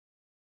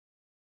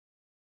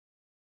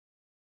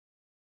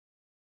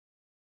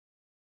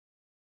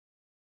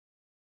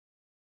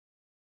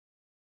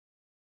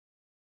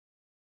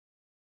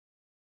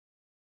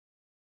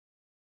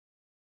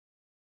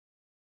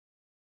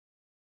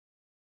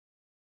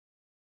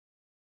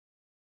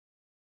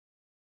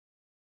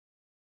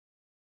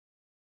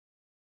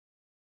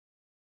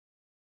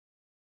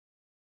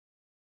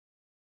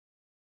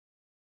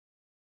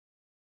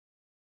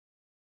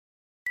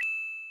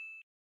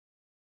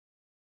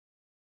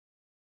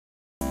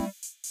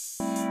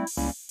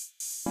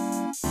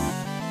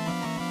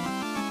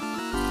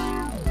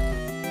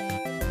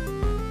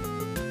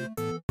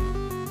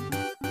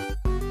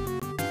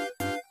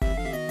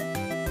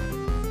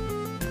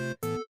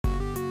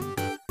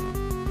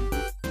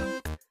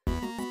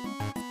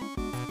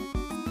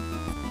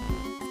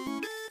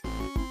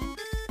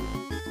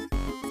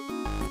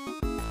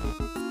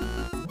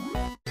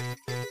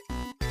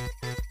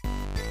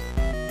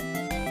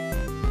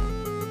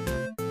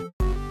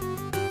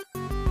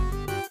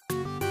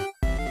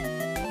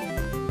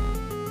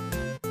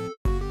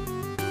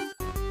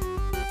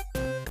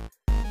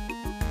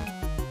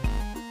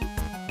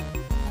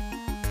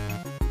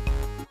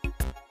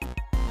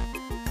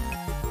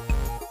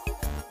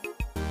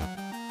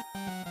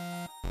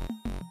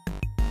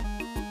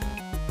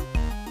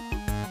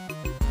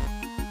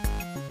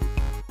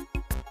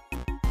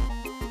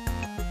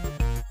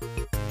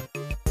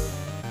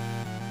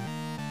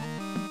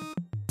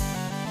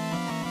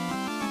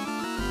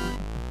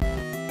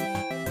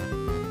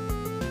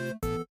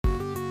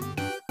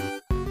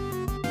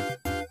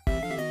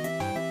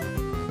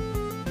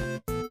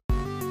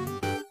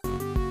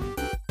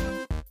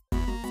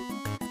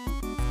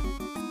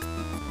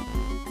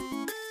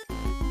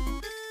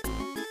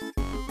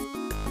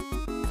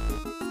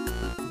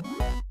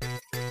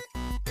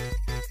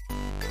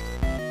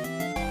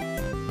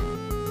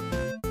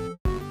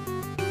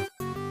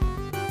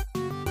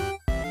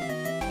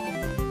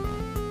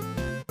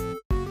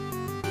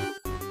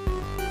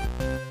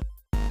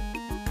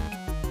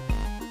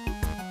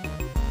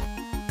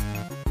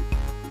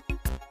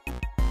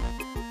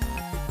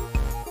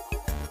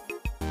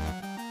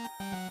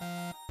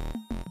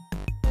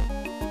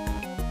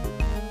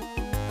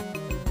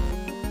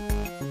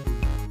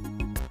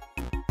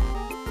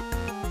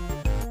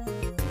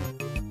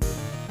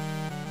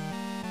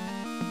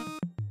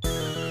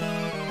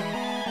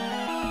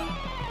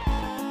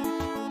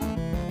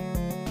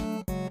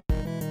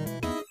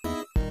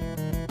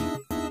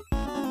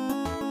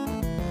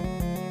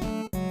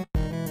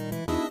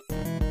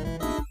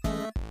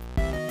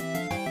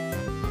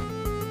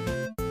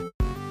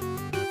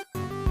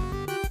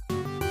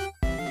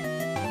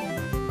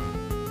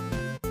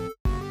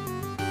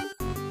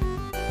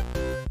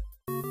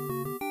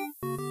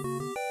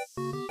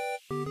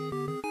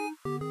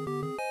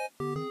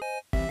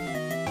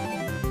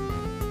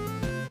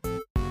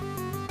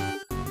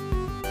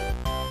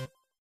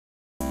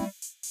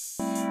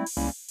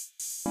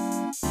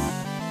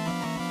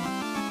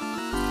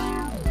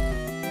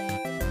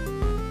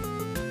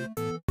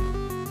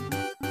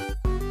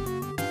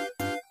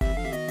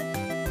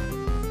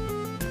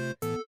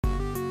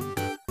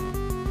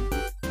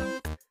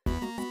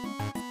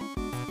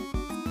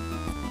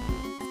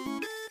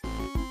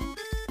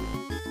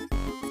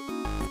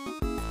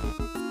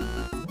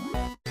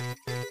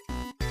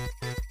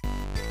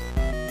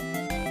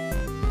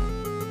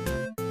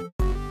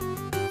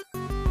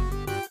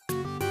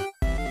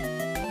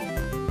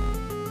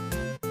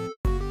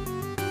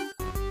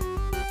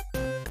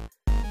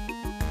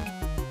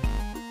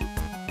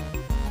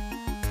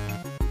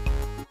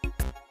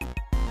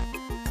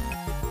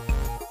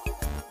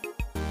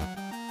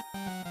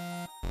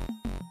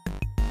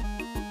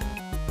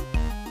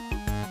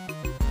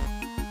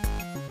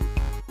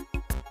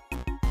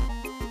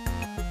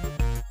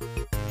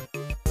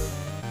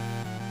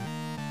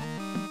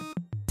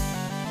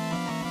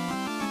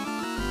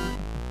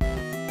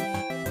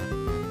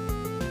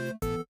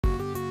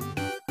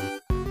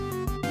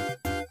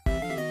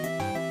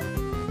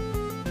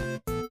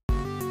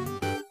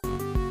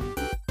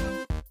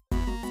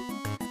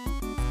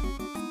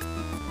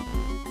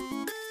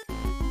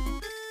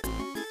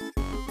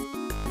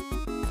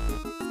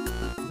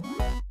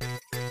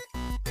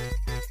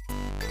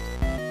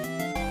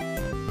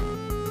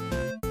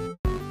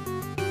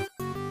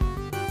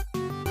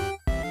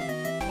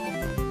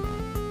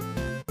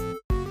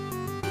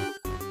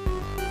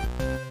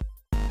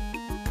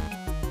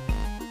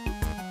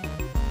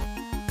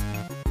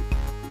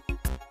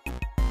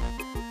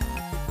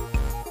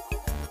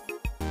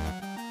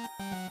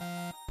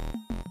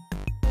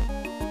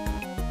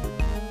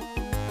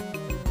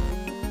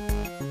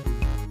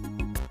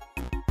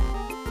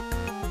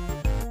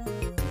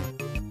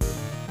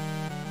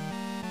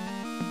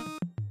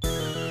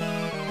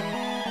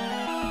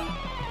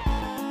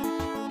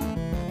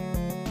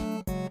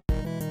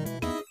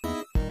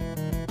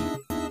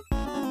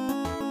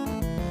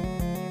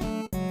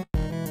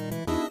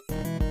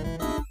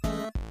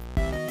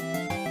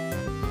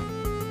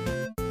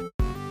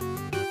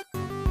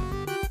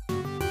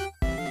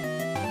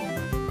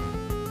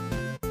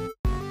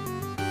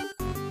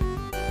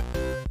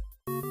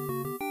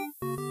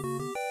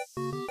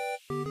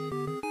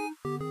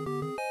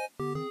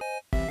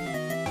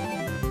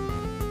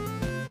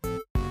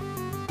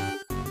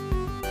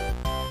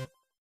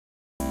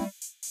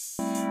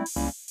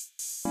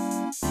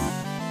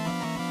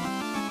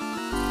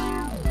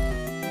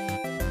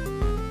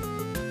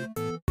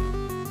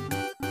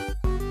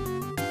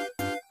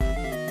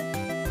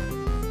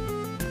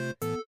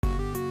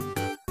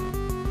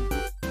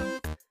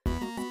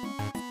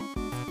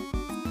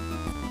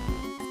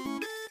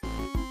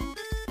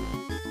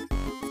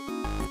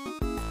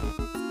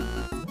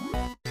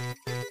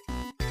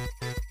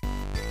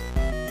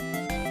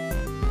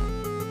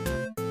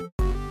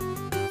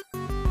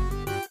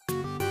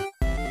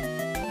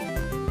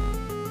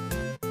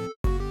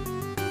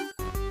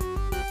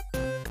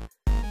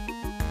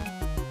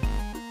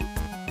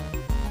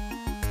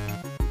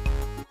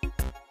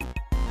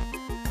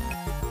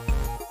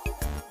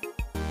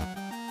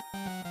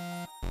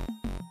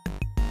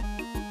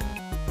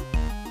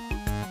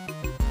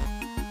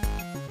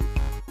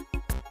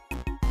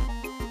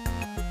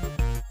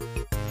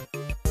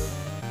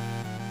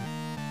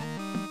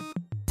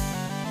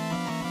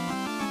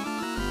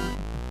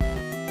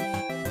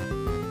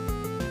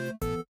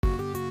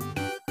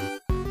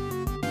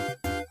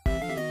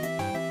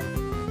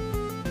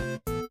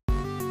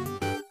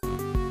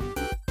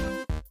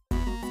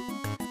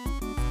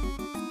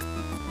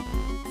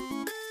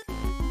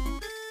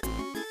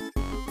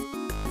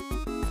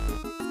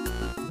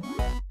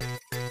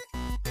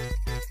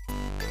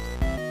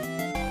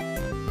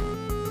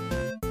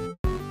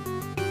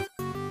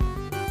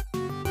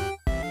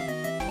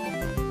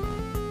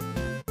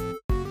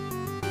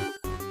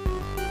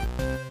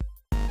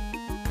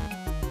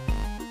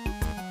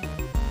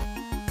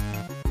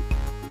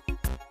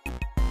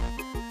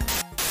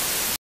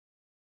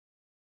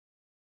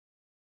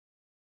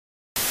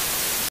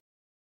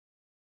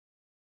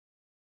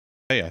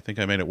Hey, I think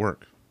I made it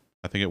work.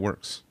 I think it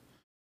works.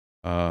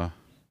 No,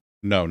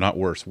 not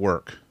worse.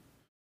 Work.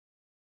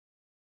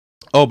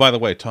 Oh, by the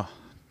way, Tom.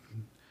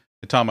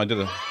 Hey, Tom, I did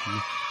a.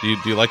 Do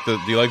you like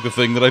the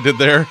thing that I did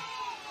there?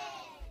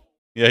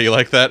 Yeah, you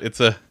like that? It's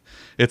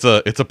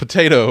a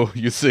potato.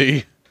 You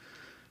see.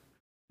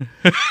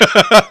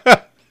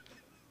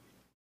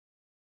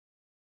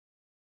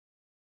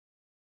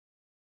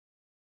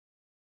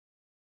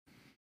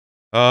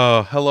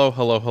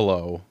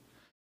 Hello,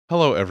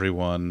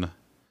 everyone.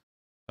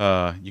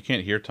 You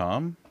can't hear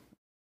Tom?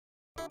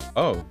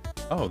 Oh,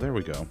 there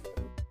we go.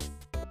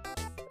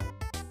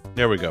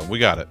 There we go. We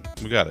got it.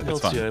 It's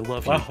fine. I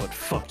love you, but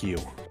fuck you.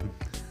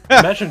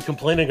 Imagine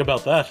complaining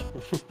about that.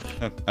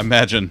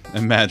 Imagine.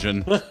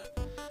 Imagine.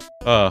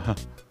 Hello.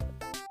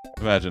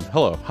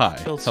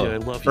 Hi. Elsie, hello. I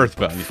love you,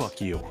 Earthbound. but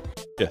fuck you.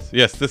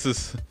 Yes. This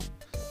is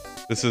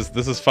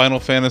Final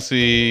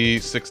Fantasy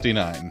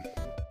 69.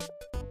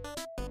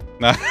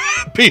 Nah,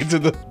 beat to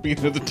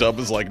the tub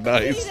is like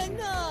nice.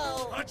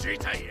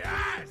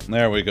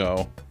 There we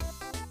go.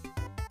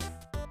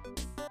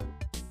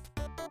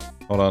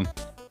 Hold on.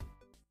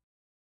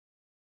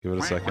 Give it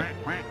a second.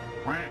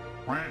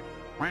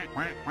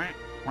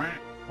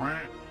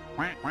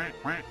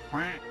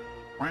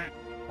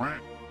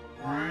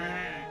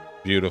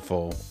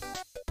 Beautiful.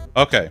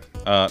 Okay,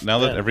 now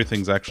that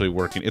everything's actually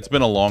working, it's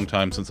been a long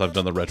time since I've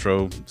done the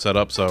retro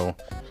setup, so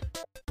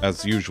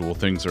as usual,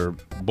 things are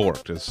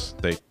borked, as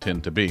they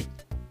tend to be.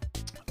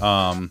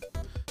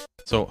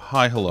 So,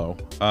 hi, hello.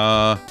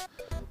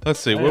 Let's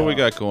see, what do we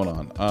got going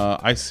on?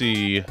 I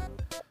see...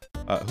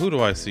 who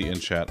do I see in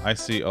chat? I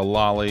see a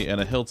Lolly,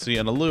 and a Hiltzy,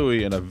 and a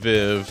Louie, and a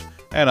Viv,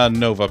 and a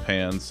Nova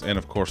Pants, and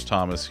of course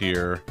Tom is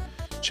here.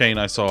 Chain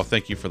I saw,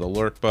 thank you for the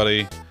lurk,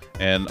 buddy.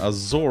 And a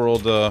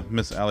Zorld,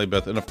 Miss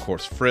Allybeth, and of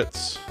course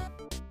Fritz.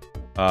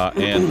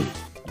 And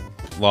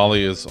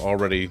Lolly is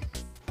already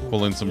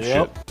pulling some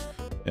shit.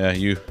 Yeah,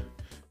 you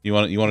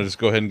want to just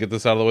go ahead and get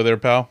this out of the way there,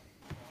 pal?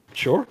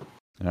 Sure.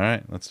 All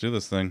right, let's do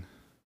this thing.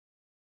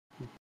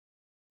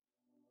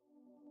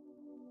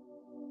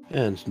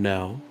 And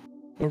now,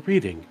 a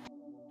reading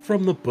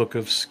from the Book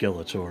of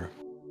Skeletor.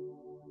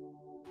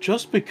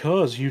 Just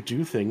because you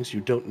do things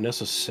you don't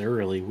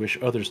necessarily wish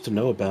others to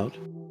know about,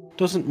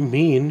 doesn't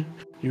mean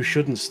you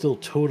shouldn't still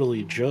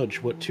totally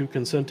judge what two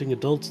consenting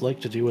adults like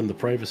to do in the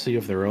privacy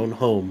of their own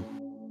home.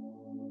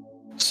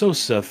 So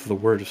saith the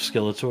word of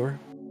Skeletor.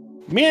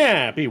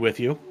 Meow, be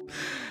with you.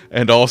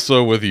 And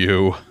also with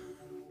you.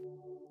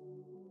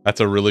 That's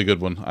a really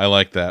good one. I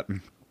like that.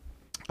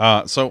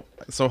 So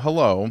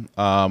hello.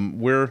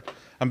 We're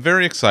I'm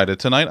very excited.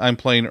 Tonight I'm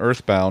playing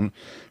Earthbound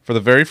for the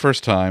very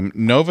first time.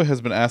 Nova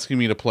has been asking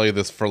me to play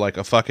this for like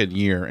a fucking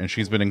year, and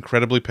she's been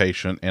incredibly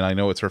patient, and I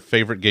know it's her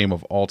favorite game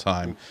of all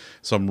time.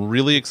 So I'm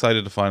really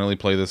excited to finally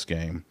play this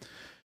game.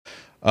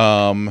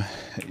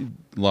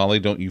 Lolly,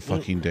 don't you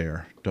fucking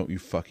dare. Don't you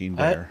fucking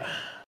dare.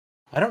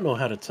 I don't know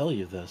how to tell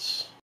you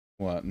this.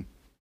 What?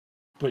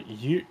 But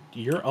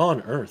you're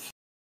on Earth.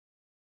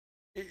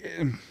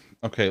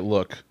 Okay,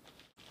 look.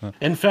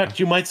 In fact,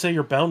 you might say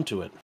you're bound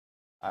to it.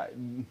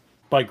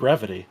 By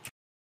gravity.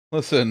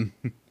 Listen,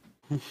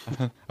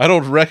 I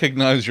don't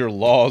recognize your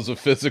laws of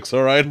physics,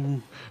 all right?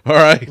 All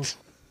right.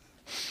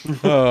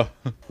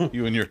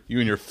 You and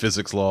your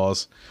physics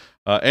laws.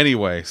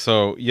 Anyway,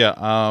 so yeah,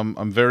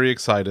 I'm very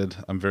excited.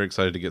 I'm very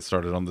excited to get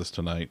started on this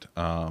tonight.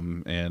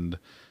 And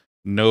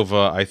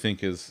Nova, I think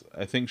she's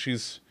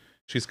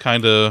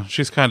kind of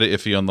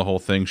iffy on the whole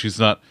thing. She's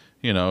not,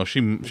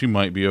 she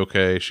might be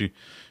okay.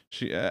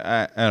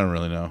 I don't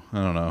really know.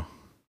 I don't know.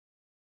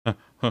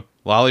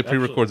 Lolly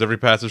pre-records every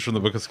passage from the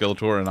Book of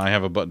Skeletor, and I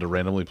have a button to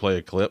randomly play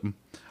a clip.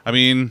 I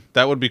mean,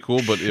 that would be cool,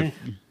 but if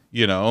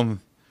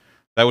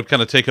that would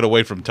kind of take it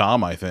away from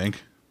Tom, I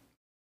think.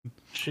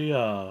 She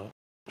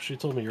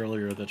told me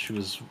earlier that she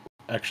was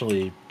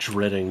actually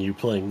dreading you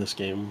playing this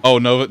game. Oh,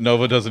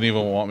 Nova doesn't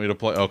even want me to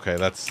play. Okay,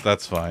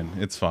 that's fine.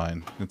 It's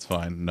fine. It's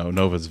fine. No,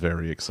 Nova's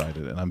very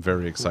excited, and I'm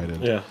very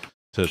excited. Yeah.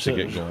 To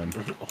get going.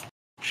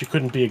 She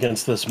couldn't be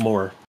against this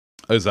more.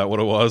 Is that what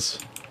it was?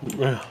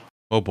 Yeah.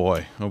 Oh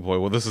boy.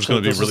 Well, this is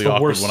going to be really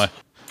awkward worst. when I...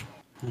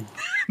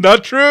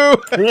 Not true!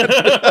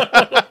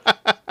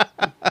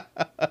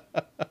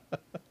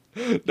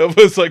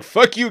 Nova's like,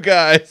 fuck you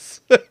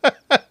guys!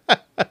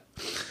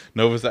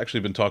 Nova's actually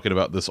been talking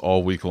about this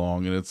all week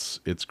long, and it's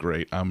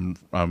great. I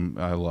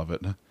love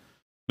it.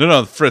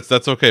 No, Fritz,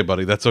 that's okay,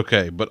 buddy. That's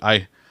okay. But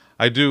I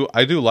do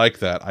like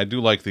that. I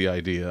do like the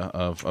idea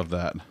of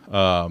that.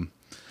 Well,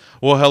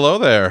 hello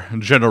there,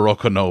 General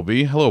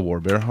Kenobi. Hello,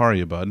 Warbear. How are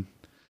you, bud?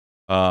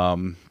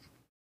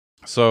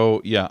 So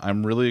yeah,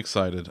 I'm really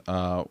excited.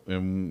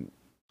 And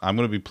I'm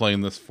going to be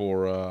playing this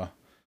for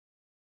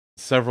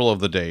several of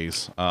the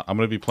days. I'm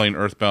going to be playing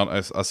Earthbound.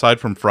 Aside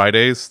from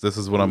Fridays, this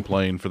is what I'm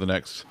playing for the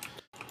next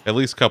at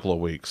least couple of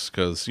weeks,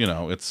 because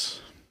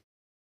it's.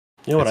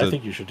 You know what I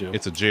think you should do?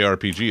 It's a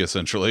JRPG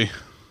essentially.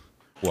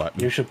 What?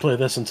 You should play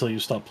this until you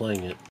stop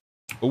playing it.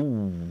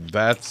 Ooh,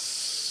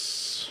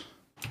 that's.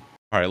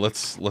 All right,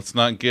 let's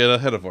not get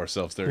ahead of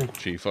ourselves there,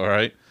 Chief. All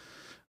right.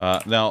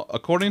 Now,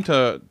 according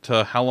to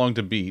How Long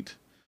to Beat,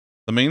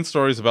 the main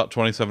story is about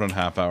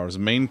 27.5 hours.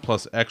 Main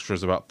plus extra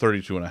is about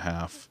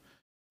 32.5.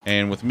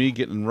 And with me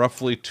getting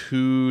roughly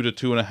 2 to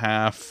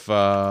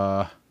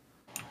 2.5,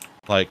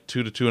 like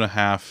 2 to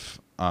 2.5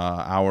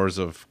 hours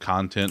of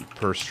content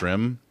per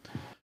stream,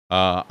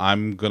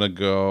 I'm gonna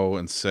go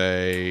and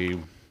say,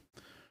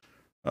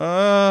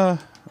 I'm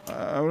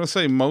gonna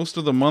say most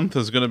of the month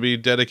is gonna be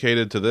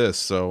dedicated to this.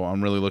 So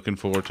I'm really looking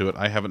forward to it.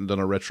 I haven't done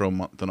a retro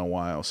month in a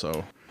while,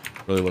 so.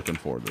 Really looking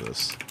forward to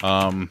this.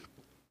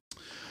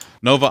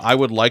 Nova, I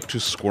would like to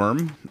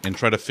squirm and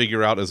try to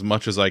figure out as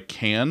much as I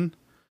can.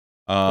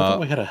 I thought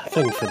we had a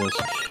thing for this.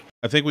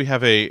 I think we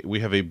have a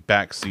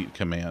backseat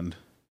command.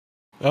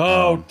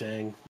 Oh,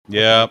 dang.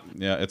 Yeah,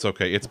 it's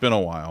okay. It's been a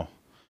while.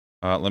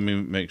 Let me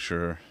make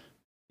sure.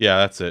 Yeah,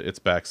 that's it. It's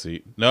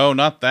backseat. No,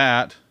 not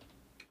that.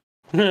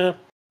 I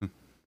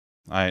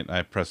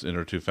pressed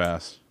enter too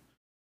fast.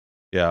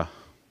 Yeah.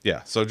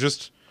 So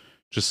just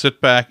sit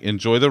back,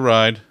 enjoy the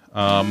ride.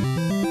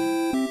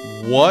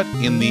 What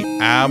in the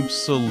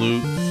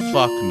absolute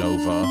fuck,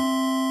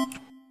 Nova?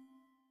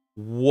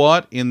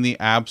 What in the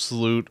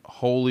absolute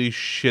holy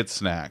shit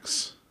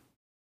snacks?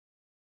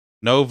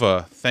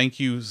 Nova, thank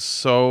you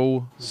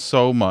so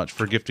much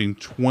for gifting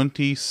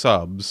 20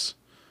 subs.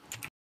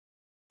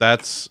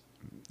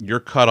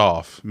 You're cut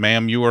off.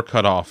 Ma'am, you are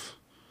cut off.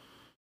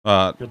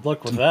 Good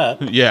luck with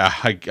that. Yeah,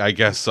 I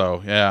guess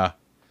so, yeah.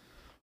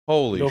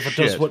 Holy Nova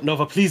shit. does what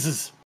Nova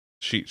pleases.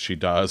 She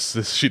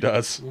does. She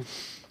does.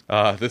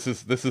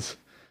 It's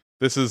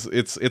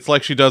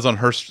like she does on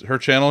her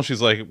channel.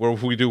 She's like, well,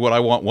 we do what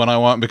I want when I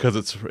want because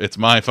it's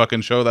my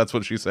fucking show. That's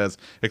what she says.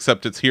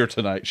 Except it's here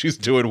tonight. She's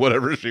doing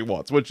whatever she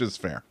wants, which is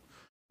fair.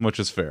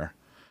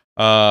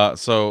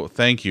 So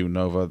thank you,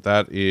 Nova.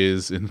 That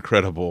is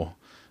incredible.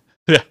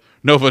 Yeah,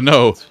 Nova,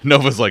 no.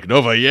 Nova's like,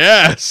 Nova,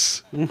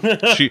 yes.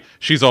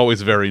 She's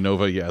always very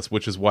Nova, yes,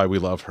 which is why we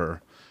love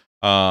her.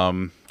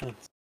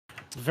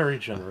 Very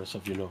generous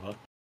of you, Nova.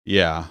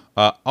 Yeah.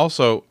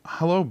 Also,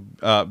 hello.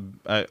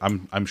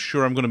 I'm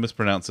sure I'm going to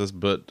mispronounce this,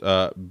 but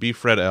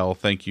Bfred L.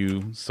 Thank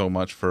you so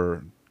much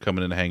for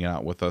coming in and hanging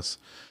out with us.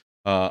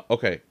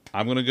 Okay,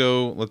 I'm gonna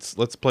go.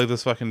 Let's play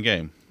this fucking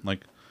game.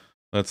 Like,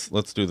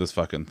 let's do this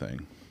fucking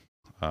thing.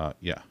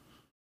 Yeah.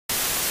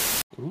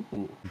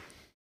 Ooh.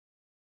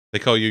 They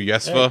call you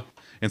Yesva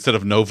instead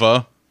of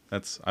Nova.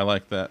 I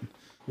like that.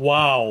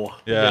 Wow.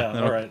 Yeah.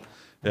 All right.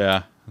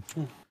 Yeah.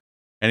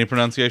 Any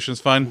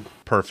pronunciation's fine?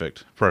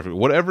 Perfect.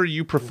 Whatever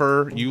you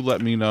prefer, you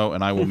let me know,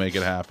 and I will make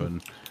it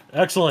happen.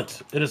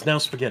 Excellent. It is now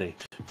spaghetti.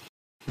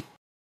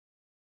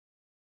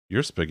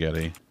 You're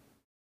spaghetti.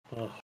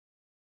 Oh.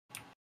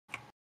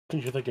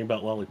 You're thinking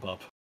about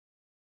Lollipop.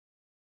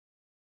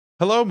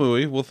 Hello,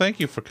 Mooey. Well, thank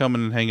you for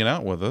coming and hanging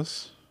out with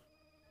us.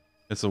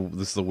 This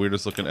is the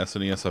weirdest looking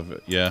SNES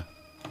I've... Yeah.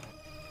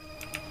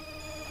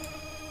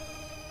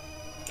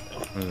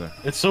 What is that?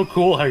 It's so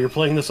cool how you're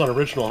playing this on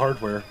original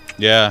hardware.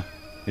 Yeah.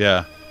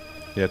 Yeah.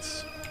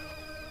 It's...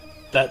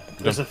 That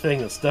is a thing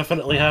that's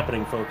definitely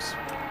happening, folks.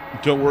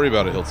 Don't worry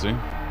about it, Hiltsy.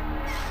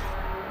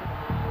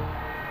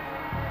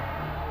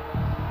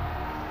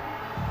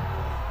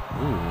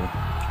 Ooh.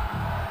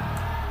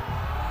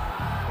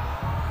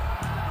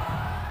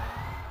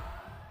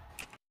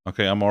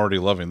 Okay, I'm already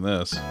loving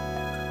this.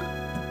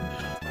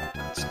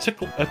 It's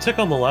a tick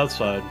on the loud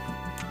side.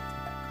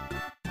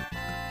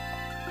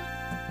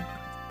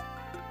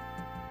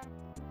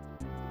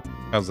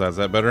 How's that? Is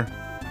that better?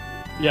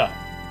 Yeah.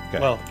 Okay.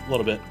 Well, a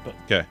little bit, but...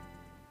 Okay.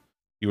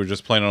 You were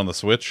just playing it on the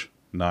Switch?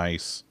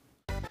 Nice.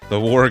 The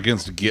war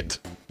against Git.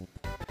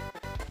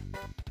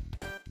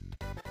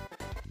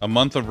 A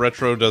month of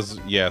retro does...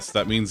 Yes,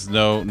 that means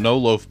no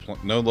loaf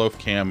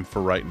cam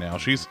for right now.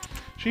 She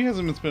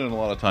hasn't been spending a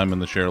lot of time in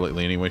the chair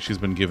lately anyway. She's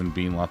been giving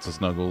Bean lots of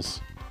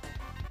snuggles.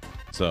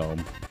 So...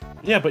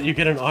 Yeah, but you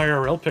get an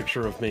IRL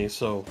picture of me,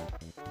 so...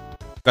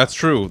 That's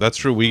true. That's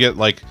true. We get,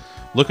 like...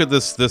 Look at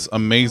this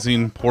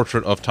amazing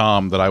portrait of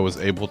Tom that I was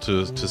able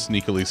to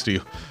sneakily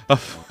steal.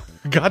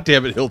 God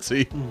damn it,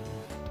 Hiltsy.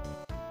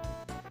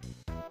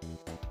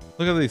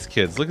 Look at these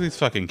kids. Look at these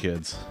fucking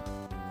kids.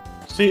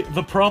 See,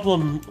 the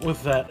problem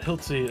with that,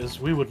 Hiltsy, is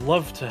we would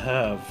love to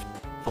have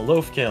the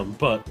Loaf Cam,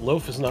 but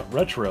Loaf is not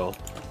retro.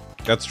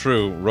 That's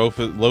true.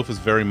 Loaf is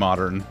very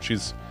modern.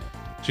 She's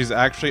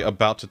actually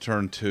about to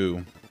turn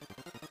 2.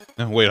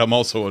 Oh, wait, I'm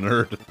also a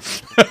nerd.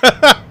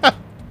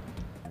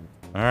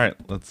 All right,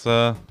 let's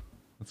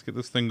get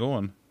this thing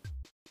going.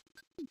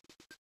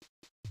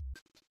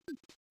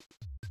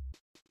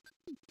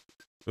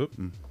 Oop.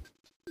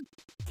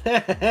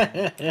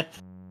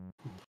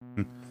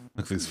 Look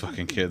at these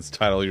fucking kids.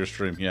 Title your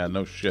stream. Yeah,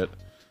 no shit.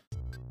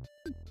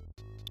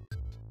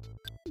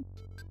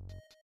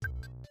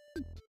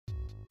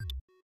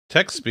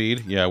 Text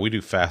speed? Yeah, we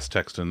do fast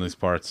text in these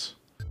parts.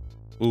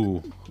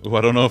 Ooh,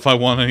 I don't know if I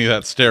want any of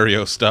that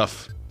stereo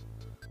stuff.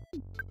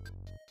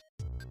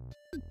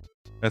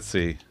 Let's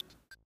see.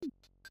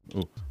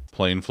 Ooh,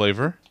 plain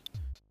flavor,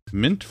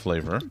 mint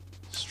flavor,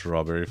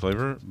 strawberry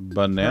flavor,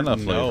 banana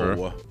flavor.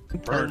 No.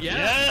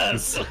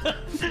 Yes!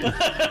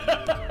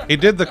 He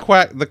did the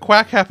quack. The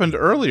quack happened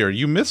earlier.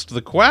 You missed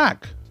the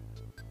quack.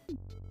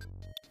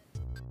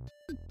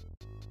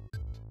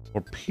 Or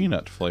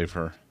peanut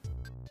flavor.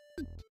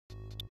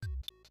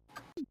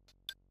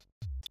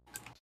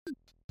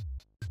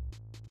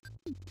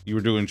 You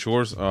were doing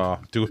chores? Oh,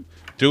 do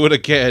it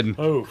again.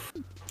 Oh,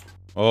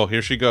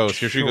 here she goes.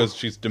 Here she goes.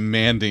 She's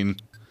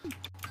demanding.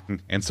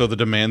 And so the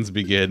demands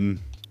begin.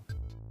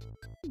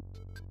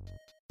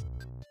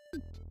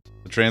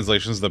 The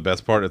translation's the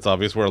best part. It's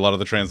obvious where a lot of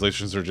the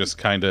translations are just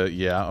kind of,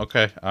 yeah,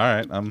 okay, all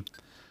right. I'm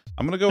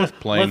gonna go with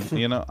plain.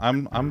 You know,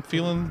 I'm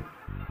feeling.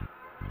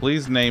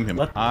 Please name him.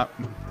 Let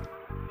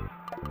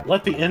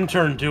the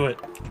intern do it.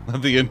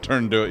 Let the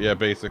intern do it. Yeah,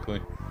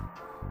 basically,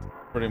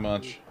 pretty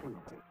much.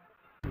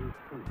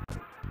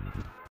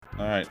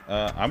 All right.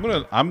 I'm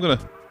gonna.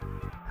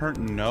 Her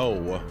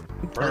no.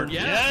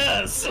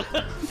 Yes!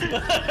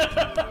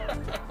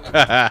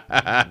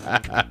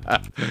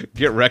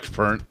 Get wrecked,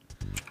 Pernt.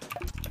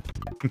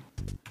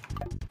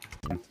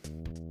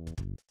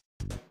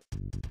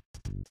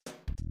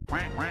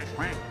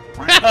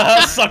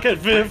 Suck it,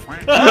 Viv!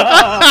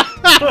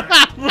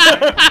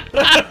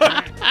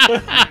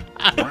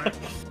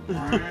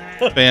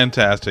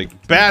 Fantastic.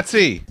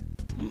 Batsy!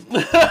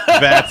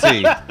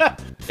 Batsy.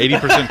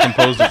 80%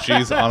 composed of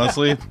cheese,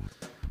 honestly.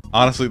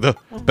 Honestly, though,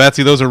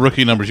 Batsy, those are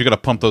rookie numbers. You gotta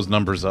pump those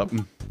numbers up.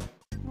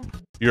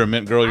 You're a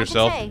mint girl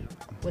yourself. I can say,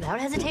 without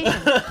hesitation,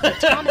 that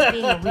Tom is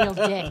being a real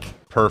dick.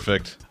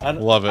 Perfect.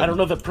 Love it. I don't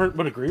know that Pert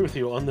would agree with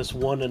you on this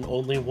one and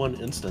only one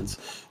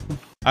instance.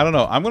 I don't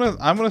know. I'm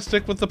gonna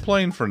stick with the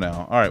plain for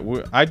now. All right.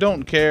 I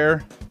don't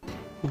care.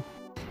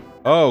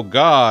 Oh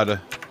God.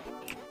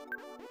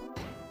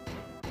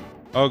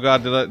 Oh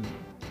God. Did I?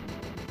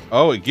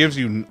 Oh, it gives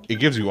you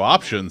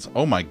options.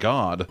 Oh my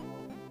God.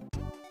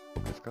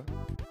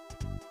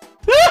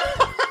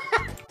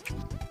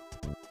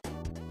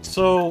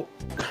 So,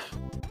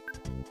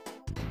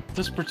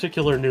 this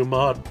particular new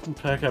mod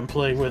pack I'm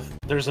playing with,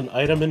 there's an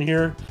item in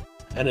here,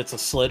 and it's a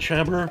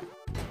sledgehammer,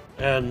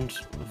 and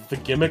the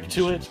gimmick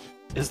to it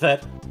is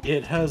that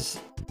it has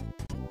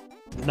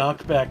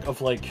knockback of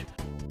like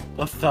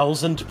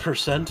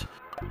 1,000%.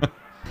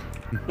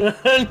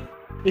 And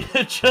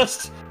it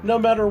just, no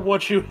matter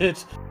what you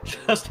hit,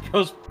 just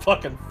goes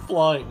fucking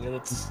flying, and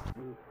it's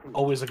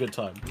always a good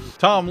time.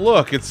 Tom,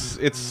 look, it's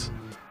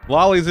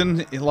Lolly's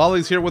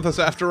here with us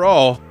after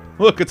all.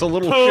 Look, it's a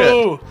little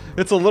shit.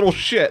 It's a little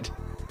shit.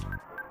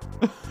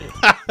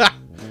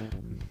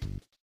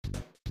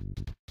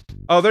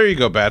 Oh, there you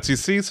go, Batsy.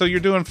 See, so you're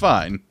doing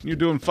fine. You're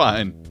doing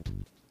fine.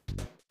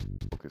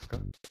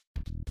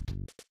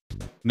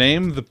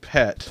 Name the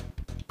pet.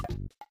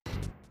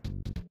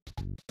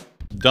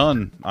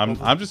 done.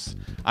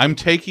 I'm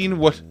taking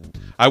what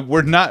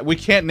we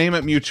can't name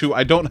it Mewtwo.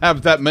 I don't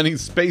have that many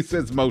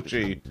spaces,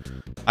 Mochi.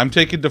 I'm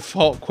taking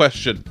default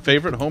question.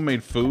 Favorite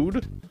homemade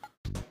food?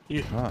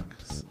 Yeah. Fuck.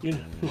 Yeah.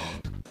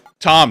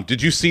 Tom,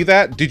 did you see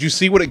that? Did you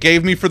see what it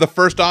gave me for the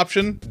first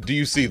option? Do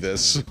you see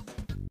this?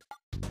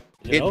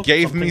 It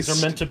gave me.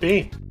 Things are meant to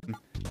be.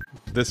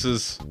 This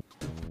is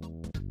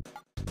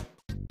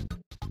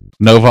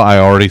Nova. I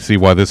already see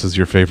why this is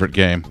your favorite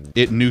game.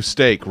 It knew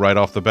steak right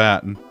off the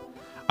bat.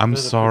 I'm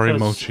sorry,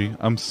 Mochi.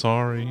 I'm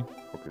sorry.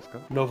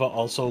 Nova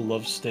also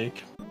loves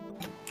steak.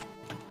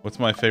 What's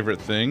my favorite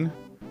thing?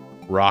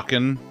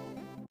 Rockin'.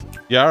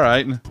 Yeah, all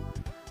right.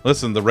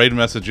 Listen, the raid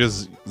message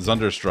is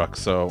Zunderstruck,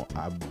 so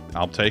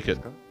I'll take it.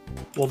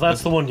 Well,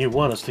 that's the one you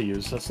want us to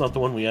use. That's not the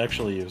one we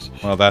actually use.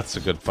 Well, that's a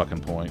good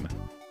fucking point.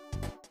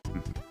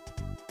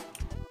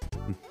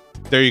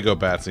 There you go,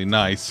 Batsy.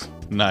 Nice.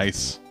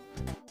 Nice.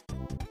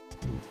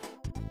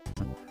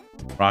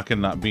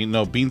 Rockin', not Bean.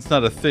 No, Bean's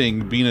not a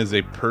thing. Bean is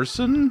a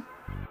person?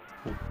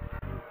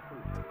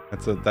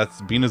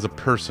 That's Bean is a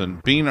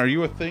person. Bean, are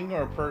you a thing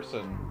or a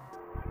person?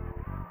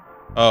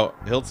 Oh,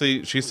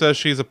 Hilty, she says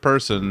she's a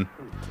person.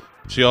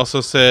 She also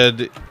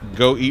said,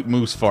 go eat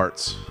moose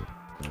farts.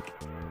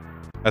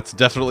 That's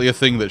definitely a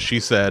thing that she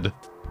said.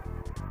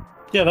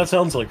 Yeah, that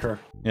sounds like her.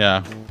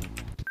 Yeah.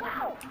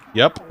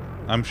 Yep.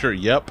 I'm sure.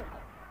 Yep.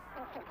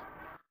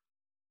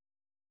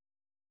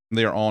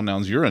 They are all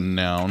nouns. You're a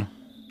noun.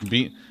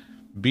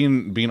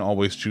 Bean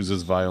always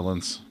chooses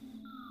violence.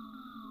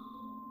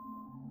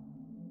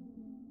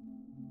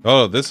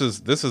 Oh, this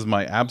is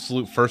my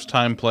absolute first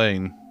time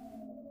playing.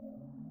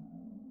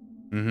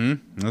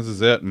 This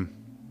is it.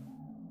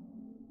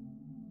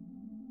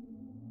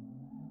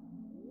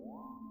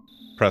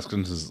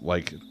 Preston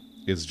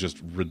is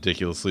just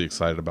ridiculously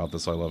excited about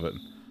this. I love it.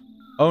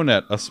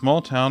 Onet, a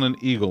small town in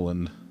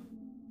Eagleland.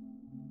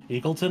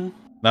 Eagleton?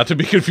 Not to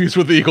be confused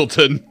with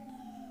Eagleton,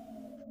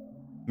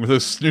 where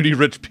those snooty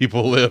rich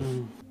people live.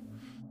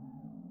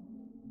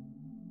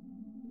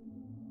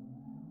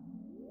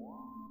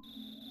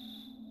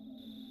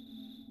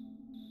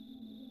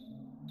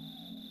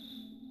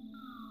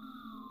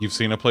 You've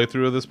seen a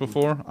playthrough of this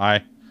before?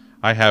 I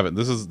haven't.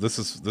 This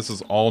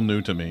is all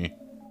new to me.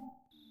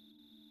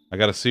 I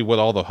gotta see what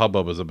all the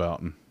hubbub is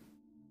about.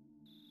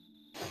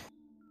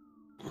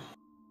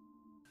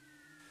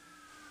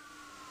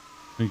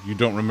 You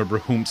don't remember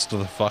whomst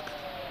the fuck?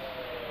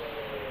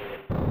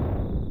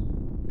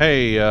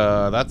 Hey,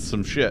 that's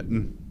some shit.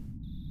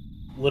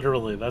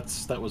 Literally,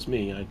 that was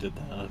me. I did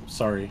that. I'm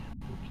sorry.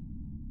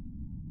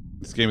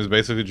 This game is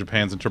basically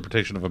Japan's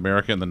interpretation of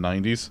America in the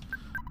 90s.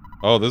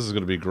 Oh, this is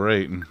gonna be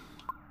great.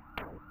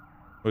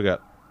 We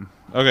got...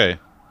 Okay.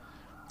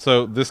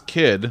 So, this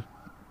kid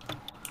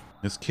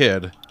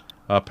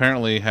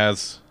apparently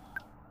has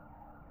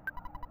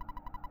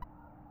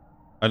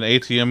an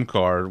ATM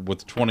card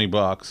with 20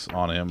 bucks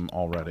on him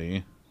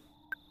already.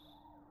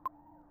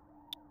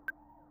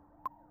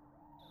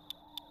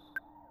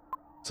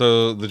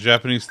 So the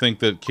Japanese think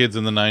that kids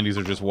in the 90s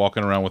are just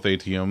walking around with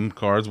ATM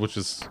cards, which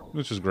is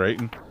great.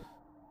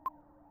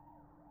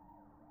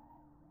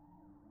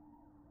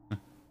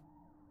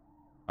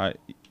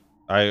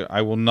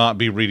 I will not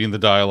be reading the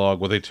dialogue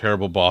with a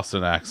terrible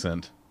Boston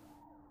accent.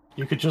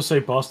 You could just say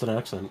Boston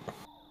accent.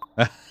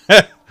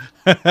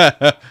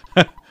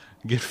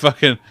 Get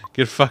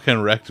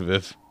fucking wrecked,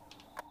 Viv.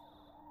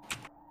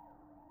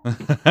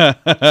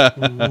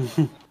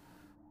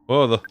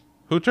 Whoa,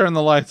 who turned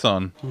the lights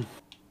on?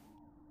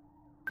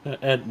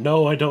 And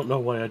no, I don't know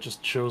why I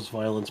just chose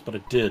violence, but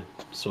it did,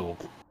 so...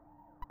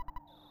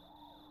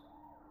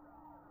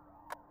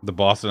 The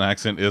Boston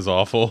accent is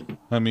awful.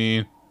 I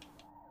mean...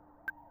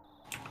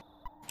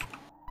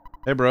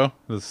 Hey, bro.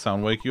 Does the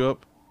sound wake you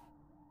up?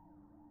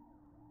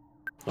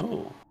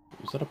 Oh,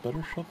 is that a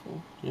better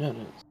shovel? Yeah, it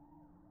is.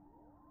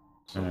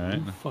 So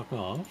Alright. Fuck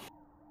off.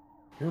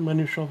 Here's my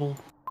new shovel.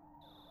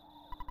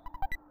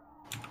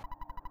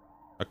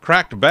 A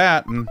cracked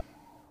bat, and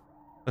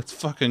let's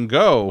fucking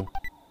go.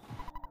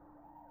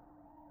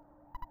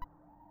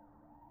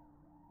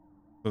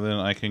 So then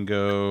I can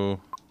go...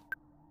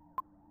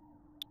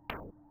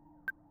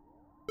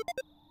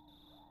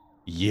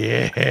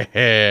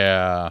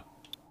 Yeah!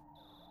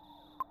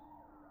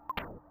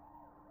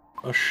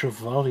 A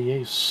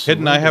Chevalier sword.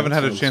 Hidden, I haven't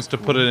had a chance to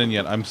put it in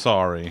yet. I'm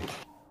sorry.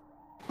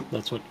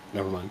 That's what...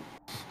 Never mind.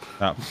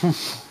 No.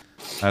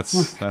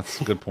 That's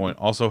a good point.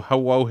 Also,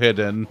 hello,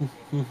 Hidden.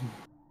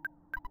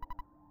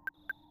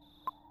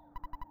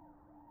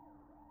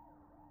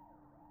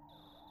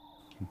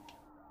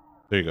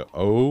 There you go.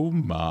 Oh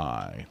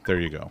my.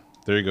 There you go.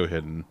 There you go,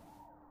 Hidden.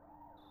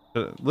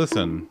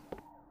 Listen.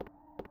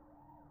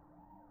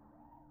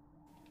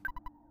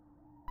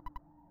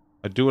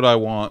 I do what I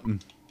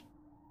want.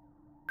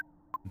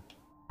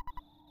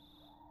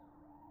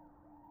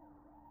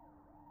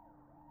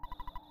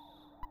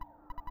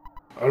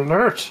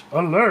 Alert!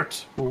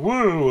 Alert!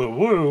 Woo!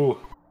 Woo!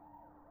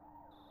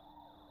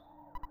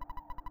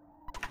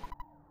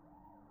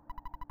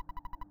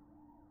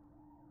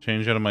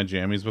 Change out of my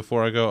jammies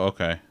before I go?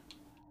 Okay.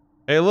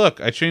 Hey,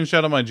 look, I changed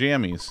out of my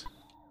jammies.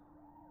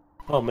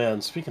 Oh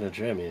man, speaking of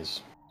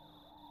jammies,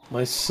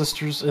 my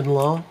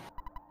sisters-in-law,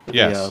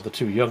 Yes. the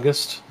two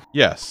youngest,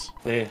 Yes.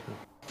 they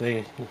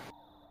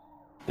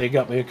they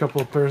got me a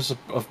couple of pairs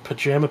of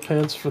pajama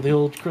pants for the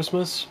old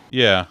Christmas.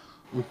 Yeah.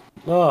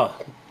 Ah,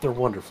 they're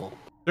wonderful.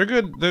 They're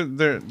good.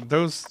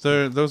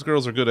 Those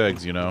girls are good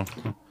eggs, you know.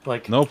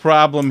 Like, No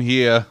problem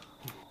here.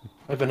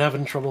 I've been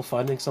having trouble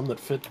finding some that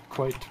fit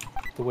quite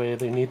the way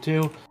they need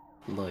to.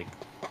 Like,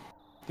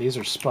 these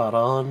are spot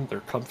on.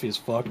 They're comfy as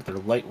fuck. They're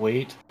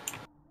lightweight.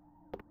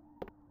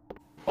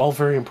 All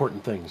very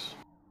important things.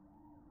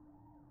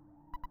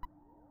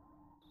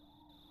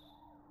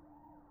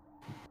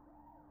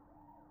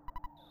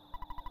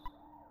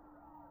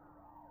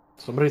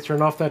 Somebody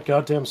turn off that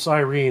goddamn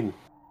siren.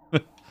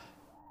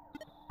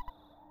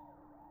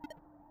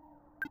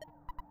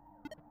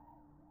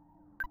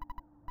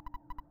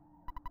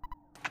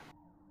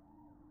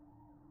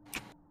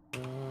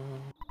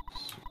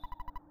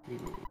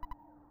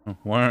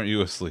 Why aren't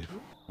you asleep?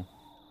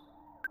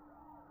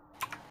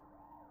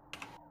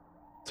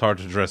 It's hard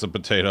to dress a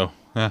potato.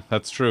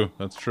 That's true.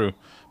 That's true.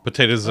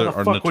 Potatoes How the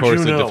are fuck would you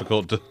notoriously know?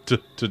 difficult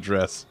to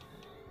dress.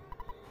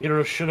 You don't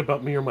know shit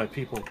about me or my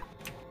people.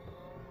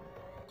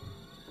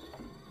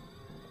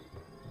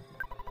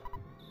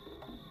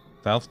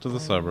 South to the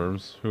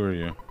suburbs. Who are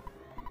you?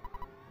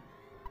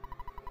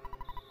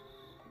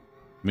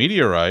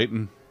 Meteorite.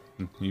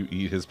 You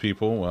eat his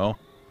people. Well,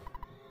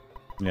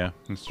 yeah.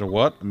 Mr.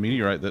 What? A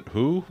meteorite that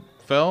who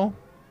fell?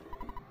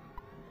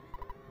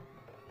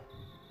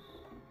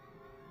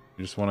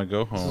 You just want to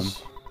go home. This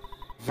is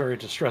very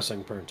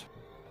distressing, Burnt.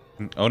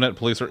 Onet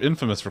police are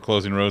infamous for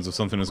closing roads if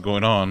something is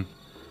going on.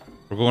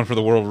 We're going for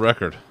the world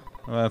record.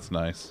 Well, that's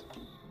nice.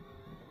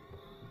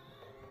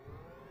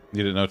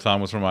 You didn't know Tom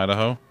was from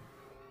Idaho?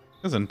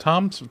 Listen,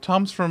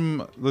 Tom's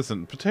from...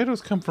 Listen, potatoes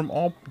come from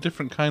all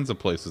different kinds of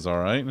places,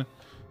 alright?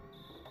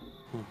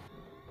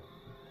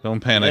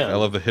 Don't panic. Yeah. I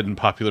love the hidden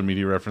popular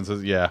media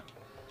references. Yeah.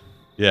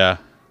 Yeah.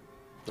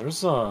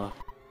 There's a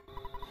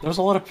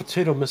lot of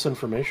potato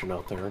misinformation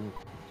out there.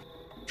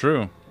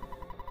 True.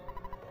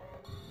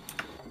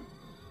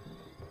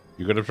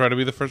 You gotta try to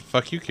be the first...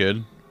 Fuck you,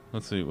 kid.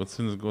 Let's see. What's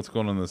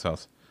going on in this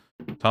house?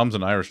 Tom's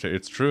an Irish...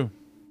 It's true.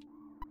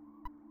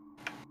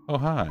 Oh,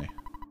 hi.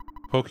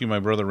 Pokey, my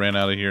brother, ran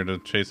out of here to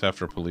chase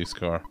after a police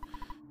car.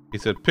 He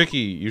said, Picky,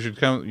 you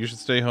should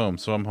stay home,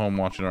 so I'm home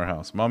watching our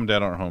house. Mom and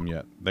Dad aren't home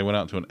yet. They went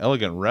out to an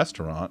elegant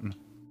restaurant.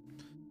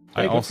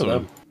 Hey, good for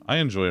them. I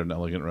enjoy an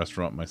elegant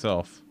restaurant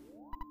myself.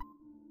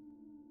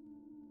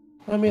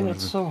 I mean,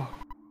 it's so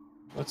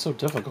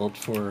difficult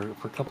for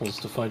couples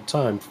to find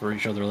time for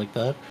each other like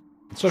that.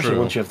 Especially true.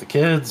 once you have the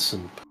kids,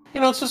 and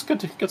it's just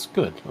good. It's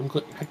good.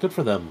 Good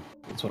for them.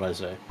 That's what I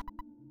say.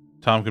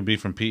 Tom could be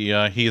from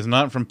PEI. He is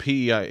not from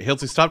PEI.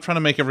 Hilty, stop trying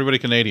to make everybody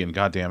Canadian.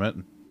 God damn it!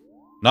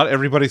 Not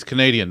everybody's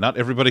Canadian. Not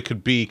everybody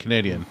could be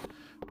Canadian.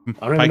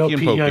 I don't even know Pikey what and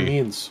PEI Pokey.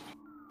 means.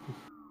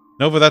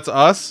 Nova, that's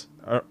us.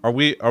 Are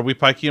we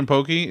Pikey and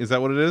Pokey? Is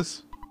that what it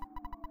is?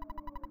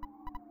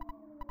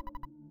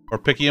 Or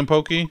Picky and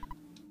Pokey?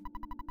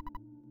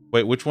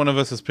 Wait, which one of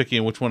us is Picky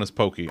and which one is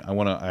Pokey?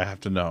 I have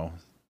to know.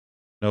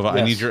 Nova, Yes.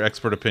 I need your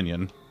expert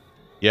opinion.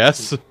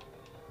 Yes?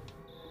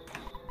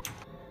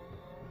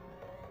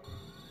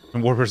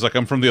 And Warbear's like,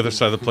 I'm from the other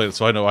side of the plate,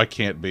 so I know I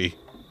can't be.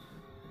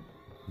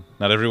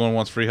 Not everyone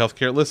wants free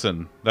healthcare.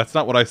 Listen, that's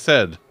not what I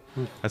said.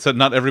 I said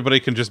not everybody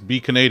can just be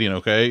Canadian,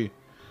 okay?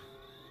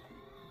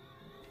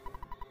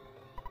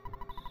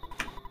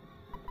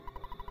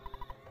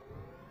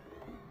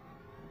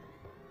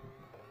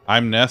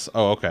 I'm Ness?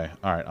 Oh, okay.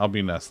 Alright, I'll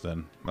be Ness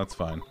then. That's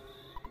fine.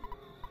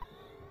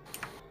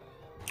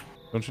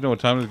 Don't you know what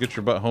time it is to get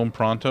your butt home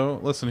pronto?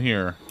 Listen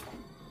here.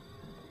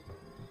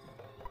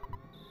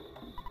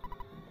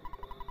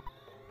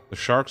 The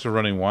sharks are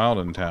running wild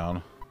in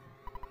town.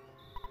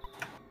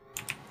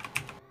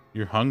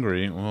 You're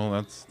hungry?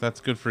 Well,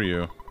 that's good for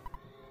you.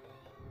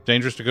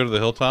 Dangerous to go to the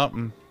hilltop?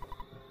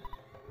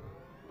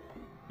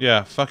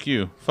 Yeah, fuck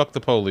you. Fuck the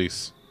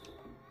police.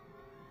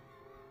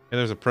 Hey,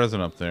 there's a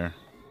present up there.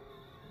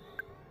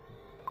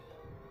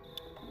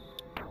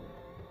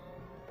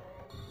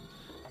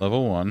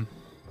 Level 1.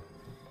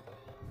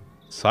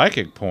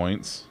 Psychic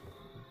points?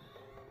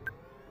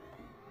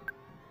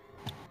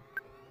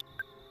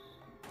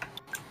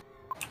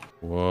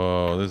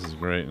 Whoa, this is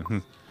great.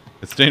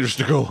 It's dangerous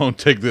to go alone.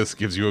 Take this.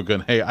 Gives you a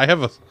gun. Hey, I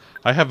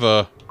have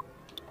a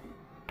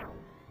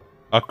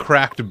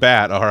cracked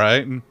bat,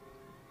 alright?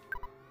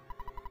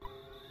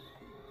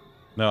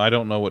 No, I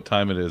don't know what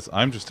time it is.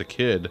 I'm just a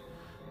kid.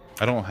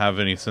 I don't have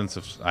any sense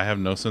of... I have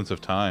no sense of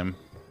time.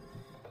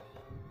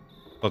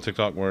 I saw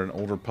TikTok where an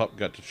older pup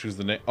got to choose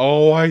the name.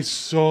 Oh, I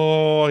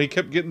saw! He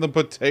kept getting the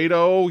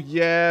potato!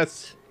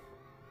 Yes!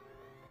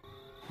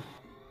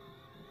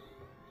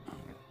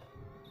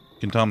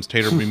 Can Tom's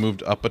tater be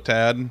moved up a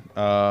tad?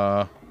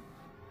 I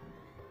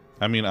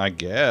mean, I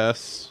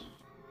guess.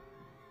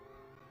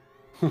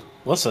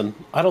 Listen,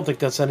 I don't think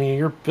that's any of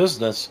your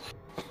business.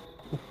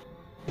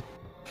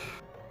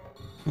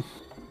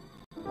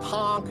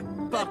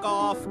 Honk, fuck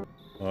off.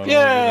 Oh, I don't wanna do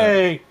that.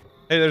 Yay!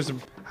 Hey, there's a...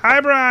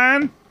 Hi,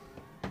 Brian!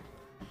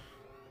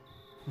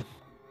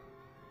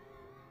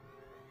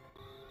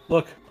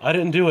 Look, I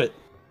didn't do it.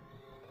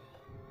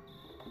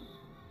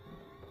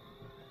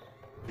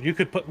 You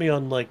could put me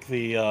on, like,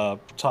 the,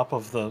 top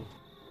of the...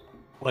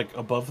 Like,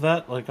 above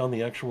that? Like, on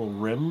the actual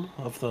rim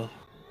of the...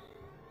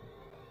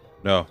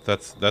 No,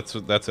 that's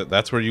it.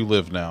 That's where you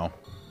live now.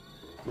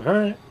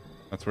 Alright.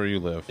 That's where you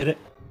live.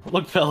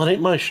 Look, pal, it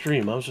ain't my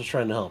stream. I was just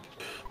trying to help.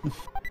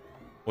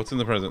 What's in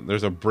the present?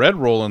 There's a bread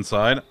roll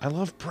inside. I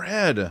love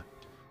bread.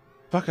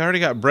 Fuck, I already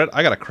got bread.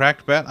 I got a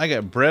cracked bat. I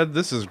got bread.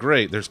 This is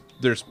great.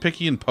 There's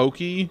picky and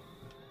pokey.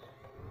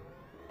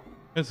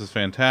 This is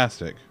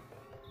fantastic.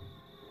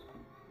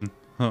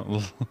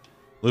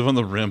 Live on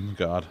the rim,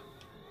 God.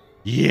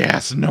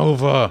 Yes,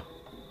 Nova!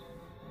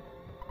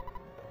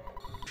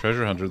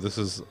 Treasure Hunter, this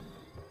is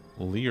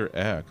Lear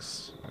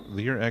X.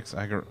 Lear X,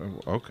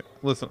 okay.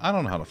 Listen, I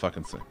don't know how to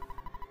fucking say.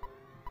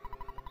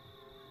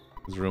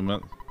 Is real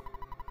mint.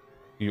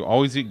 You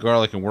always eat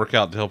garlic and work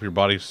out to help your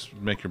body,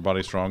 make your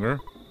body stronger?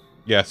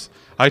 Yes.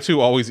 I too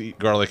always eat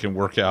garlic and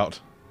work out.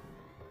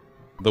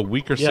 The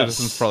weaker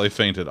citizens probably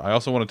fainted. I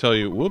also want to tell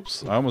you,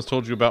 whoops, I almost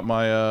told you about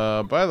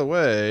my, by the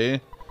way...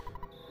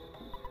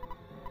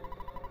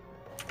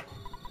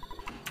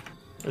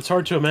 It's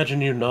hard to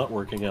imagine you not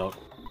working out.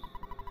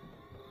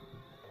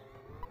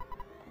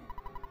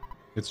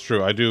 It's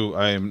true. I do.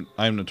 I'm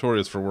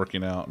notorious for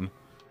working out.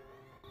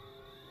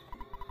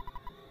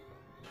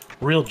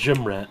 Real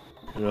gym rat,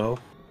 you know?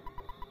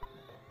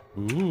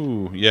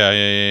 Ooh,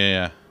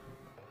 yeah.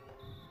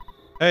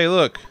 Hey,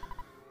 look.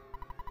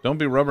 Don't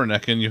be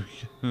rubbernecking you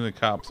the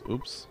cops.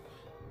 Oops.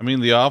 I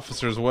mean the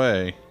officer's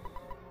way.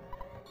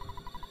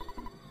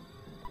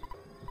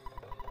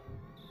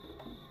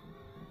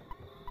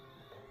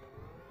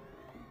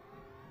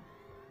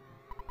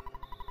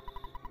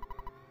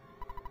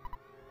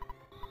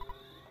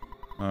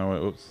 Oh, wait,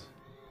 oops.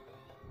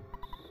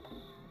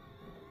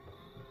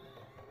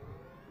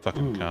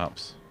 Fucking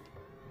cops.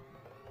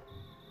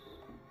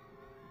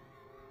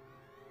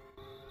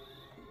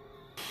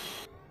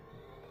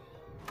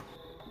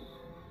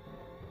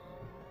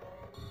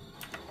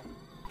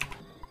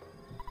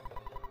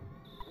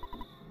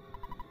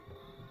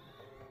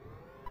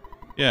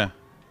 Yeah.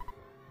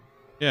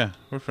 Yeah,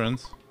 we're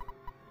friends.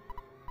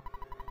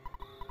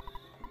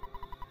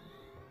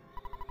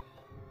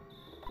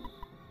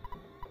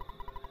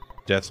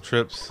 Death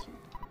trips.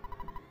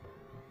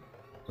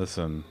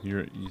 Listen,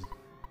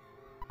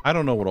 I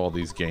don't know what all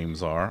these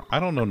games are. I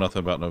don't know nothing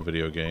about no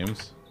video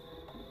games.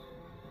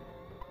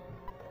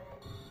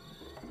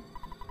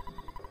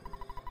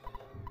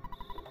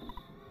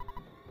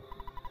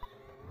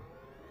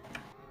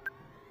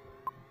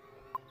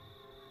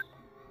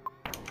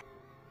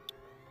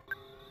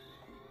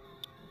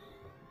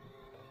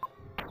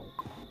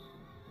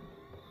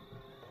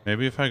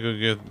 Maybe if I go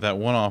give... That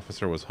one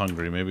officer was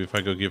hungry. Maybe if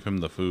I go give him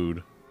the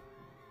food,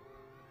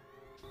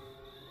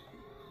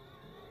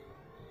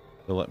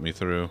 he'll let me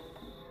through.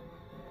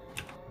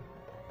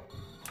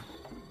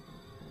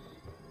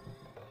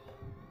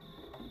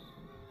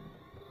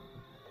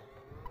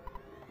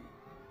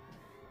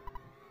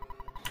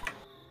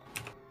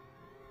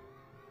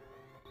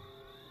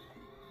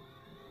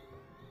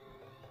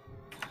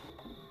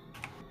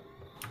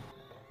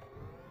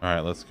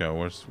 Alright, let's go.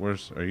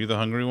 Where's... Are you the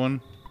hungry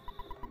one?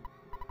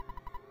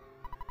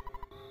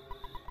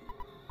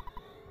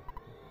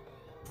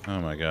 Oh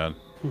my god.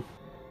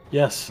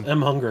 Yes,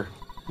 M. Hunger.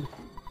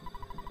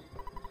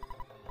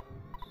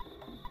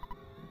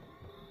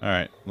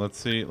 Alright, let's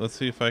see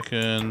if I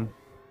can...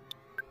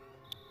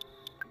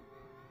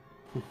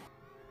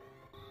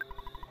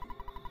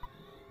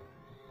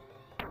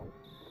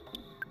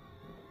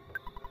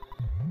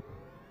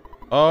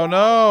 Oh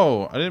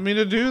no! I didn't mean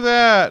to do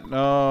that!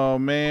 Oh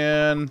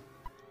man.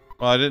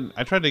 Well,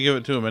 I tried to give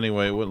it to him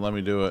anyway, it wouldn't let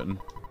me do it.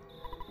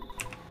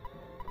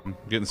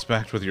 Getting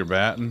smacked with your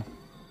bat.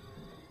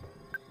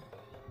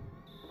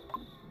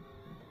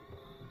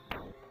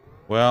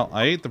 Well,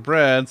 I ate the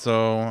bread,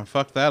 so I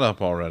fucked that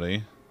up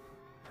already.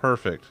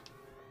 Perfect.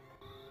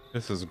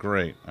 This is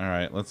great. All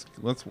right, let's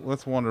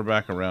wander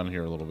back around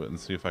here a little bit and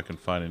see if I can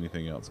find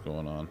anything else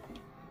going on.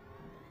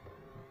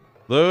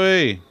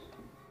 Louie.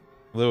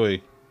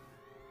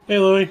 Hey,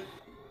 Louie.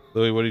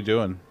 Louie, what are you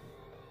doing?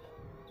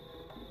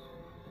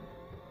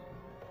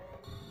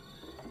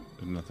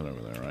 There's nothing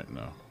over there, right?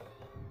 No.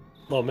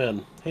 Oh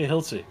man. Hey,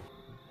 Hilsey.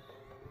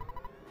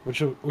 Would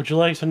you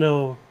like to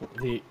know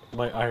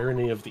my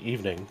irony of the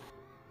evening?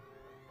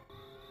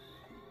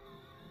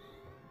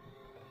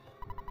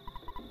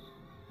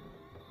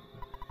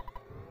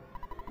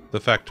 The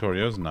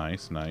Factorio's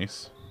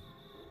nice.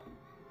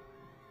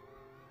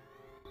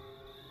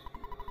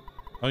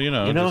 Oh, you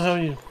know. You know how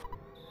you...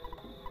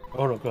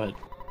 Oh no, go ahead.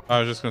 I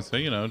was just gonna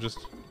say,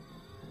 just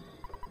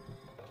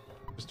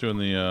doing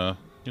the,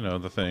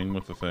 the thing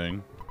with the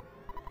thing.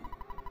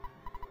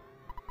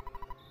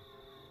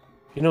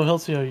 You know,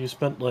 Hilsey, how you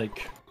spent,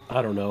 like,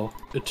 I don't know,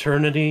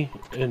 eternity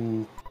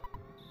in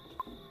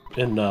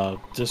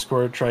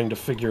Discord trying to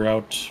figure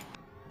out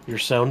your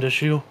sound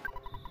issue?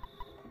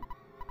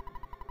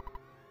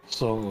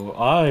 So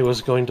I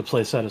was going to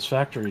play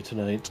Satisfactory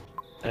tonight,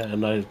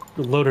 and I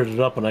loaded it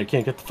up, and I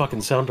can't get the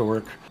fucking sound to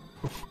work.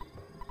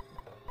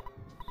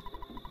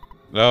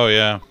 Oh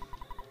yeah.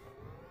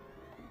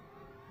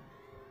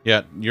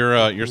 Yeah,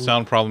 your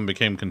sound problem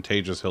became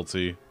contagious,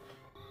 Hiltsy.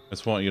 I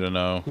just want you to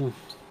know.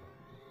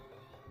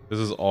 This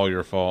is all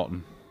your fault.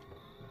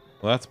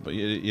 Well,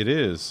 it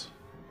is.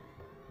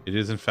 It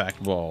is in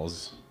fact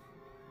balls.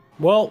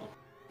 Well,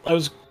 I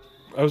was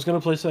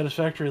gonna play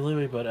Satisfactory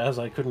Louie, but as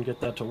I couldn't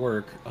get that to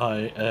work,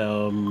 I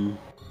am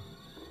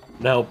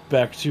now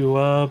back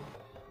to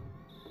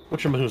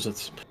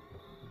whatchamahoots.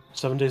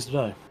 7 Days to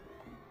Die.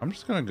 I'm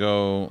just gonna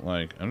go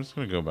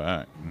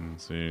back and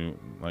see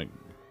like.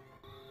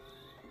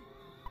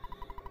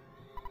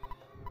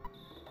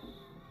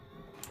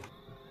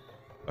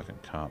 Fucking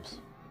cops.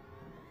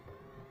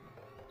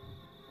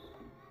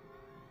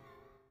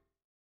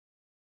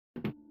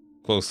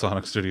 Close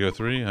Sonic Studio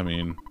 3. I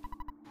mean,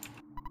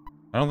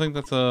 I don't think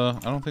that's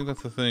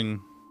a thing.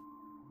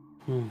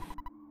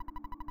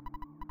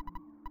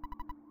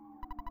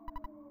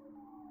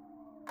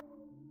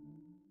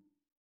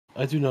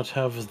 I do not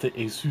have the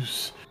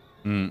Asus.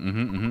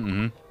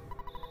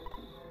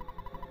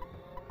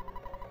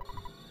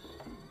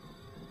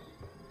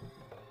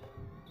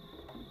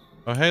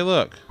 Oh, hey,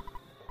 look.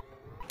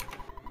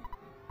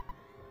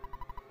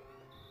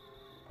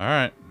 All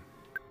right.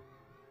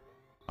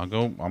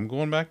 I'm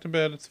going back to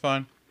bed. It's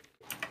fine.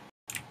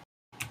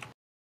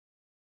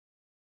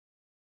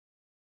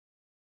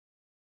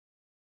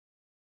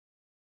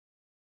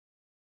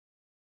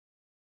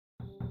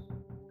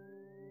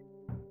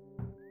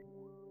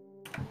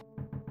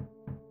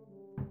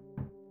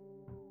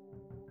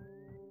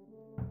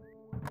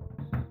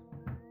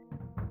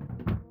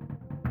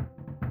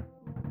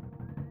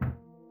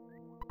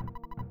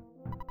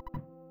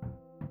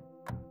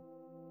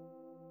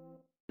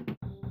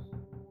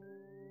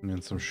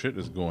 And some shit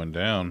is going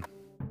down.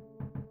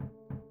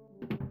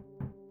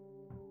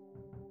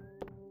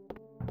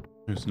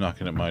 Who's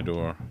knocking at my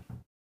door?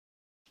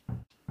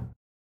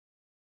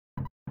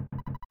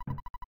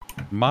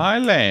 My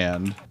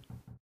land.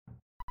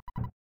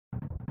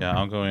 Yeah,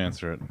 I'll go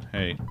answer it.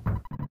 Hey.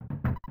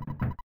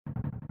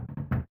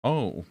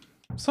 Oh.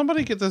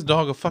 Somebody get this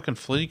dog a fucking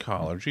flea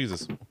collar.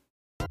 Jesus.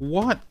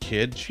 What,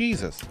 kid?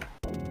 Jesus.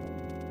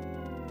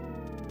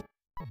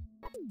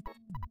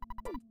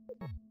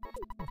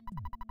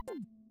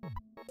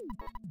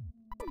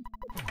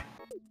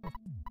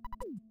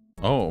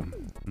 Oh.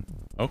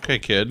 Okay,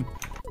 kid.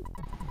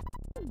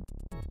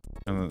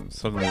 And then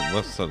suddenly,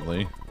 less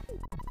suddenly,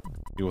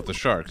 you with the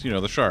sharks. You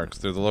know, the sharks.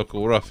 They're the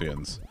local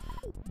ruffians.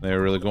 They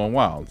were really going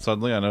wild.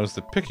 Suddenly, I noticed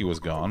that Picky was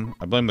gone.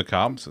 I blame the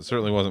cops. It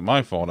certainly wasn't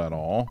my fault at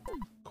all.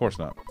 Of course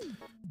not.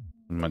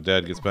 When my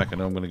dad gets back, I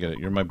know I'm gonna get it.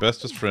 You're my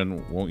bestest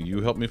friend. Won't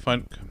you help me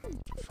find...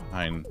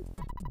 Fine.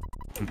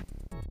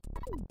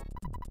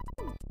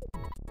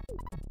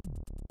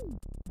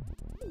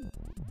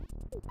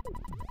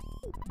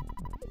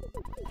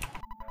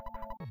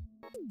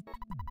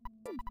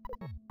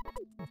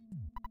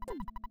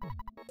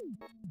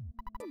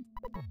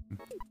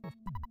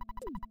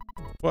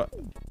 What?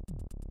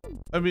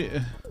 I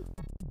mean...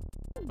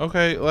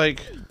 Okay,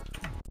 like...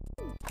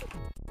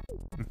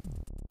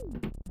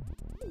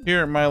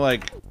 Here, my,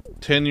 like,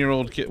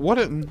 10-year-old kid... What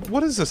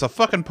is this, a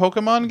fucking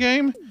Pokemon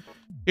game?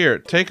 Here,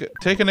 take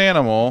an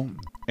animal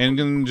and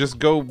then just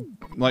go,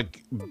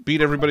 like,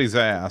 beat everybody's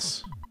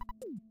ass.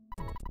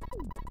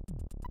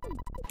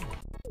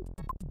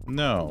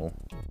 No.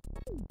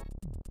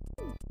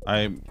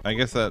 I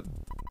guess that...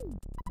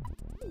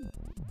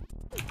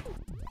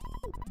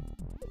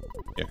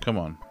 Yeah, come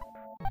on.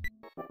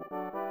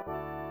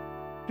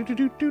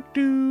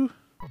 Do.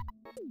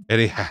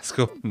 Eddie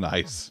Haskell,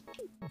 nice.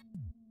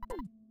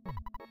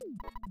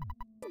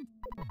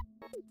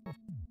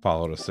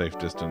 Followed a safe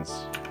distance.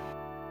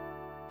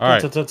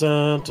 Alright.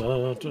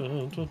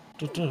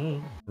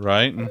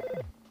 Right?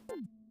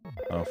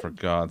 Oh, for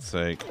God's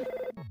sake.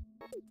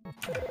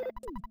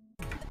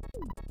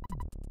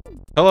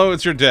 Hello,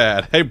 it's your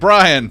dad. Hey,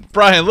 Brian!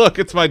 Brian, look,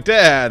 it's my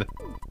dad!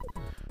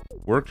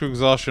 Work to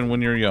exhaustion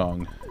when you're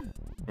young.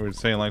 We're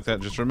saying like that.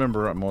 Just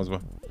remember, I'm always...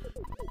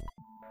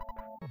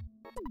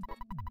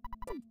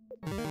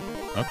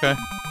 Okay.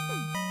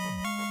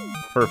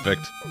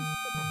 Perfect.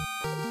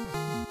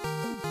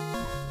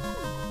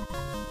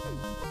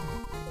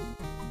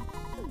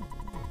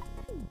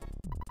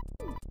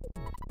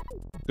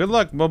 Good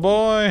luck, my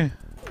boy.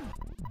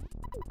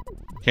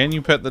 Can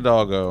you pet the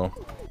doggo?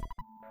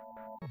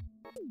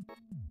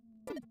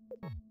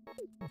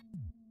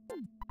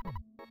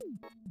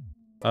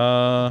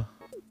 I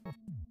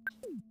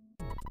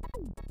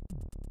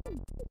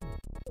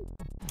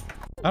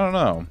don't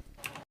know.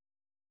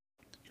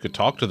 You could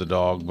talk to the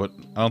dog, but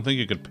I don't think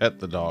you could pet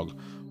the dog.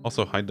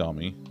 Also, hi,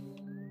 Dommy.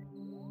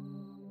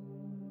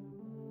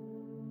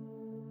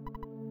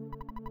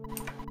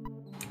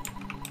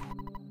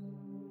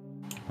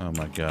 Oh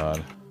my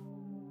God.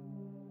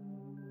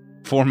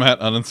 Format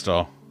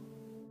uninstall.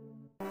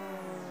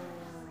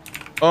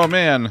 Oh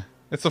man,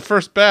 it's the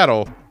first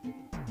battle.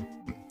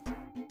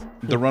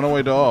 the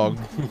runaway dog.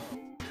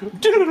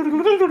 Dun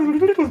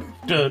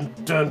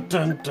dun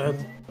dun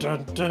dun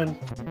dun dun.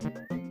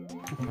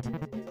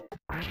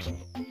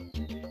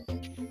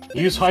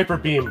 Use hyper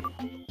beam.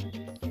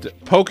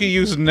 Pokey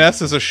used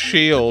Ness as a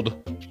shield.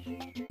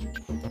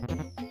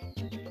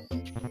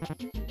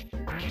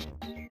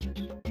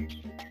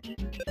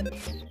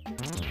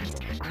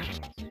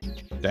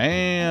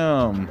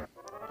 Damn.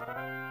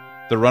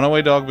 The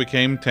runaway dog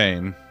became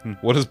tame.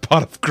 What does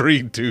Pot of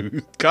Greed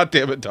do? God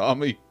damn it,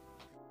 Tommy.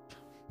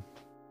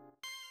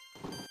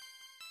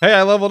 Hey,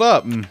 I leveled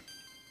up.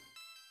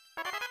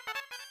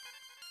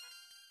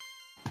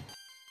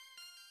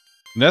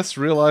 Ness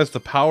realized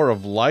the power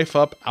of Life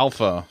Up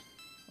Alpha.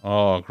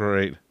 Oh,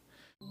 great.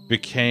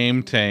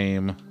 Became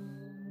tame.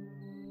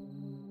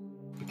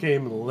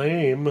 Became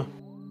lame.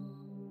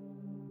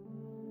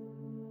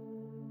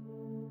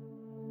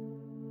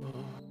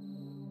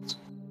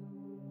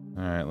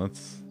 Alright,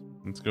 let's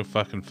go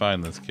fucking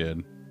find this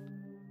kid.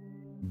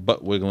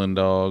 Butt wiggling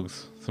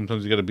dogs.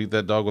 Sometimes you gotta beat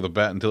that dog with a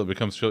bat until it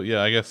becomes chill.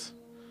 Yeah, I guess.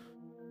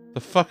 The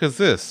fuck is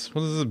this?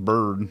 What is this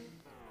bird? Come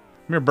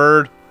here,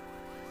 bird.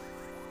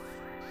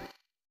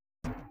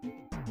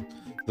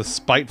 The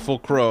spiteful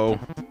crow.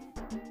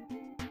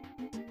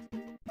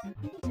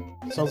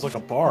 Sounds like a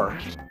bar.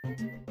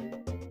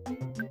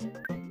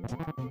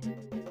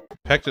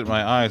 Pecked at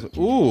my eyes.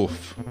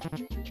 Oof.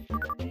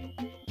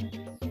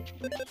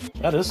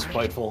 That is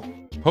spiteful.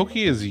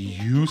 Pokey is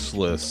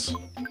useless.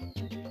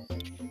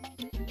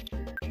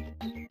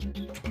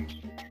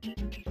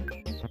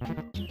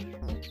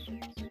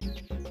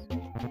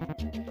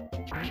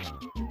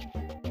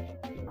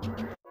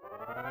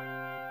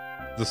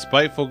 The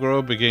spiteful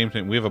crow became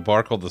tame. We have a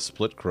bar called the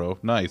Split Crow.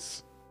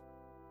 Nice.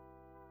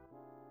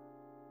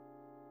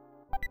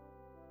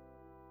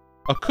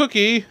 A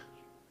cookie?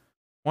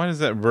 Why does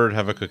that bird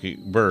have a cookie?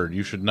 Bird,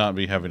 you should not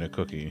be having a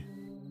cookie.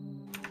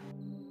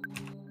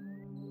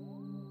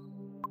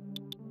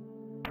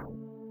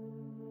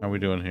 How are we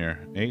doing here?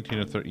 18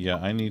 to 30. Yeah,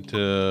 I need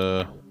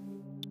to...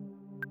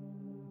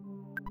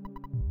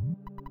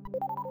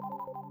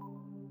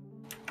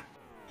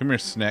 Come here,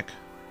 Snick.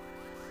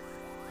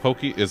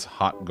 Pokey is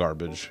hot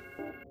garbage.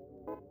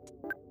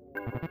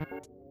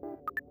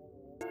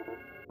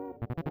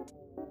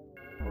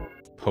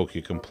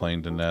 Pokey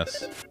complained to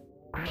Ness.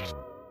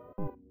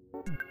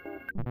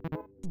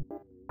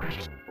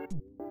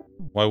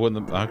 Why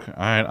wouldn't the... Okay,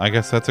 alright, I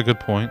guess that's a good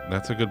point.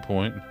 That's a good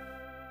point.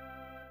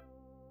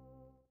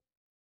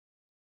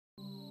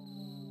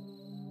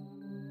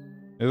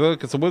 Hey,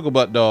 look, it's a wiggle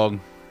butt dog.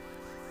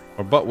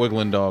 Or butt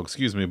wiggling dog.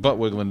 Excuse me, butt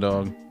wiggling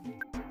dog.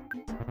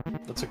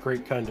 That's a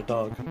great kind of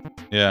dog.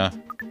 Yeah.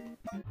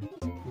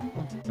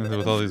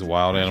 With all these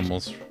wild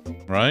animals,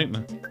 right?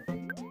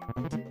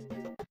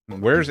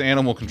 Where's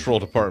Animal Control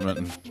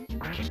Department?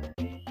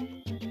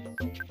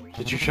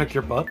 Did you check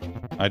your butt?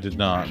 I did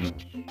not.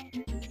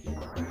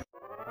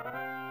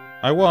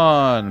 I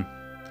won!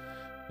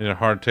 Need a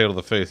hard tail to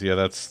the face. Yeah,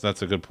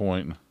 that's a good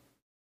point.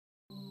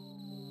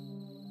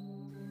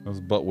 Those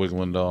butt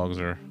wiggling dogs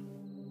are...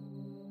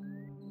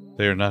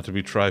 They are not to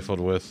be trifled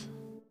with.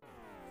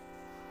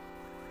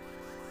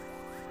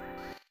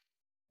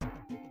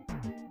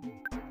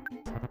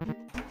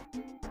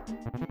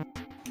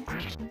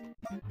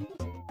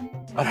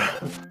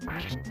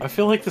 I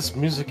feel like this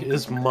music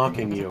is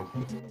mocking you.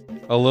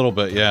 A little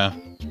bit, yeah.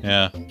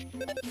 Yeah.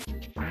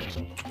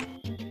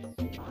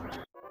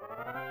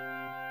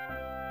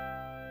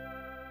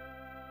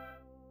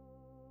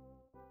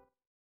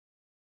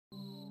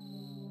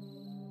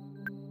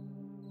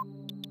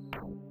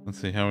 Let's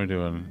see, how are we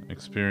doing?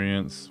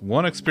 Experience.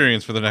 1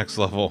 experience for the next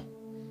level.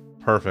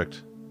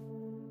 Perfect.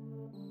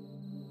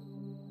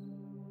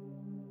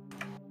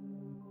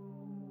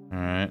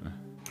 Alright.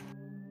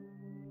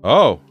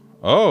 Oh!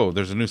 Oh,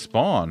 there's a new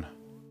spawn.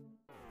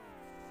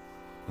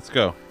 Let's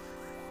go.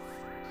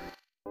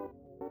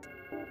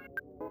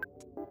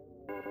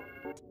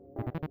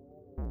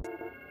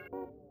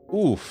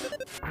 Oof.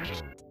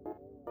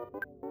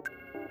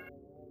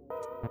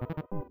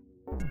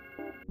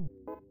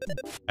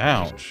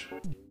 Ouch.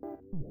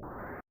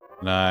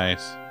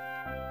 Nice.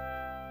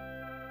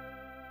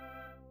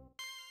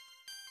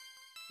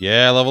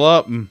 Yeah, level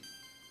up.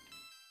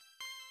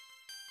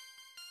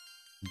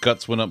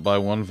 Guts went up by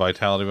 1,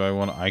 vitality by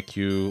 1,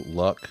 IQ,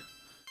 luck.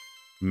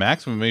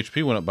 Maximum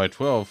HP went up by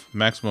 12.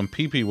 Maximum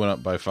PP went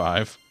up by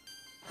 5.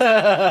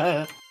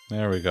 There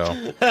we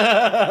go.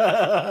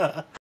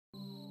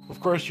 Of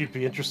course you'd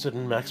be interested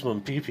in maximum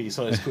PP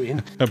size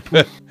queen.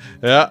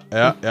 Yeah.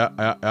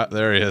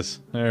 There he is.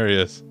 There he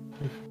is.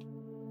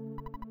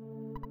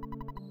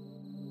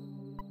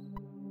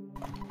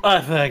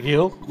 I thank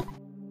you.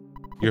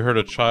 You heard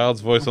a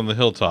child's voice on the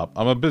hilltop.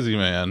 I'm a busy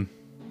man.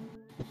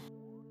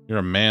 You're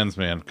a man's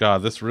man.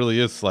 God, this really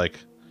is like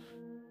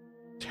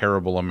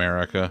terrible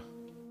America.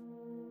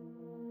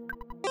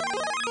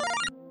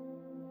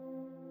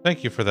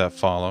 Thank you for that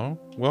follow.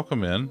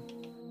 Welcome in.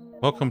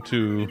 Welcome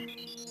to...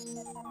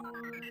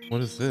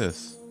 What is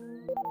this?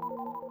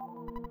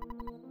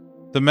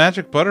 The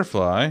magic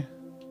butterfly.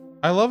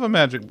 I love a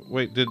magic...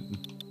 Wait, did...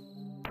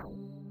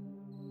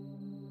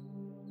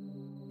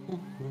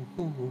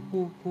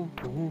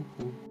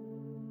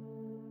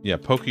 Yeah,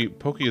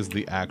 Pokey is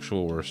the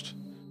actual worst.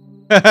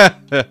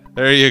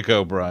 There you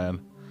go,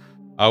 Brian.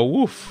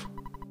 Woof.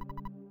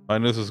 I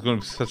knew this was going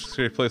to be such a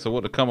scary place. I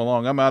would have come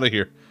along. I'm out of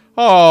here.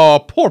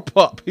 Oh, poor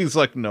pup. He's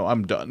like, no,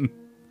 I'm done.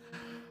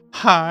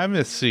 Hi,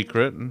 Miss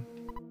Secret.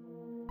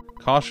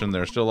 Caution,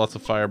 there's still lots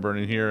of fire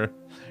burning here.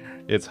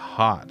 It's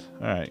hot.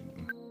 Alright.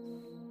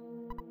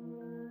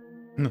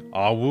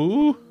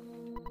 Woo.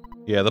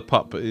 Yeah, the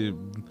pup.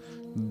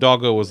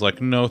 Doggo was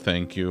like, no,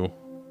 thank you.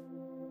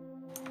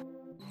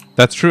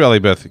 That's true, Allie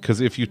Beth,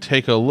 because if you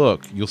take a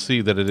look, you'll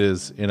see that it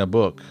is in a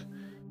book.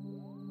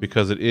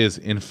 Because it is,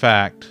 in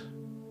fact,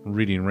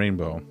 Reading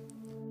Rainbow.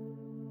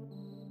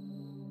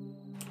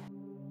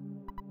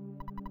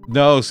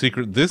 No,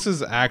 Secret. This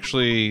is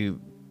actually...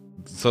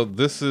 So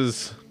this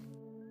is...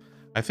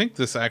 I think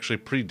this actually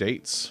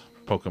predates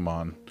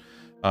Pokemon.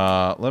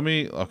 Let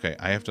me... Okay,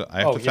 I have to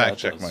fact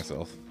check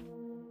myself.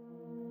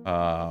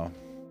 So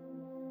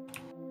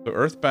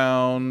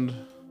Earthbound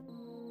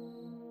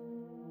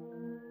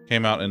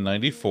came out in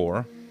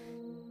 94.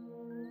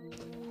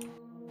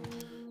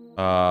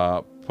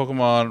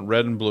 Pokemon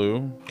Red and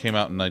Blue came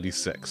out in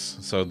 96.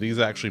 So these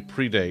actually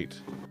predate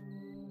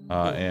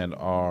and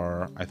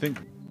are, I think,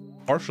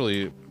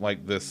 partially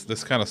like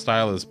this kind of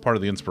style is part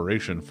of the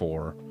inspiration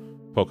for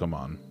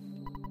Pokemon.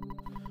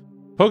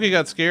 Pokey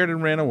got scared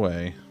and ran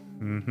away.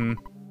 Mm-hmm.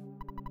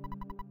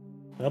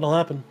 That'll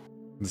happen.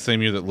 The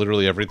same year that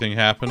literally everything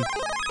happened.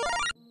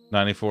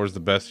 94 is the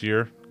best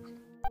year.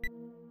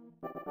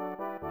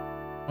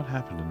 What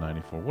happened in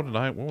 94?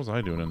 What was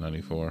I doing in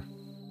 94?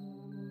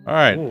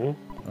 Alright. Well,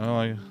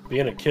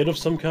 being a kid of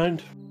some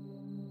kind?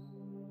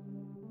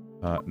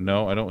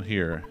 No, I don't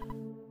hear.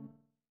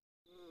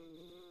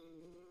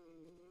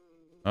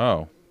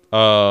 Oh.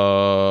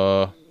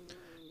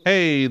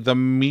 Hey, the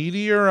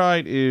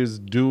meteorite is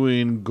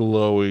doing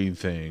glowy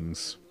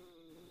things.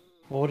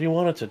 Well, what do you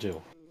want it to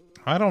do?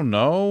 I don't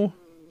know.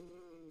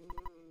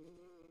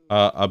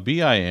 A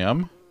bee I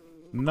am.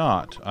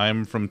 Not.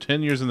 I'm from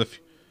 10 years in the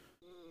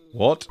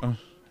what?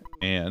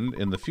 And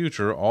in the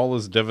future, all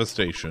is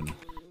devastation.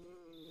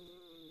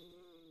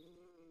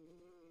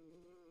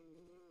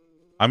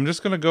 I'm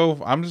just gonna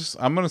go, I'm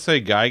gonna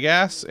say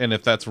Gygas, and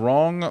if that's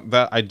wrong,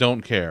 that I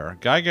don't care.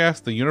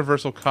 Gygas, the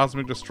universal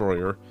cosmic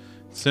destroyer,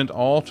 sent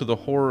all to the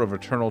horror of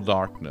eternal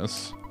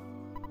darkness.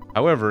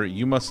 However,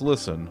 you must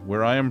listen.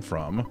 Where I am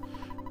from,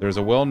 there's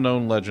a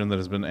well-known legend that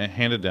has been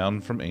handed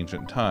down from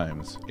ancient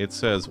times. It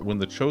says, when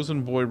the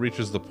chosen boy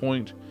reaches the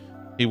point,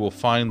 he will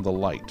find the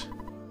light.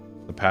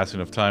 The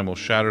passing of time will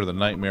shatter the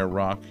nightmare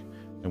rock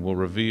and will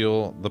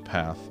reveal the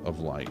path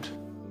of light.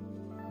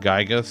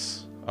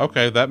 Gygas.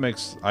 Okay, that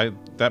makes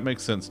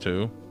sense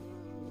too.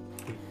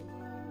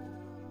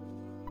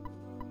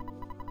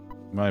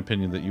 In my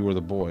opinion, that you were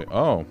the boy.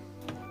 Oh,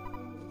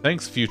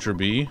 thanks, Future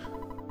Bee.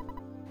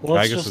 Well,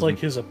 it's just like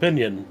his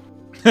opinion.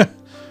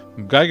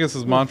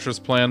 Gygas' monstrous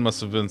plan must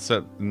have been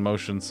set in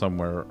motion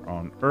somewhere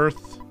on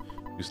Earth.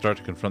 You start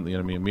to confront the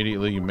enemy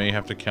immediately. You may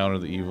have to counter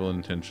the evil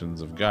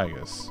intentions of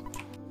Gygas.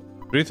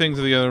 3 things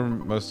are the other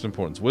most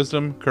important: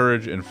 wisdom,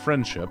 courage, and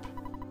friendship.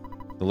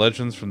 The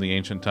legends from the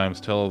ancient times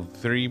tell of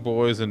 3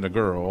 boys and a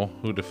girl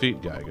who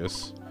defeat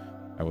Gygas.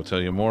 I will tell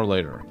you more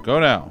later. Go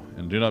now,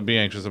 and do not be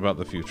anxious about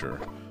the future.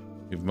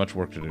 You have much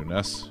work to do,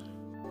 Ness.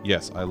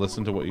 Yes, I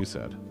listened to what you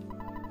said.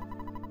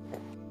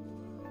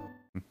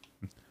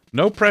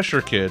 No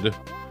pressure, kid.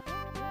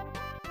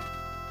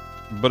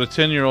 But a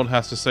 10-year-old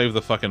has to save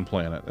the fucking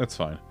planet. That's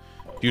fine.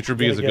 Future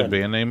Bee is a good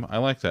band name. I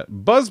like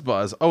that. Buzz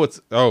Buzz.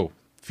 Oh,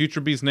 Future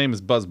Bee's name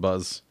is Buzz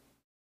Buzz.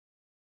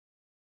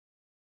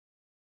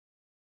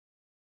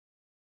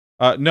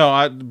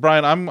 No,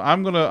 Brian,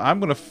 I'm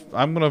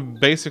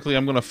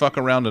gonna fuck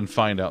around and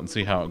find out and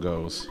see how it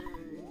goes.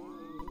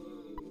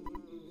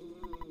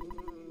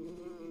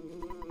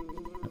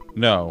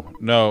 No,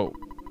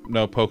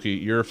 Pokey,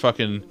 you're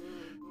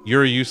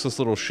a useless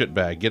little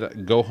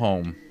shitbag. Go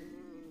home.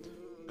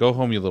 Go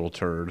home, you little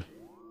turd.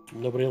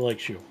 Nobody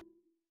likes you.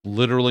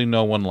 Literally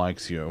no one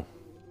likes you.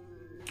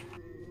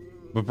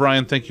 But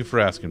Brian, thank you for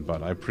asking,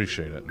 bud. I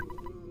appreciate it.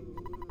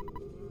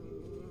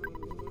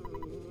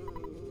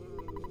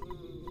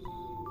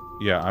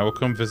 Yeah, I will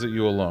come visit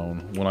you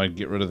alone when I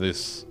get rid of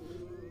this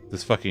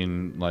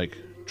fucking, like,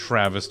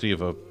 travesty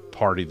of a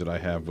party that I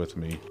have with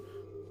me.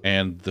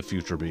 And the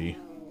Future Bee.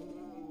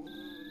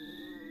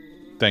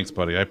 Thanks,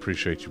 buddy. I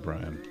appreciate you,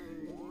 Brian.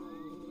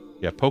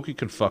 Yeah, Pokey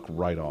can fuck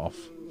right off.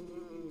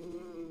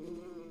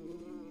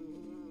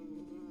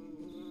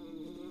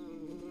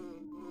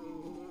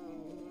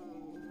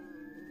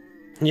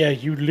 Yeah,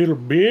 you little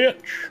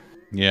bitch.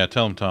 Yeah,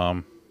 tell him,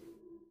 Tom.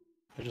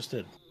 I just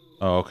did.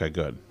 Oh, okay,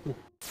 good.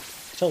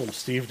 Tell him,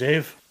 Steve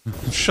Dave.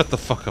 Shut the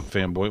fuck up,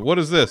 fanboy. What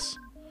is this?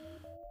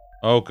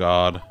 Oh,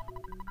 God.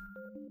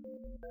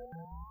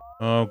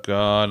 Oh,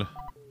 God.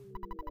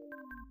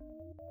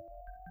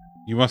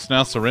 You must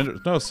now surrender.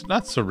 No,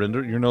 not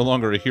surrender. You're no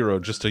longer a hero,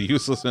 just a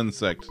useless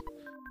insect.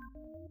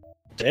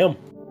 Damn.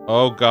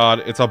 Oh,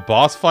 God. It's a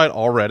boss fight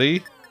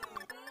already?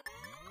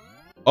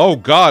 Oh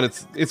god,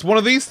 it's one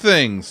of these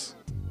things.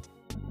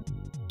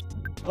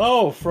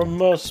 Oh,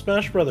 from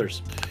Smash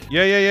Brothers.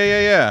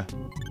 Yeah.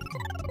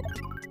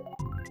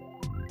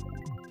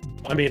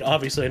 I mean,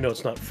 obviously I know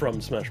it's not from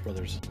Smash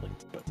Brothers. Like,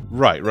 but...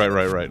 Right.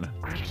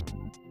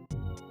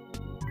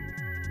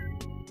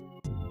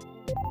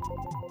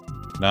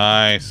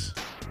 Nice.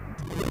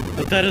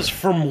 But that is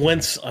from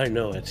whence I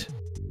know it.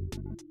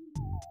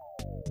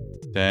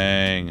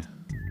 Dang.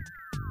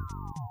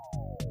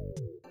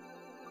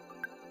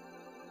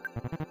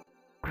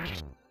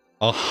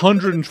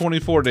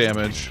 $124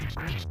 damage.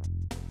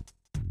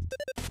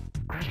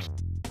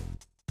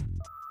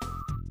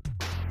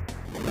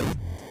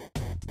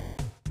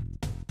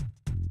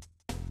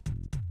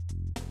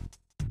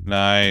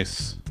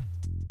 Nice.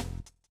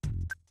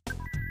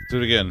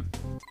 Do it again.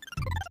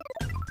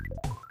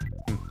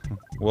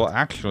 Well,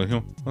 actually,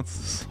 what's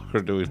the sucker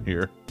doing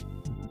here?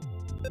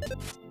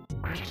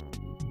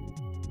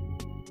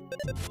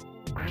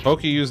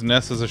 Pokey used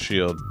Ness as a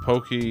shield.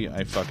 Pokey,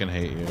 I fucking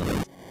hate you.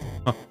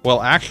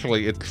 Well,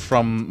 actually, it's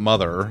from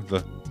Mother,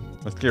 the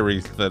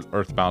series that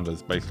Earthbound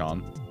is based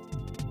on.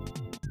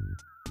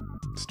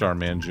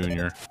 Starman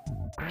Jr.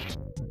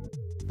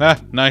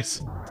 Ah,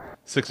 nice.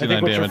 69 I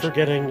think what damage. you're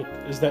forgetting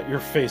is that your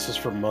face is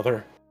from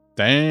Mother.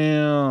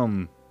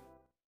 Damn.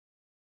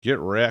 Get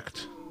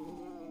wrecked.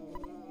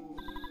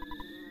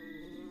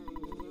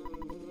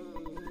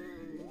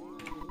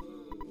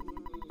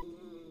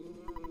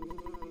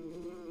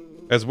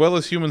 As well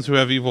as humans who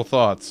have evil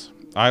thoughts.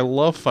 I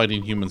love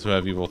fighting humans who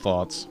have evil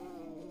thoughts.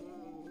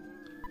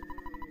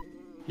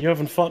 You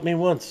haven't fought me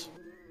once.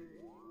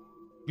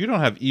 You don't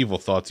have evil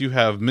thoughts, you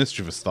have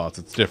mischievous thoughts.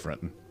 It's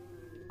different.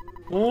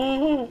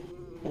 Uh,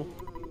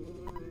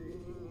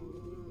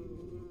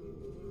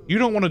 You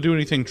don't want to do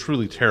anything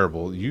truly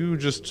terrible. You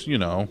just, you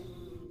know...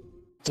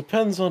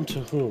 Depends on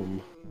to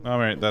whom.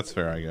 Alright, that's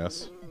fair, I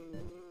guess.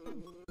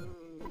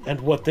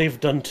 And what they've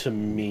done to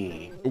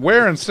me.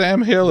 Where in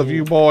Sam Hill have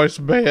you boys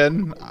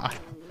been?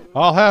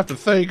 I'll have to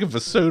think of a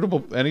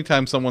suitable...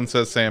 Anytime someone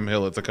says Sam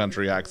Hill, it's a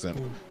country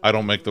accent. I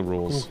don't make the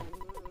rules.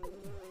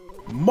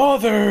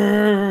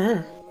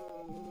 Mother!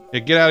 Yeah,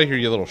 get out of here,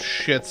 you little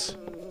shits.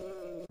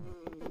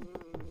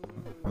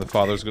 The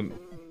father's gonna...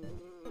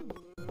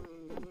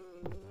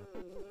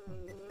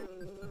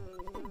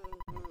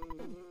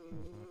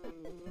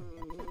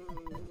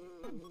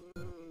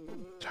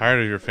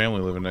 Tired of your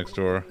family living next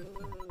door.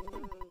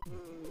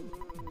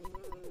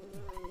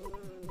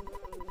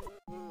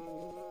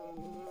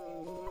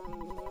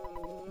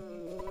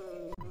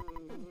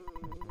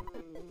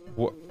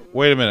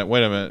 Wait a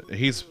minute.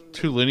 He's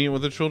too lenient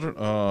with the children?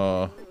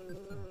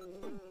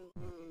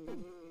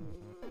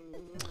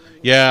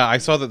 Yeah, I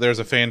saw that there's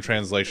a fan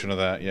translation of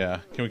that,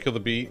 yeah. Can we kill the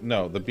bee?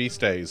 No, the bee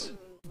stays.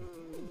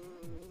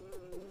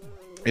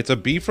 It's a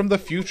bee from the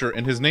future,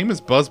 and his name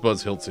is Buzz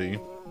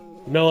Hilty.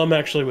 No, I'm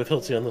actually with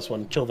Hilty on this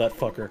one. Kill that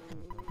fucker.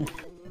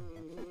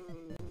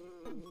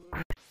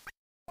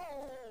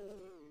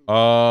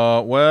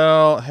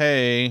 Well,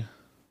 hey.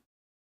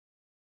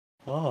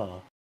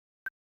 Ah.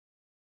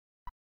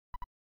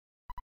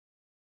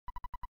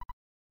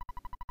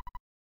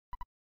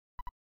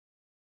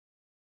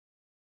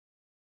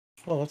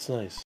 Oh, that's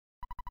nice.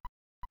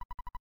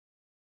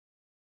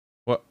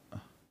 What?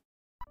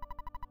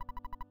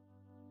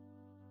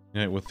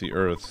 Yeah, with the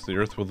Earth. The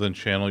Earth will then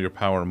channel your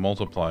power and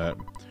multiply it.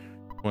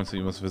 Points that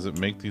you must visit.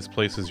 Make these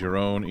places your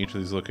own. Each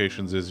of these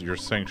locations is your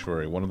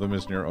sanctuary. One of them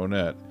is near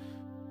Onett,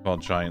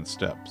 called Giant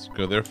Steps.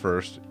 Go there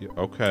first.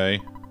 Okay.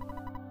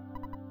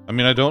 I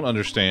mean, I don't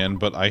understand,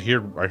 but I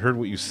heard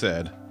what you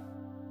said.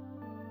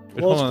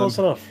 Wait, Well, it's close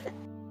enough.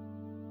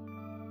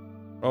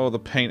 Oh, the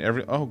paint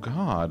oh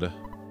god.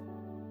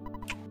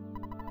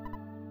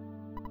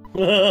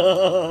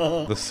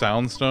 The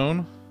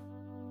Soundstone?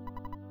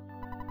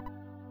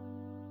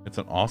 It's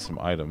an awesome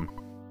item.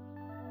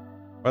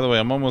 By the way,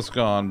 I'm almost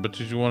gone, but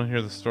did you want to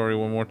hear the story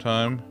one more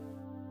time?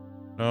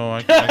 No,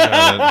 I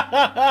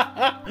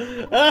got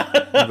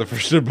it. The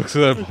first two books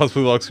of that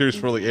possibly log series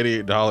for only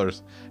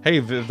 $88. Hey,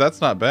 Viv,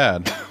 that's not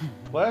bad.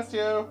 Bless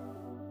you!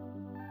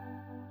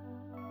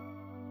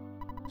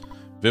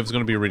 Viv's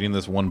gonna be reading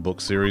this one book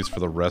series for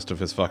the rest of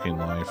his fucking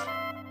life.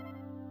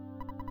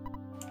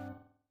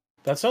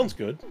 That sounds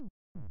good.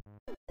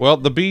 Well,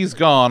 the bee's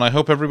gone. I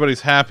hope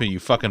everybody's happy, you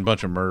fucking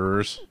bunch of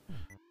murderers.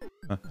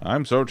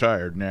 I'm so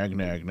tired. Nag,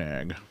 nag,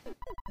 nag.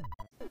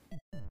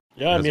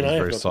 Yeah, I mean, I have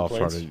very no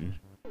soft-hearted.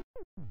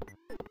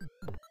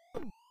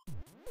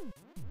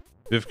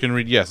 Viv can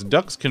read. Yes,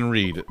 ducks can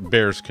read.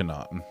 Bears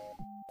cannot.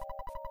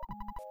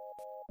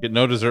 Get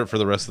no dessert for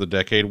the rest of the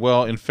decade.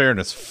 Well, in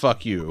fairness,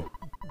 fuck you.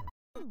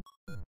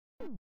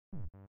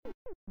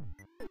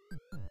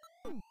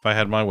 If I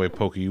had my way,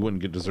 Pokey, you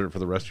wouldn't get dessert for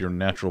the rest of your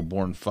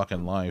natural-born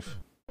fucking life.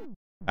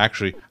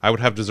 Actually, I would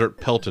have dessert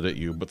pelted at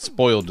you, but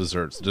spoiled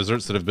desserts.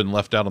 Desserts that have been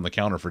left out on the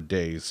counter for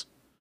days.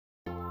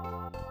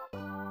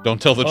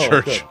 Don't tell the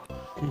church.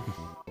 Good.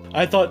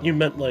 I thought you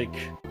meant, like,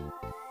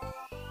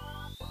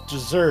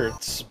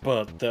 desserts,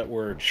 but that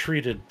were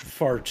treated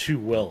far too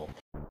well.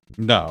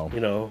 No. You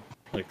know,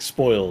 like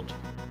spoiled.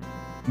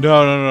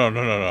 No, no, no,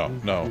 no, no,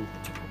 no, no.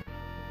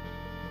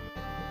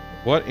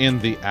 What in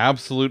the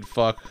absolute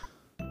fuck?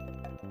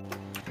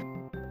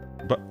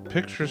 But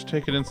pictures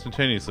taken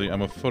instantaneously.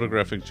 I'm a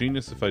photographic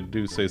genius if I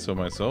do say so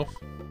myself.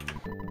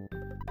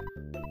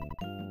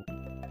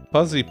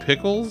 Fuzzy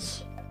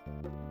pickles?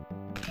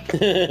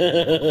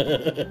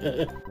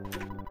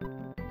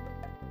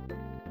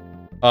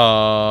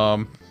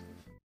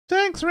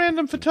 Thanks,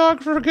 random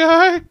photographer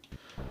guy.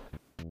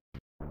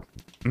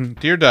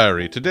 Dear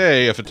Diary,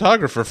 today a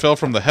photographer fell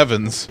from the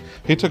heavens.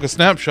 He took a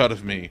snapshot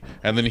of me,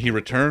 and then he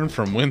returned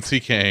from whence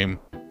he came.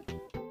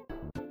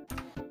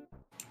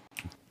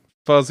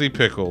 Fuzzy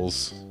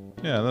pickles.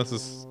 Yeah, this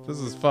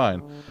is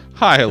fine.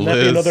 Hi, Can Liz.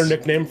 that be another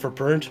nickname for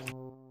Burnt?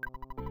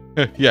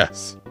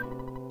 Yes.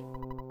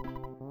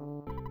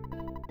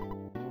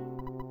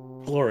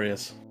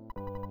 Glorious.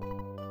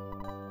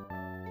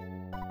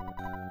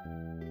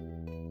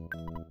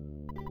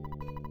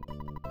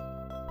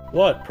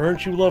 What?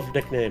 Burnt, you love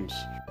nicknames.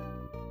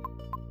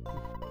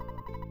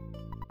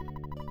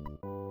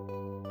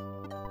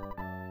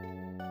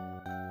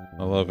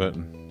 I love it.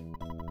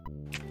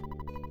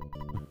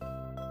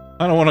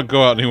 I don't want to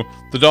go out anymore.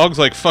 The dog's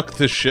like, fuck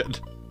this shit.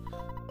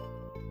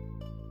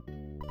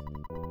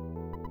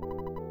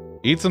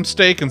 Eat some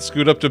steak and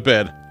scoot up to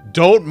bed.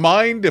 Don't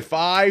mind if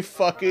I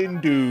fucking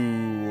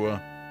do.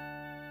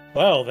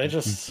 Wow, they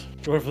just...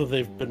 whether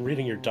they've been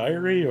reading your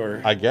diary,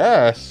 or... I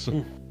guess.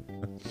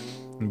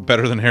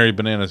 Better than hairy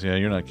bananas. Yeah,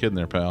 you're not kidding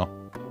there, pal.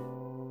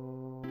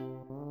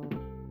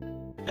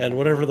 And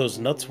whatever those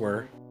nuts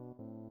were.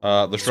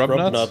 The shrub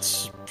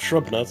nuts?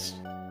 Shrub nuts.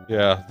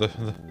 Yeah,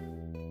 the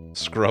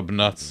scrub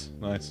nuts.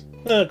 Nice.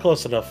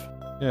 Close enough.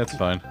 Yeah, it's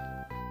fine.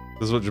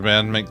 This is what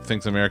Japan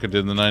thinks America did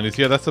in the 90s.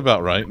 Yeah, that's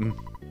about right.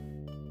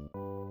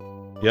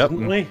 Yep.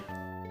 Didn't we?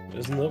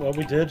 Isn't that what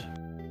we did?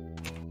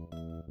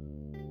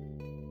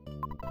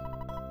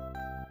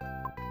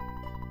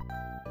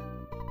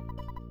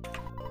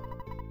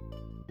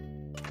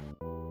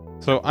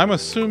 So I'm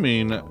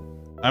assuming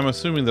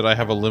that I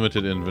have a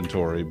limited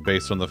inventory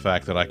based on the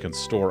fact that I can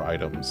store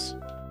items.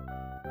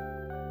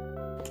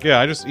 Yeah,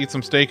 I just eat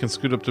some steak and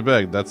scoot up to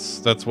bed.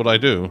 That's what I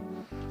do.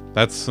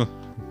 That's the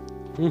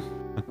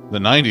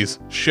 90s.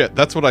 Shit,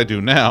 that's what I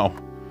do now.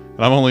 And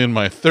I'm only in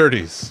my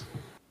 30s.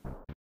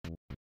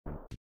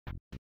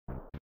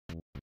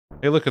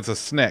 Hey, look, it's a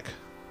snake.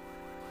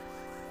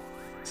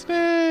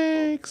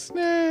 Snake,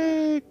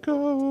 snake,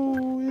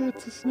 oh,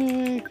 it's a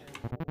snake.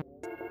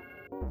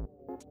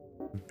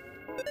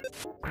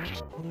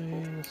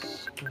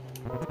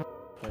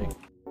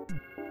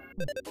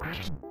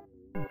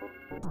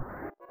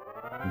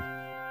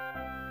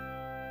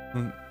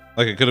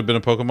 Like it could have been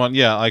a Pokemon.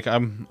 Yeah, like I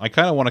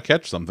kind of want to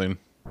catch something.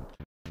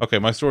 Okay,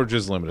 my storage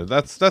is limited.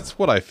 That's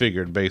what I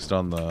figured based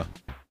on the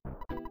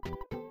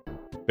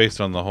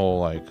whole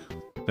like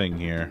thing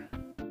here.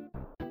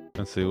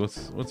 Let's see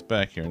what's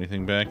back here.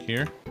 Anything back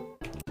here?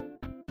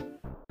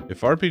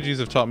 If RPGs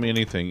have taught me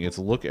anything, it's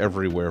look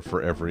everywhere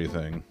for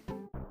everything.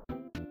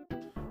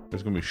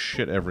 There's gonna be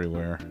shit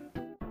everywhere.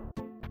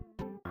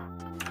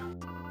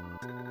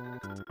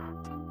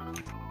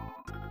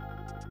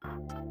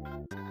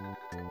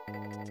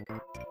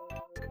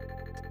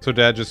 So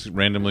Dad just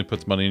randomly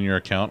puts money in your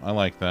account? I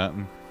like that.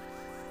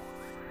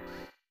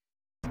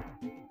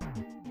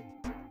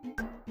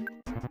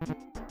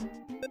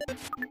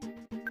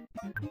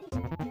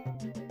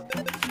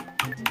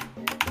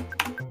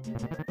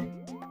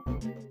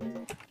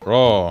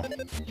 Oh.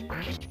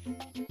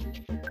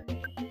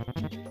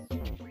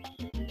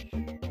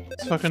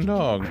 This fucking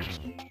dog.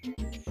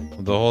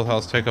 Will the whole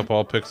house take up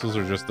all pixels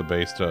or just the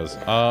base does?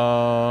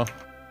 I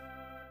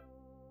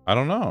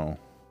don't know.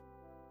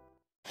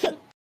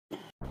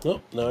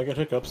 Nope, now I got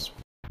hiccups.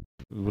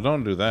 Well,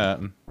 don't do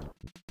that.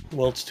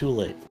 Well, it's too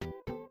late.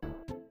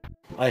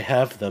 I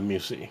have them, you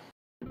see.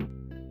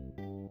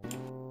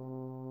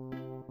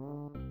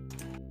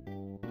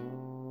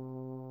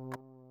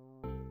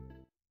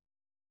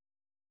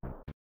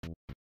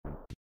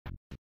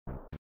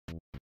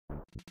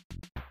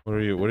 What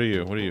are you? What are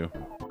you? What are you?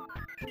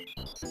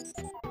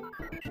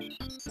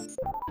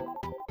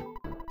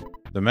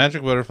 The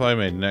magic butterfly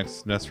made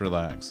Nest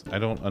relax. I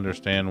don't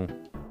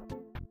understand.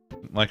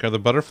 Like, are the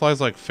butterflies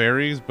like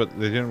fairies, but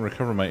they didn't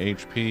recover my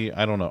HP?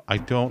 I don't know. I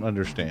don't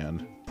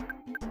understand.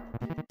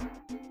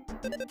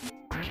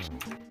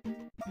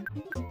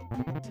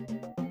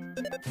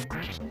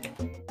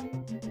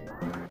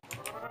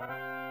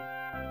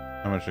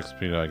 How much XP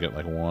did I get?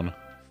 Like 1?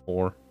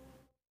 4?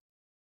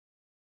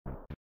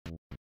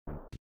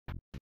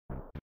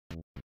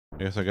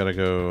 I guess I gotta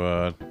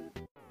go,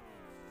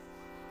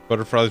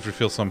 butterflies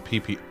reveal some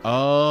PP.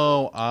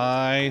 Oh,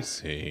 I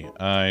see.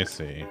 I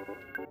see.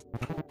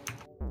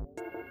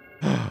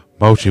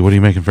 Mochi, what are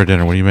you making for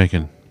dinner? What are you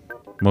making?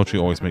 Mochi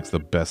always makes the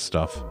best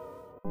stuff.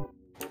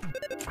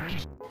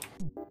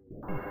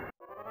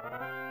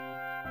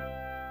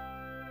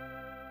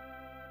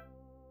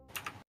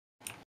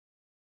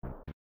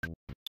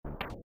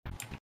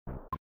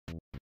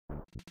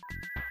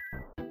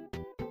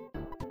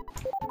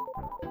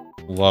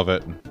 Love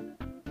it.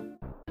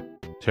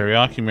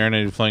 Teriyaki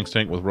marinated flank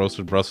steak with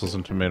roasted Brussels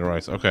and tomato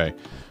rice. Okay.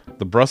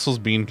 The Brussels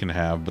bean can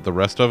have, but the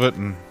rest of it,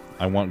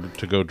 I want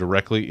to go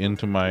directly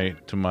into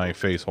my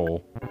face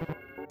hole.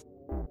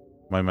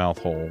 My mouth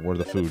hole, where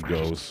the food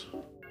goes.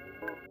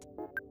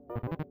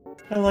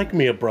 I like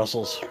me a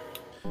Brussels.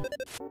 I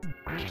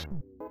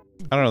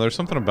don't know, there's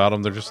something about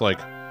them, they're just like...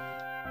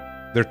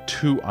 They're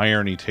too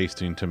irony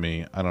tasting to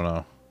me. I don't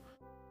know.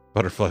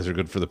 Butterflies are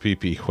good for the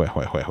pee-pee.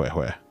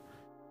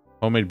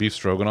 Homemade beef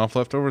stroganoff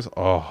leftovers?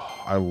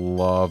 Oh, I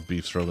love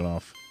beef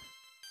stroganoff.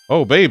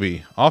 Oh,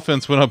 baby.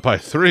 Offense went up by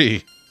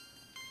 3.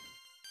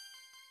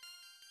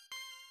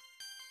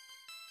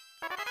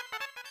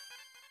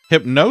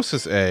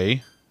 Hypnosis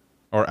A.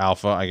 Or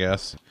Alpha, I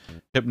guess.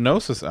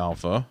 Hypnosis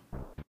Alpha.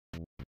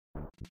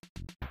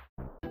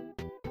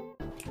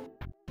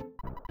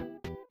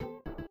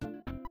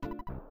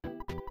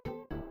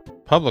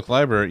 Public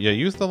library. Yeah,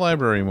 use the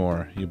library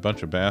more, you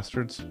bunch of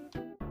bastards.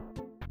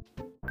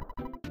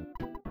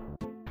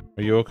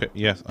 Are you okay?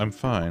 Yes, I'm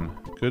fine.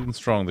 Good and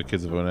strong, the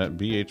kids of Onet.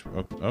 BH...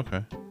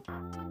 Okay.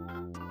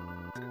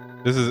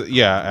 This is...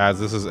 Yeah,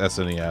 this is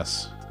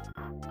SNES.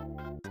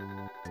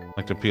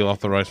 Like to peel off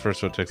the rice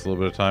first so it takes a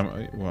little bit of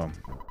time. Well...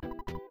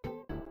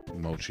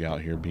 Mochi out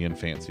here being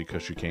fancy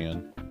because you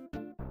can.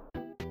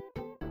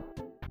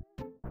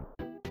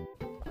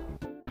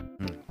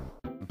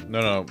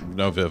 No,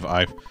 Viv.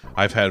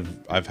 I've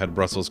had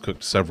Brussels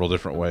cooked several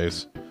different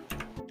ways.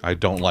 I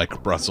don't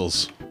like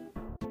Brussels.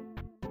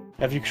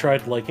 Have you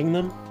tried liking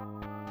them?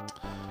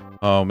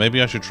 Oh,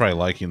 maybe I should try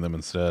liking them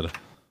instead.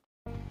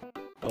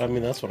 I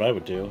mean, that's what I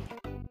would do.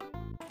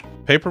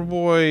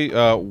 Paperboy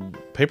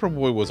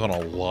was on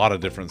a lot of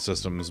different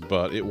systems,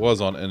 but it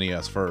was on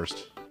NES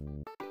first.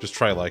 Just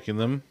try liking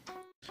them.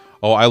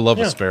 Oh, I love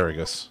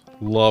asparagus.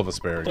 Love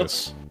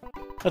asparagus.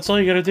 That's all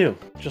you gotta do.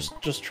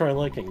 Just try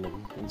liking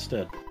them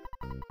instead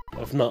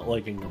of not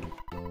liking them.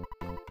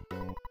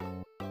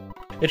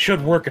 It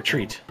should work a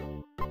treat.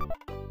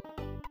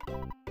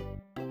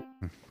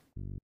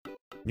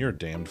 You're a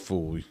damned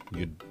fool,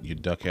 you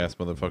duck-ass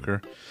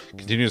motherfucker.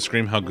 Continue to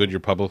scream how good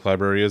your public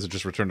library is. It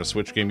just returned a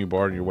Switch game you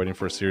borrowed and you're waiting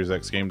for a Series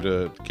X game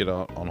to get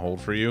out on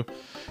hold for you.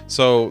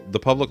 So, the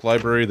public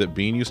library that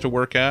Bean used to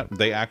work at,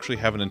 they actually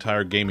have an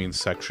entire gaming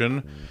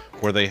section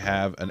where they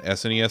have an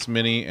SNES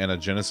Mini and a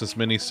Genesis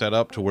Mini set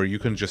up to where you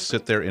can just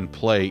sit there and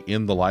play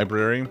in the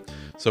library.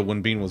 So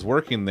when Bean was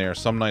working there,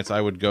 some nights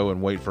I would go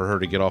and wait for her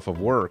to get off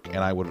of work and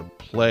I would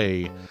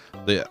play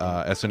the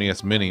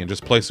SNES Mini and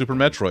just play Super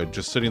Metroid,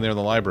 just sitting there in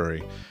the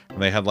library.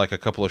 And they had like a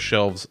couple of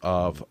shelves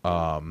of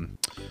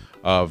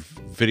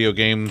video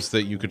games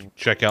that you could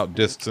check out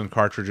discs and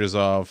cartridges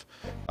of.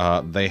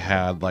 They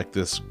had like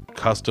this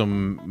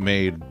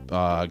custom-made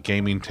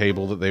gaming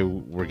table that they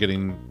were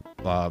getting,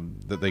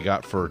 that they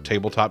got for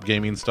tabletop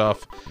gaming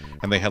stuff.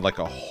 And they had like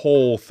a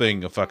whole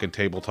thing of fucking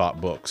tabletop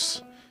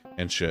books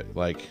and shit.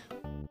 Like,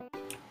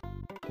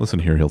 listen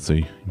here,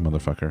 Hilsey, you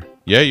motherfucker.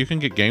 Yeah, you can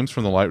get games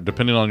from the library,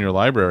 depending on your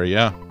library,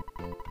 yeah.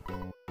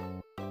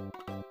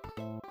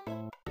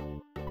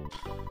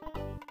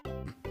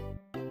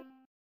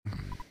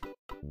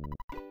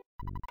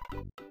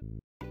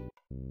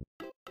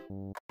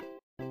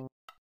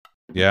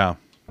 Yeah,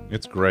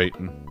 it's great.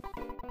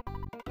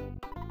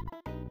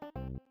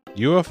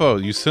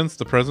 UFO, you sense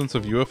the presence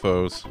of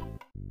UFOs.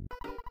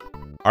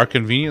 Our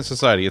convenient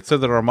society. It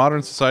said that our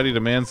modern society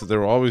demands that there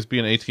will always be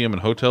an ATM in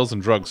hotels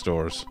and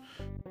drugstores.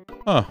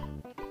 Huh.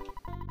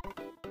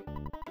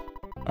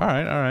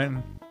 Alright, alright.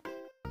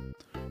 An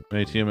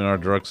ATM in our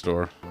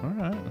drugstore.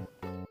 Alright.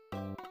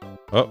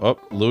 Oh,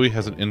 Louis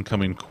has an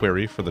incoming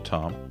query for the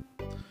Tom.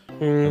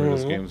 Remember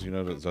those games, you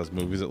know, that does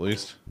movies at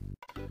least?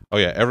 Oh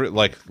yeah,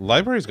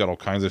 libraries got all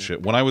kinds of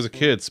shit. When I was a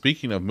kid,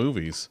 speaking of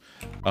movies,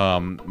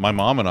 my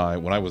mom and I,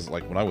 when I was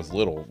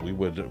little,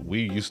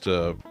 we used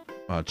to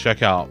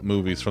check out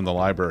movies from the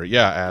library.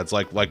 Yeah, ads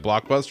like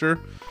Blockbuster,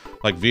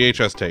 like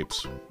VHS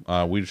tapes.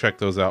 We checked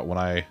those out when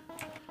I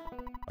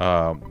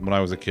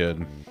was a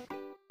kid.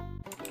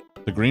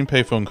 The green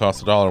payphone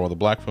costs $1 while the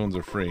black phones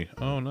are free.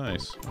 Oh,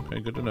 nice. Okay,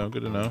 good to know.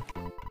 Good to know.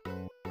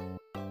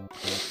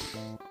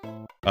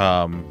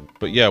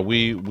 But yeah,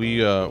 we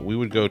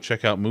would go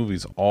check out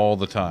movies all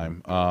the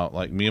time.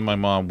 Like me and my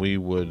mom, we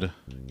would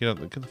get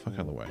the fuck out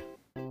of the way.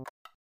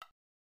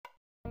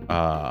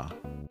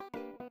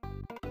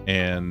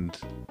 And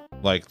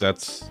like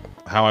that's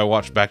how I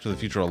watched Back to the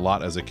Future a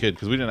lot as a kid,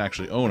 because we didn't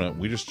actually own it.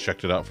 We just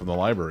checked it out from the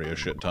library a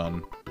shit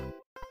ton.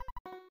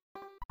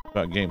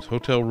 About games.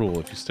 Hotel rule.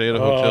 If you stay at a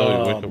hotel, you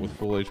wake up with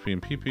full HP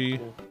and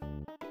PP.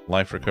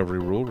 Life recovery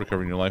rule.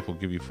 Recovering your life will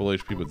give you full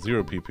HP but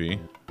 0 PP.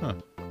 Huh.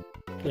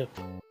 Yeah.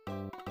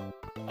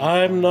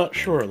 I'm not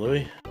sure,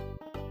 Louis.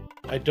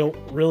 I don't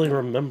really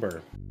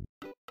remember.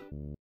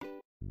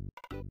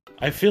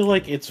 I feel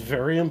like it's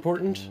very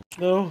important,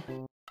 though.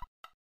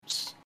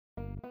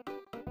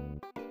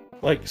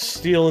 Like,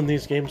 steal in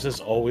these games is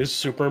always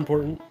super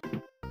important.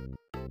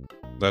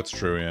 That's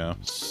true, yeah.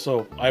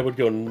 So I'd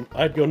go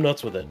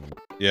nuts with it.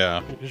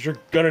 Yeah. Because you're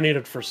gonna need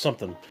it for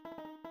something.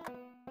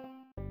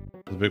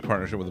 The big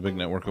partnership with a big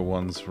network of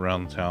ones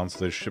around town, so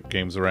they ship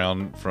games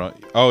around from.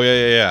 Oh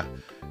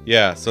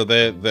yeah. So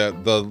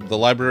the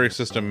library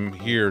system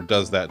here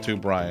does that too,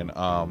 Brian.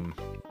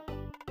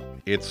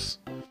 It's.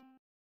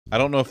 I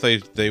don't know if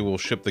they will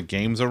ship the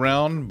games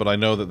around, but I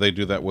know that they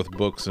do that with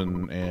books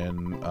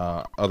and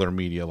other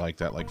media like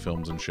that, like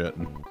films and shit.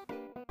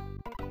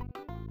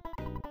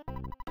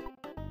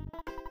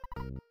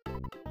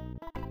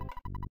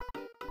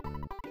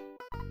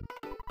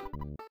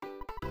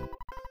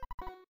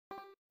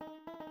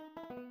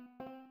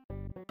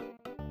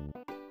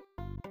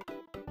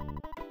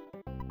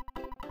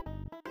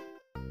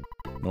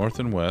 North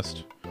and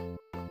west.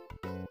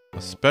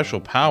 A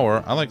special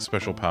power. I like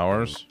special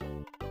powers.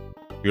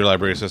 Your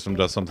library system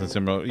does something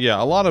similar.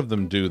 Yeah, a lot of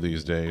them do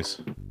these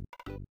days.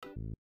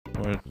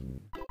 What?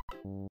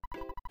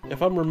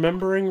 If I'm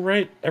remembering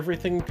right,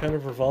 everything kind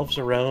of revolves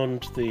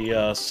around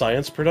the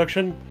science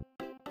production.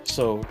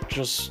 So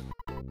just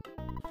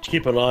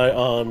keep an eye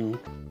on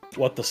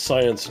what the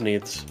science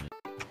needs.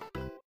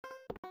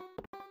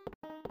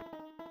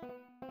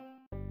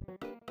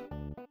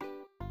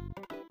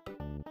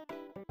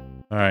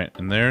 Alright,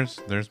 and there's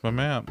my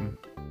map.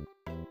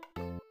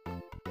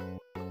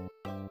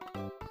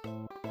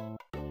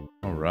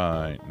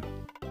 Alright.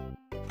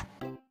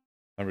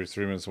 Every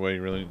 3 minutes away,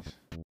 you really...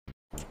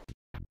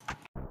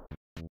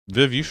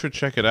 Viv, you should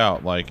check it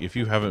out. Like, if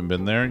you haven't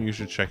been there, you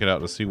should check it out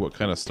to see what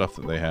kind of stuff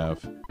that they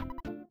have.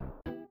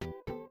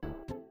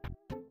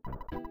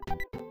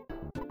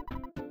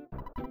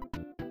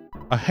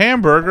 A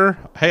hamburger?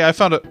 Hey, I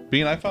found a...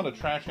 Bean, I found a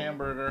trash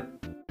hamburger.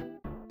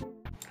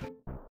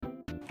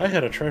 I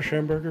had a trash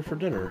hamburger for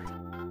dinner.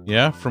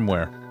 Yeah? From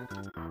where?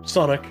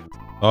 Sonic.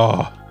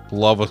 Oh,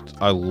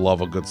 I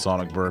love a good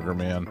Sonic burger,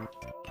 man.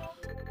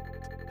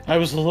 I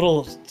was a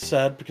little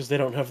sad because they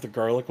don't have the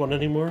garlic one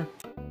anymore.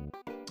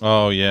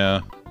 Oh, yeah.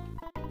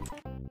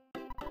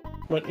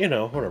 But, you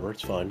know, whatever,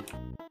 it's fine.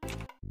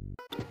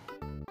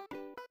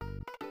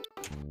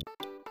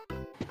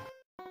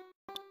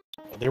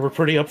 They were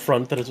pretty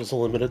upfront that it was a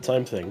limited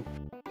time thing.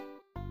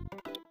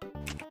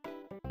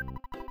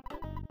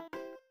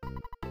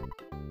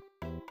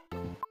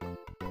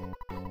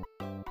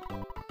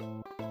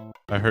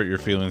 I hurt your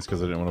feelings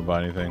because I didn't want to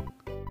buy anything.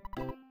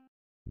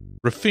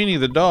 Raffini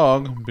the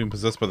dog, being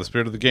possessed by the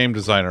spirit of the game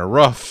designer.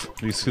 Rough.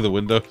 Do you see the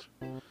window?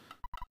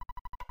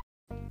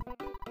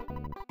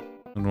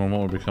 The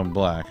normal will become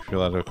black. If you're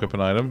allowed to equip an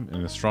item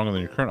and is stronger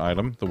than your current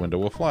item, the window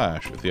will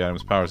flash. If the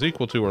item's power is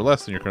equal to or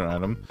less than your current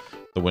item,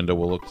 the window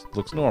will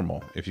looks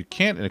normal. If you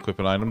can't equip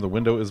an item, the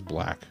window is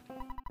black.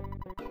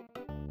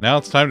 Now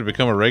it's time to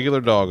become a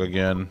regular dog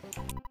again.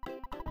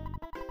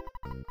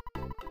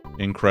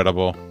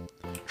 Incredible.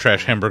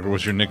 Trash hamburger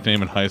was your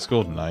nickname in high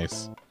school?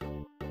 Nice.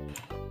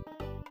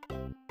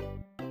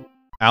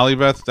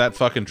 Alibeth, that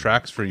fucking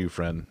tracks for you,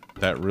 friend.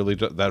 That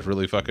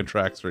really fucking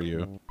tracks for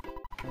you.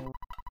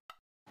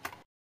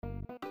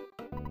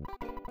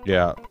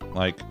 Yeah,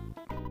 like...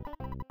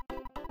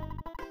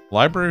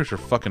 libraries are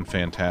fucking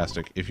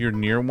fantastic. If you're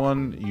near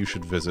one, you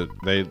should visit.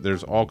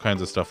 There's all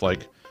kinds of stuff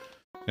like...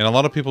 And a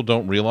lot of people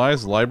don't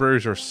realize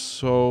libraries are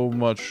so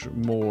much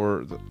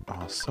more...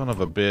 Oh, son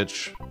of a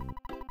bitch.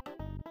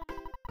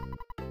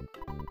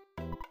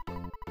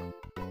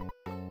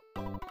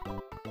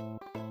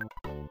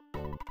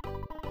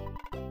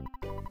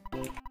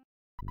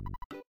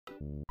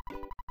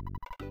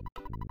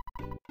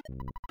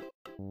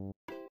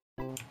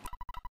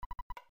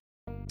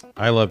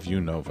 I love you,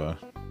 Nova.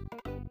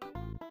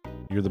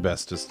 You're the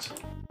bestest.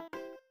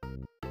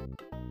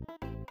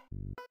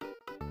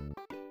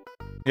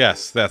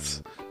 Yes,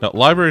 that's... No,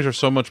 libraries are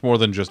so much more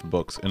than just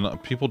books,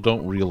 and people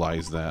don't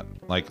realize that.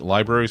 Like,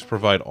 libraries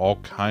provide all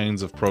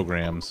kinds of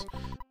programs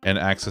and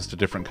access to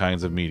different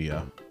kinds of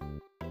media.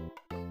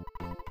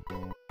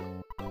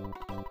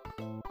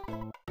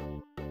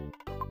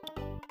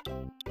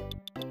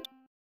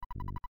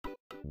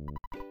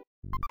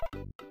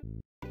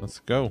 Let's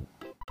go.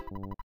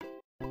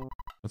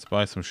 Let's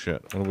buy some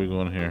shit. What are we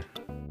doing here?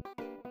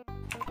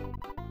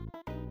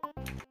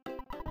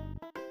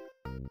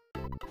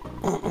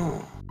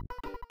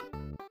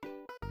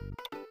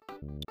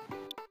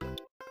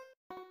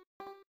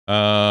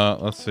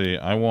 Let's see.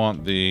 I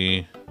want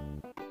the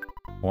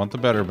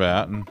better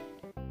bat.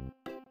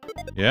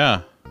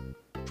 Yeah.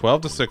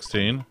 12 to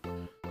 16.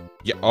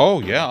 Yeah.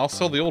 Oh, yeah. I'll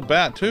sell the old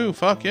bat, too.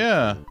 Fuck,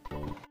 yeah.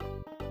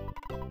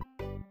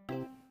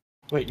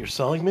 Wait, you're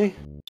selling me?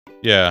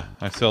 Yeah,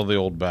 I sell the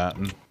old bat.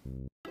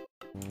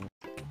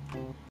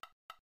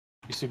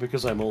 You see,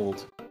 because I'm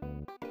old.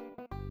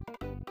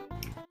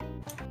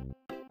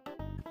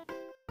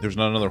 There's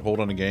not another hold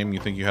on a game. You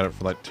think you had it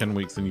for like 10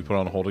 weeks, then you put it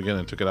on hold again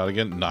and took it out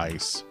again?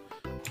 Nice.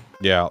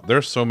 Yeah,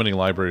 there's so many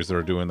libraries that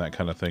are doing that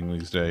kind of thing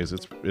these days.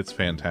 It's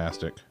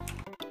fantastic.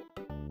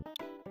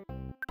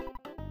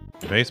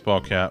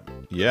 Baseball cap.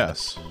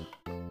 Yes.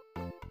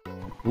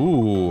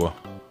 Ooh.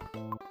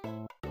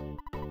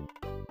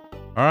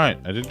 Alright,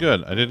 I did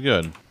good. I did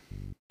good.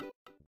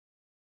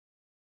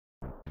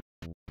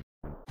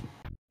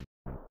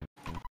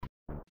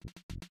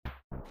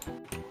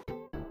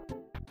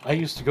 I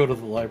used to go to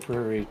the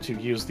library to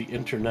use the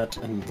internet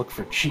and look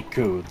for cheat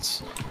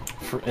codes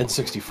for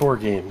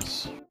N64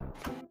 games.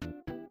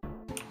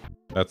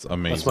 That's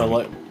amazing.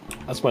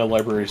 That's my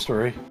library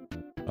story.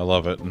 I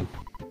love it.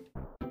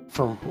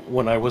 From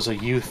when I was a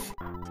youth.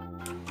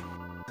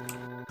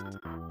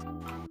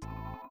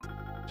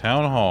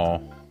 Town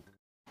Hall.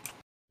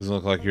 Does it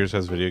look like yours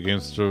has video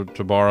games to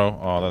borrow?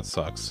 Oh, that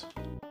sucks.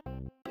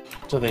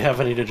 Do they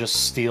have any to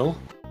just steal?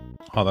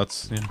 Oh,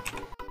 that's... Yeah.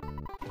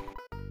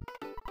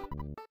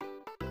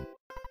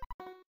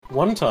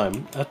 One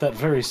time, at that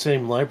very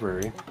same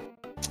library,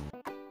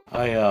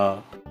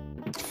 I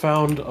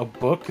found a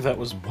book that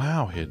was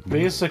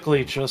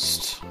basically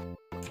just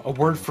a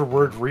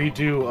word-for-word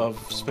redo of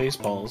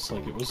Spaceballs.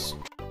 Like, it was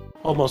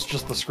almost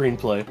just the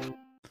screenplay.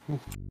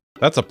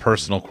 That's a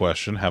personal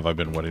question. Have I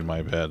been wetting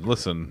my bed?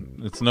 Listen,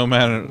 it's no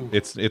matter.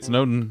 It's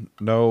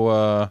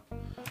no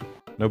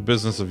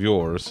business of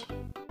yours.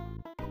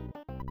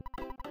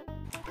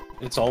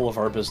 It's all of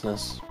our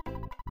business.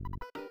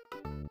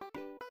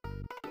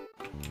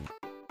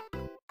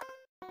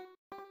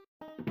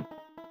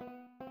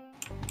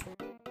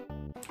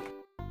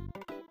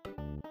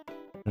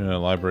 In a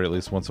library at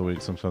least once a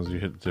week. Sometimes you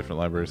hit different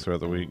libraries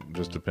throughout the week.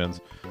 Just depends.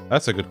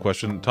 That's a good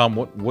question. Tom,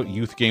 what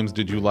youth games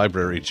did you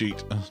library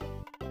cheat?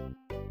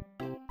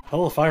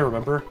 Hell if I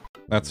remember.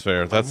 That's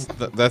fair.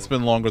 That's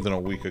been longer than a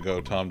week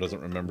ago. Tom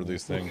doesn't remember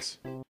these things.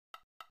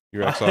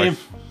 You're actually...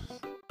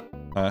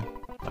 Huh?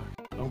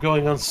 I'm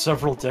going on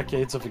several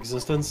decades of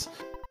existence.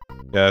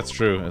 Yeah, that's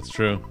true. That's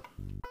true.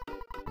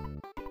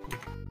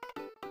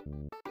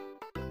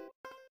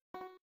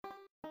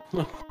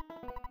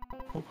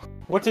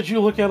 What did you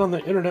look at on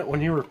the internet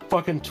when you were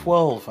fucking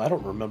 12? I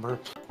don't remember.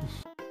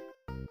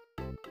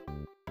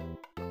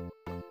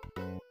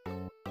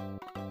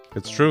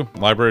 It's true.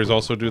 Libraries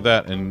also do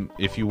that, and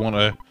if you want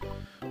to,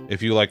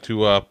 if you like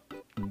to,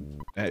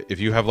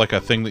 if you have like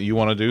a thing that you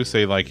want to do,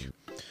 say like,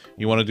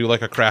 you want to do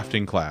like a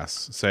crafting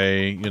class,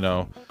 say, you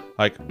know,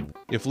 like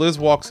if Liz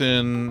walks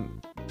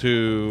in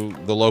to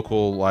the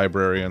local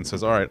library and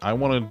says, all right, I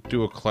want to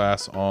do a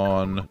class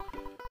on,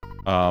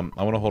 I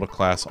want to hold a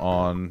class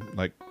on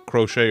like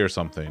crochet or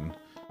something,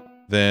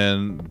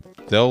 then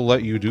they'll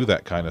let you do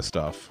that kind of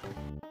stuff.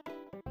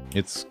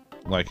 It's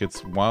like,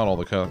 it's wild, all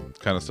the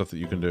kind of stuff that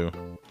you can do.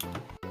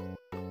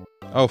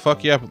 Oh,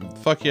 fuck yeah,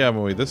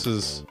 Moe.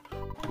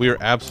 We are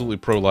absolutely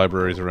pro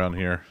libraries around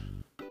here.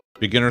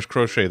 Beginner's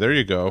crochet, there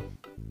you go.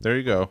 There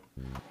you go.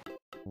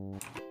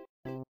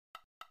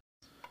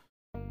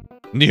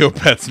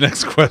 Neopets,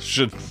 next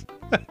question.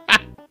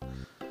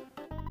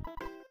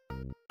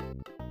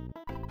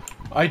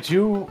 I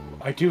do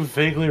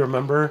vaguely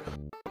remember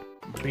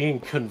being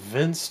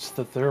convinced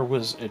that there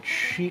was a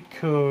cheat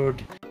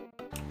code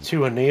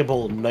to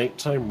enable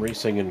nighttime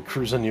racing in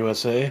Cruisin'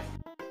 USA.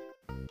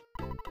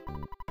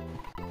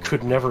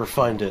 Could never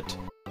find it,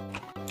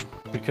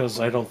 because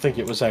I don't think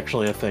it was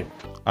actually a thing.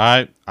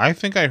 I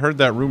think I heard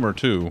that rumor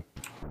too.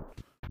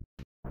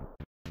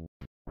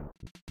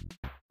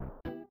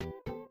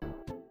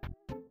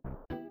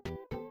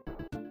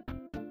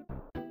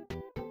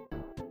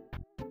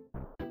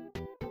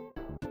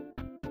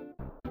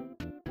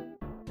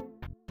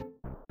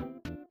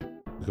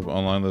 Look up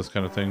online, those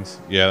kind of things.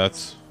 Yeah,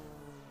 that's...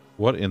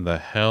 What in the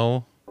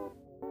hell?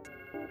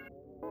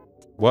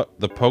 What?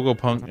 The Pogo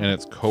Punk and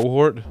its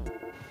cohort?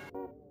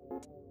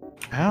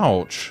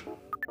 Ouch.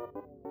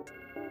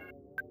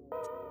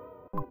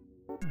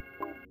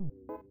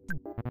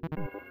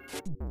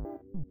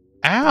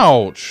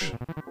 Ouch!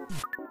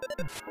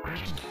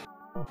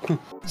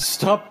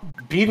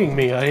 Stop beating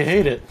me, I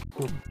hate it.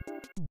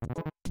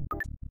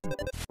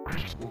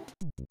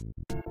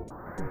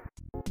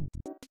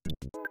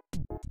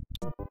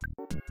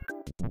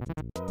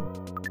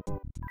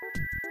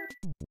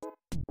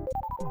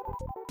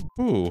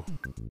 Ooh.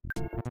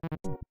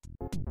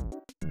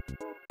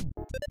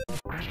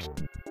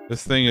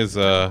 This thing is,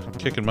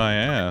 kicking my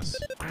ass.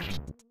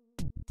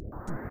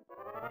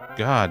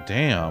 God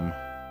damn.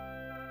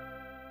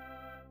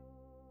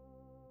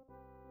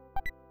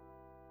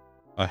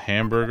 A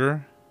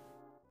hamburger?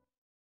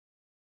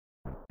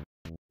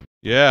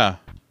 Yeah.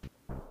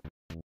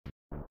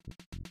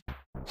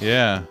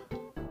 Yeah.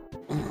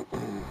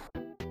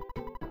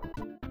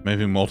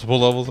 Maybe multiple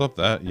levels up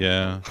that?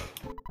 Yeah.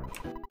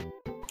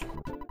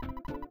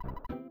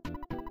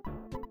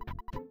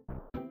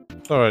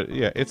 Alright,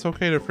 yeah, it's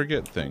okay to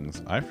forget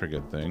things. I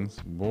forget things.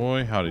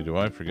 Boy, howdy do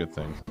I forget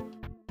things.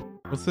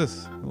 What's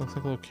this? It looks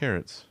like little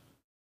carrots.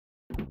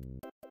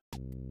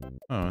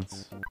 Oh,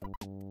 it's...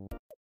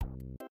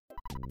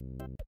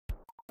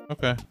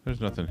 Okay,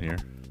 there's nothing here.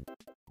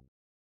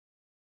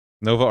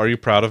 Nova, are you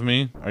proud of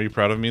me? Are you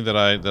proud of me that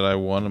I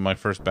won in my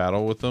first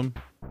battle with them?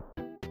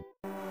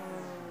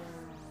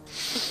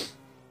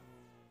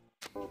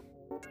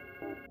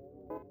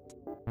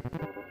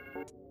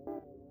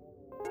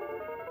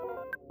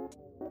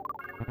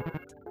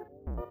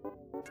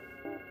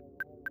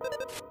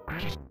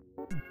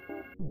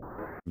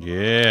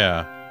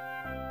 Yeah.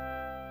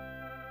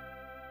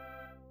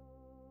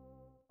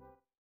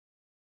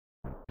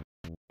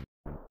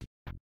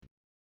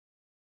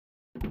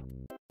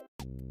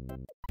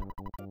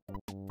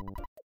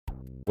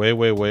 Way,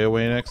 way, way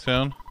away next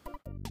town?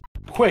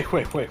 Wait.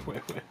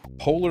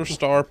 Polar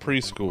Star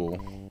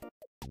Preschool.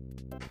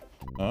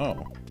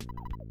 Oh.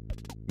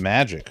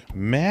 Magic.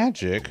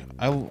 Magic?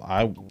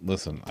 I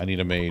listen, I need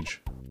a mage.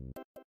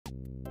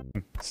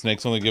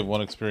 Snakes only give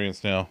one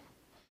experience now.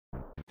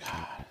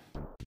 God.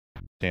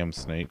 Damn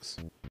snakes.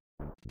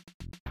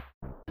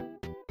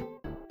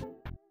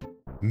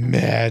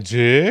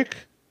 Magic?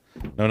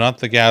 No, not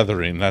the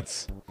gathering.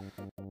 That's...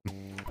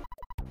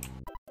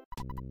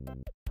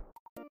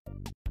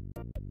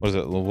 What is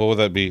it? What would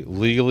that be?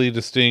 Legally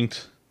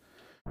distinct.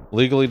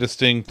 Legally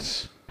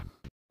distinct.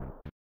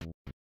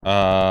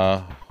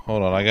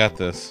 Hold on, I got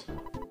this.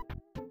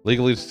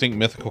 Legally distinct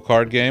mythical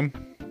card game.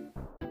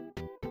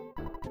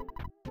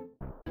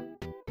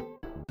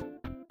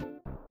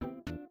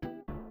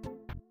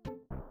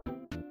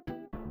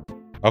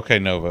 Okay,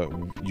 Nova,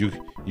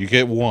 you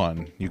get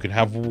one. You can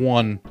have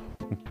one.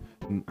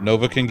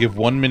 Nova can give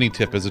one mini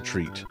tip as a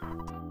treat.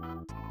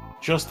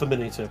 Just the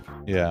mini tip.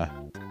 Yeah.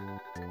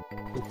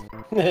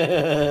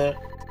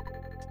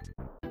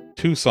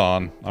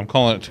 Tucson. I'm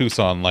calling it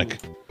Tucson, like...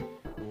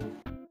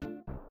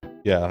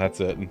 Yeah, that's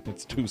it.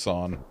 It's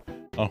Tucson.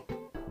 Oh.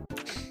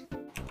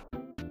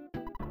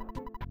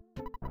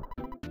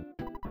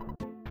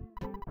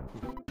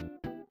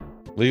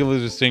 Legally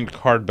distinct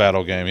card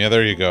battle game. Yeah,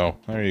 there you go.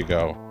 There you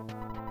go.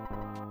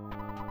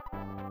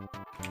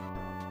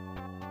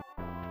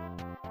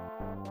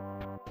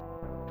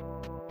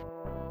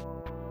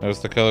 Notice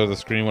the color of the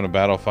screen when a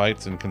battle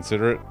fights and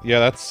consider it. Yeah,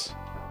 that's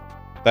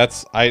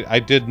I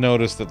did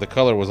notice that the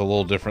color was a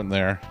little different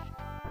there.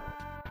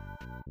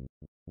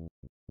 A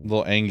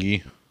little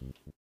angy.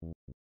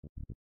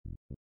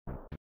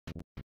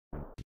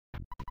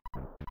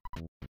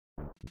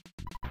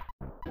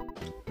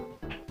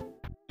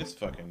 This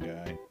fucking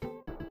guy.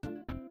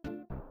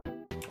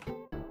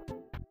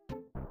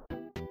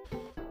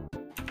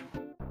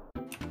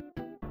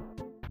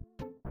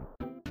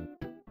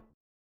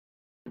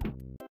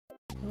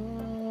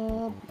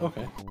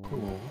 Okay.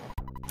 Cool.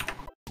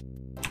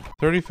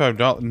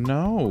 $35.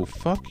 No,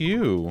 fuck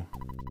you.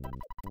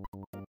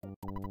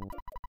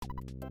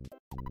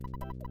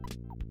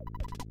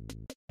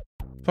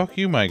 Fuck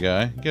you, my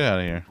guy. Get out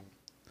of here.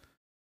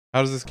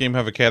 How does this game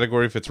have a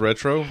category if it's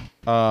retro?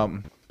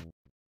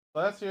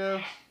 Bless you.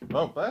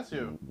 Oh, bless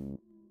you.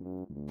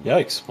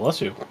 Yikes,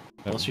 bless you.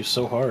 Bless you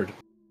so hard.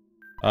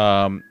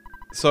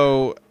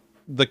 So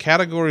the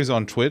categories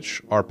on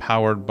Twitch are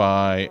powered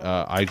by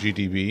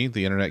IGDB,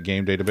 the Internet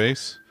Game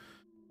Database,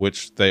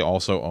 which they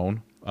also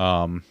own.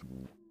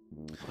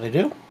 They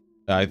do?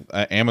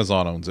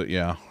 Amazon owns it,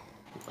 yeah.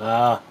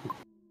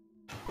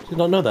 Did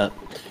not know that.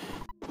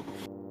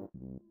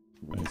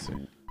 Let me see.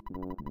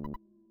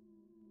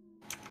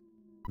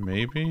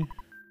 Maybe?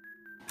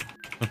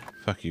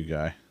 Fuck you,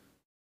 guy.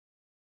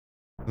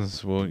 This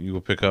is what you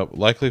will pick up,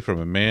 likely from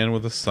a man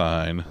with a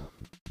sign.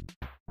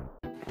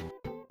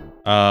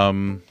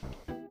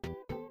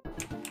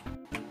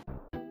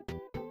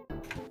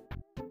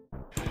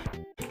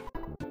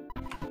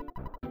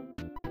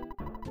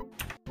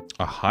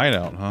 A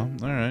hideout, huh?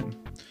 Alright.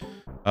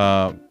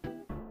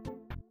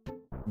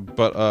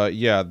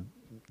 Yeah.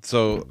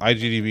 So,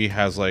 IGDB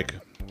has, like,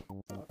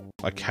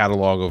 a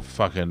catalog of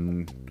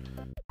fucking...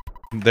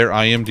 Their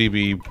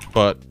IMDb,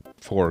 but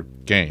for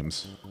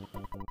games.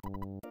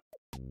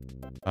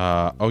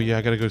 Oh yeah,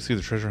 I gotta go see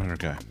the treasure hunter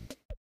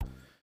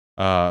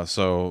guy.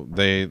 So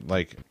they,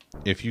 like,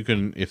 if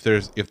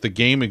the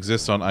game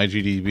exists on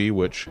IGDB,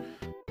 which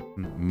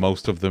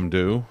most of them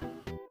do,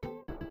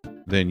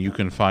 then you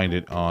can find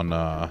it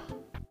on,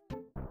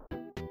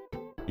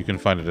 you can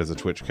find it as a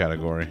Twitch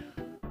category.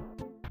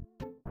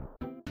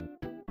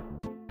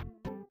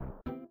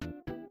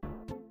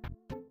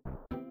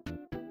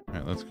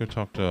 Alright, let's go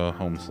talk to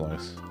Home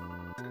Slice.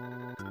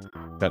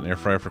 Got an air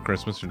fryer for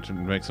Christmas to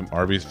make some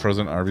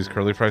frozen Arby's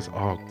curly fries.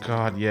 Oh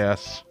god,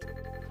 yes.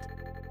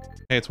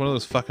 Hey, it's one of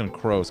those fucking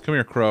crows. Come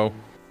here, crow.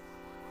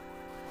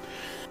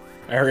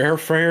 Our air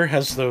fryer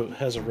has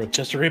a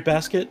rotisserie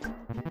basket.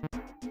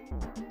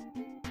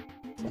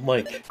 I'm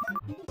like,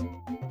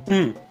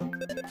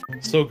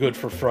 so good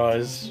for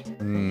fries,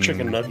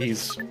 chicken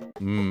nuggies.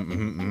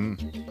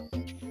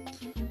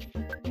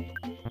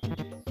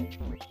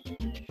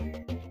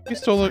 You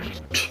stole it.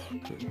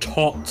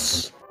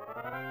 Tots.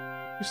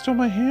 You stole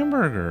my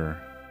hamburger.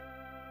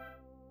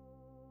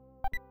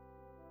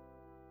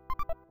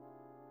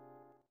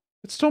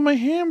 It stole my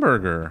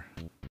hamburger.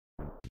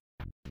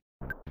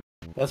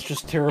 That's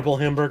just terrible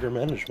hamburger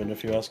management,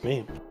 if you ask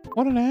me.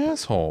 What an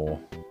asshole.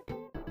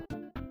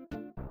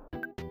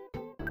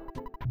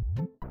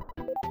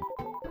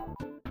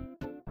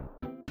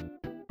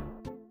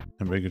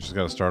 Hamburger just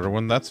got a starter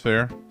one. That's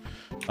fair.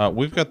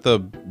 We've got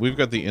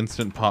the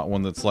Instant Pot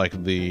one that's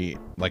like the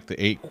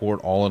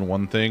 8-quart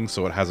all-in-one thing,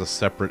 so it has a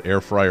separate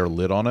air fryer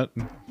lid on it.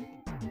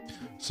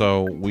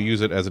 So we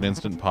use it as an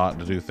Instant Pot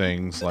to do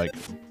things like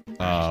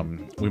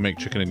we make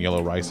chicken and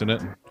yellow rice in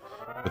it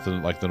with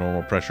the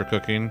normal pressure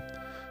cooking.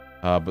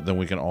 But then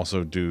we can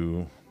also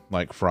do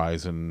like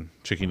fries and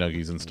chicken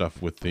nuggies and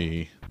stuff with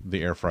the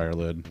air fryer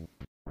lid.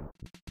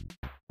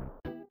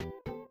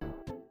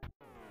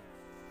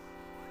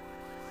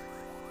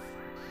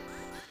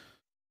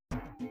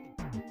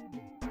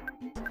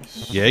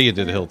 Yeah, you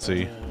did,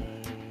 Hilty.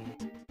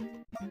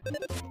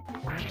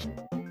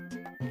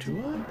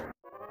 Do I?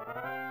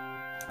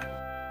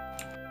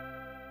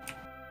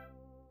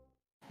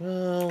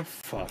 Well,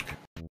 fuck.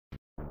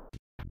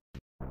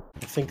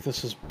 I think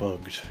this is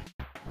bugged.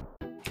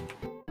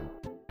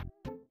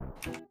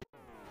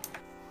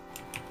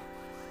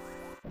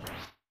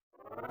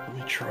 Let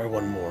me try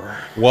one more.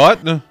 What?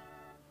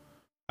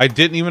 I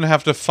didn't even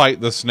have to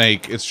fight the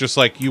snake. It's just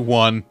like, you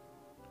won.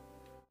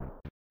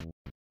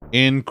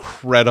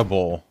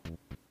 Incredible.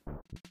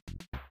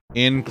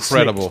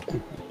 Incredible.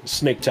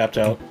 Snake tapped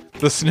out.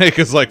 The snake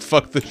is like,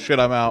 fuck this shit,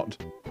 I'm out.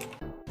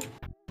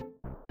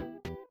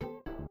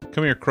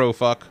 Come here, crow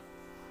fuck.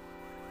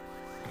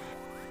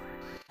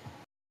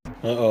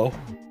 Uh-oh.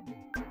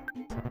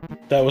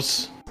 That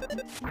was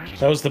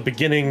the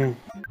beginning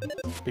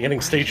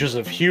stages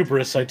of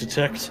hubris, I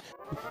detect.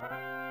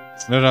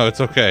 No,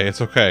 it's okay. It's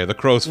okay. The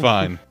crow's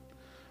fine.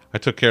 I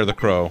took care of the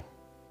crow.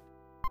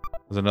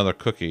 There's another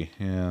cookie.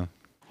 Yeah.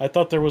 I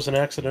thought there was an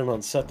accident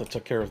on set that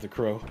took care of the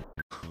crow.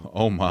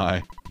 Oh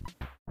my.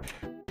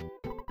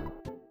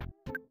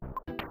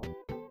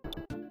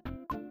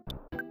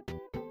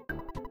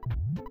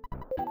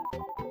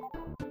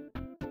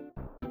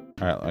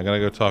 Alright, I gotta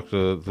go talk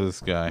to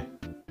this guy.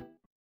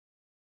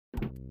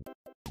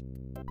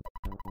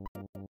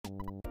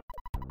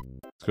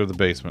 Let's go to the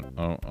basement.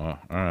 Oh,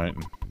 alright.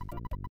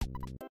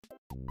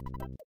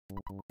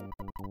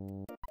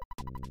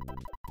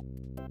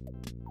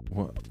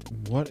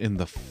 What in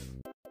the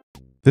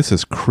This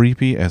is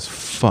creepy as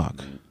fuck.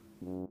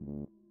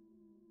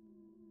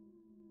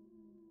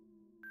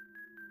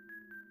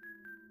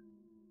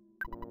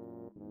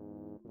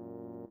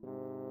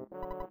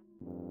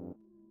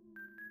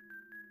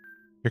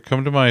 Here,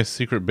 come to my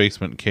secret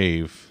basement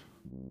cave.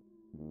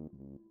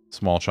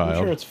 Small child.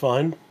 I'm sure it's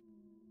fine.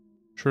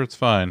 Sure, it's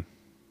fine.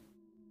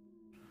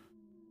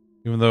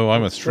 Even though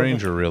I'm a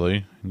stranger,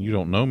 really, and you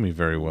don't know me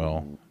very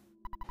well.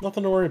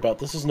 Nothing to worry about.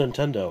 This is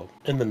Nintendo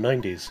in the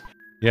 90s.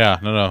 Yeah,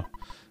 no.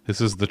 This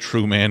is the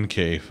true man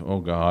cave. Oh,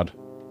 God.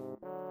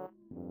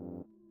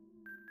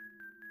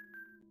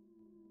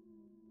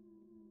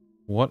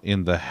 What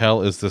in the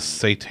hell is this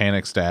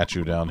satanic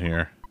statue down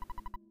here?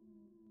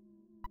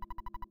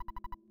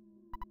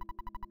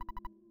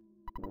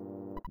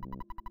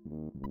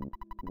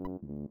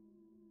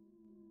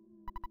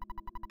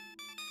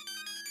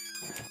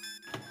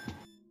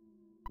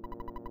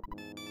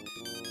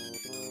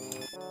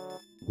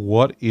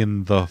 What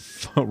in the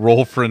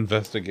roll for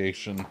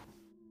investigation?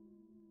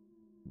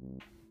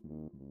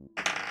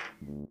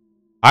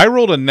 I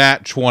rolled a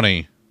nat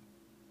 20.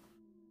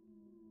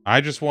 I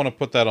just want to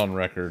put that on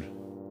record.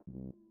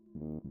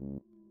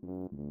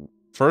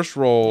 First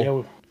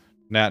roll,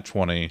 nat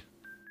 20.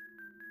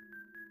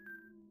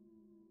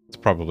 It's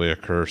probably a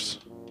curse.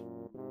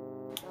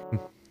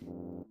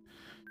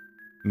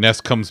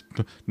 Ness comes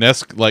out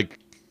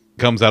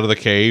of the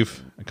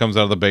cave, comes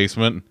out of the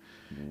basement,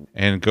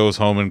 and goes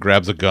home and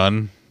grabs a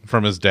gun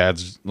from his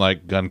dad's,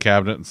 like, gun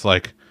cabinet. It's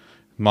like,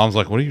 Mom's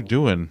like, what are you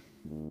doing?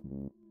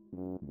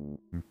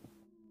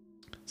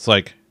 It's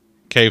like,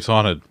 cave's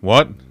haunted.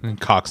 What? And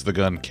cocks the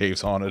gun,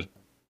 cave's haunted.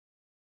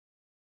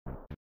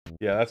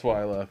 Yeah, that's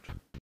why I left.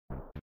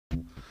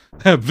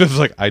 Viv's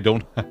like, I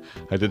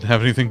didn't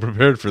have anything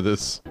prepared for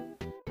this.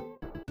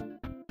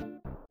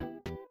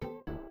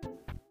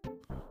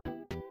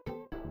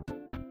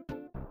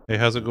 Hey,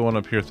 how's it going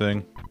up here,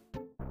 thing?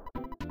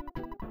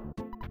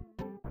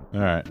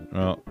 Alright,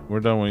 well,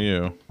 we're done with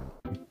you.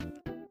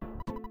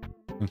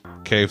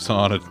 Cave's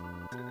haunted.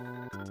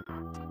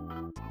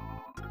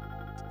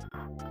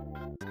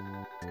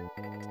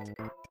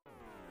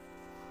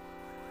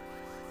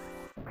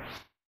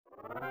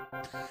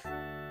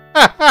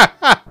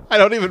 I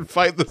don't even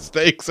fight the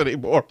snakes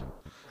anymore.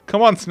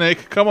 Come on,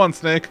 snake. Come on,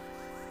 snake.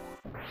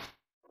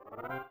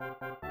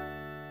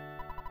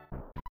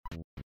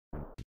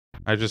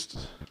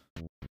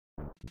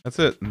 That's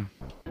it.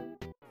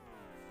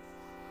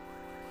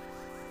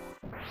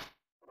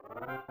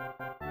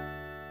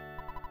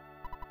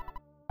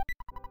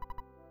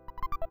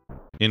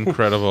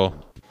 Incredible.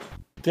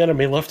 The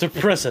enemy left a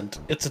present.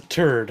 It's a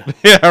turd.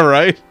 Yeah,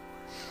 right?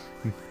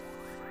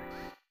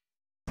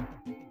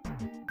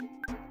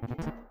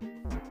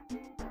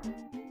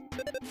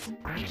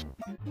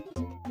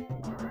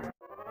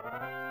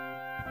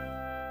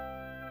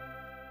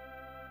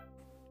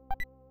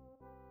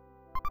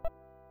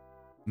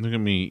 Look at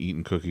me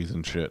eating cookies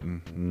and shit.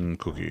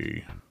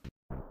 Cookie.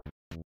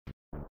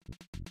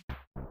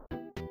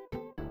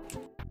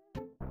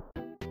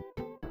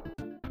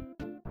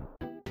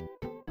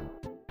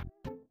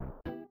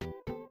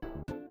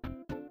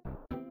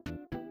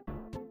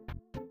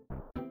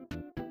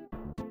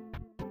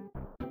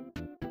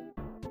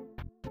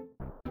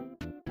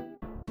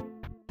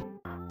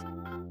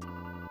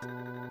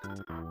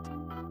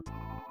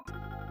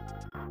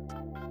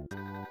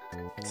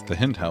 It's the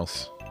hint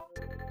house.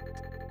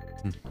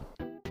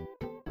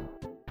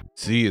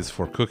 Z is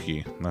for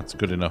cookie. That's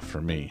good enough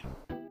for me.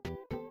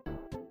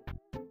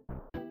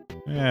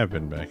 Yeah, I've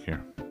been back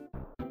here.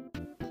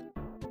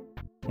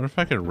 What if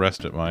I could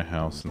rest at my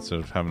house instead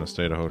of having to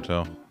stay at a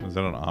hotel? Is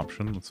that an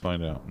option? Let's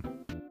find out.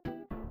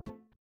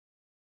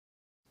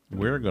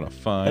 We're gonna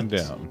find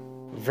out.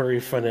 Very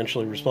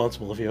financially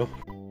responsible of you.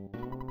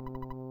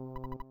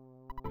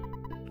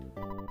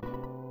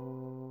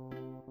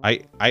 I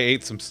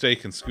ate some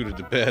steak and scooted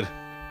to bed.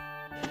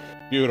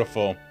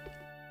 Beautiful.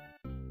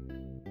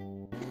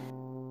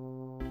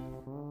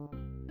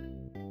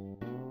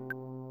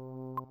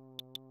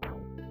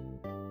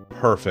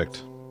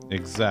 Perfect.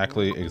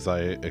 Exactly as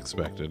I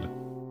expected.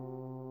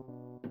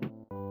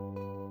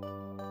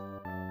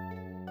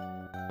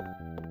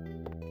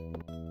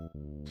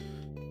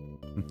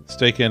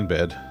 Steak in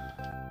bed.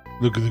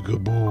 Look at the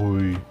good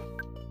boy.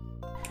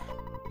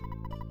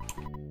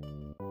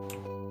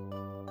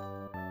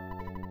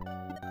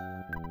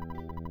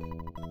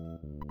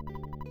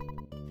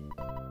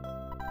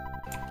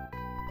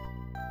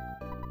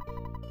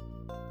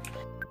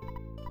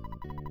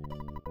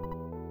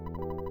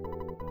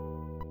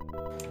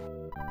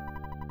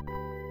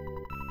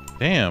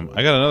 Damn,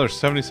 I got another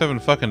 77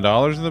 fucking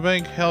dollars in the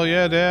bank? Hell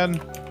yeah,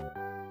 Dad.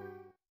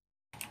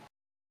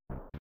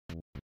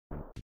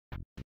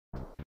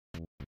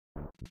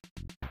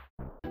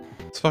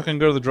 Let's fucking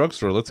go to the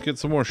drugstore. Let's get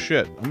some more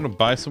shit. I'm gonna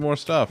buy some more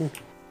stuff.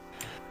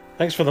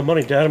 Thanks for the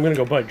money, Dad. I'm gonna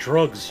go buy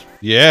drugs.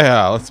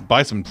 Yeah, let's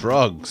buy some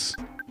drugs.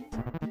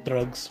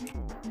 Drugs.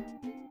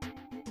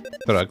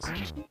 Drugs.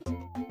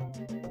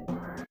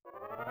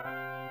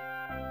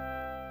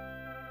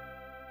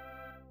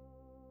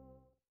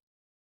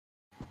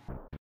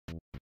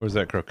 Where's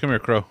that crow? Come here,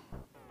 crow.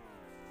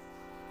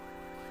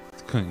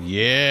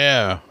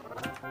 Yeah.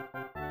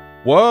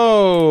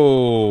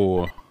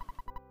 Whoa.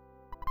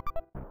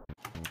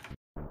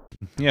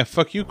 Yeah,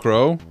 fuck you,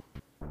 crow.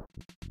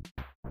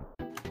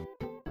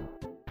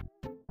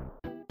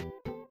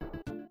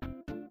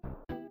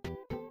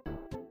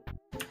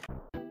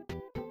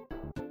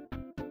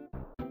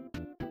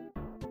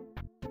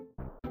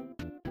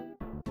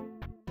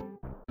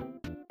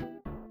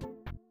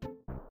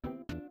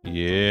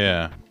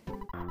 Yeah.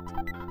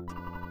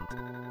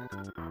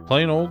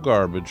 Plain old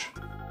garbage.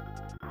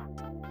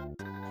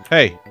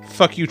 Hey,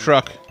 fuck you,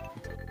 truck.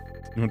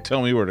 You won't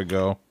tell me where to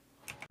go.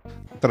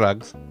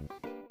 Drugs.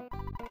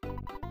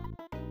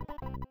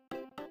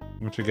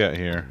 What you got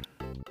here?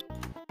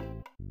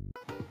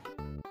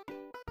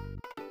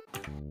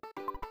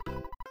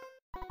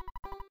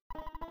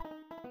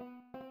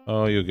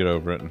 Oh, you'll get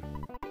over it.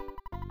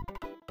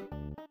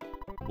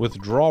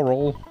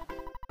 Withdrawal.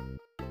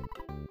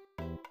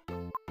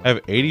 I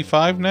have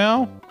 85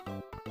 now?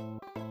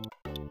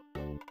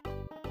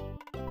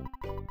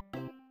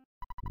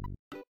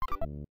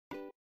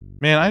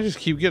 Man, I just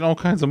keep getting all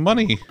kinds of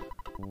money.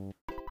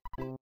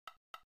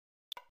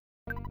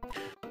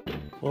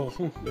 Well,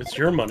 it's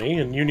your money,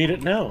 and you need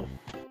it now.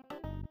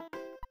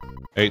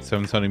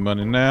 8/7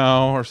 money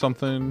now, or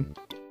something.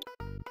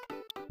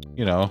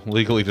 You know,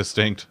 legally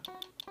distinct.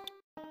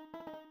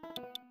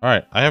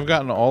 Alright, I have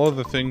gotten all of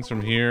the things from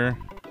here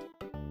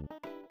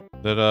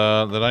that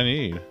I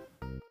need.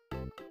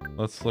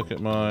 Let's look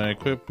at my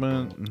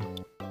equipment.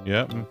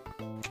 Yep.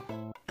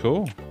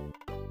 Cool.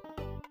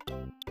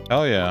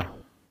 Hell yeah.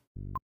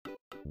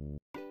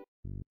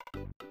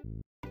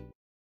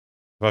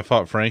 Have I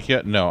fought Frank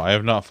yet? No, I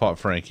have not fought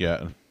Frank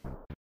yet.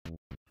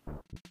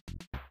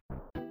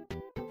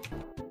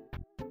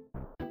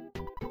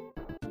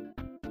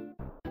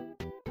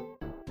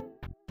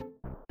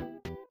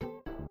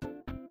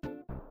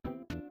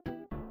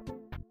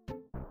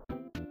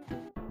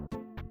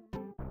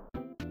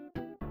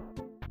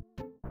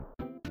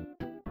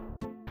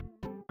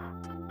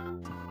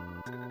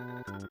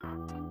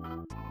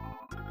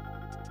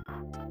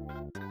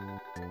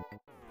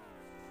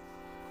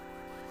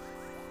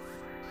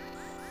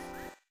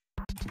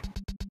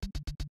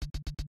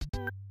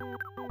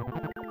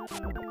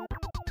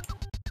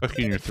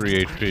 Fucking your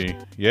 3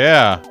 HP.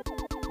 Yeah!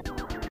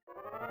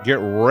 Get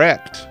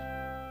wrecked!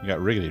 You got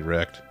riggedy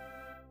wrecked.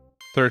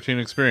 13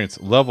 experience.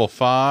 Level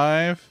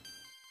 5.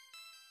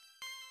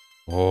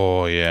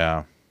 Oh,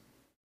 yeah.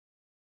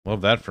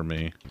 Love that for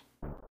me.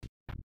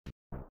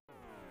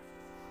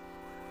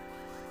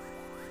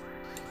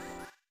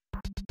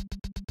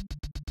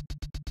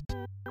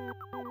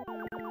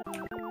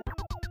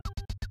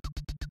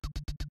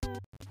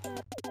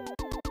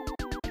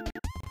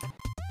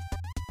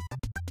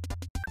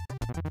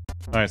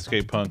 Alright,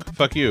 skate punk.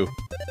 Fuck you.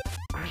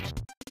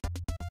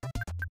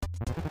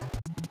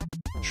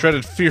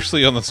 Shredded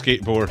fiercely on the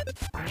skateboard.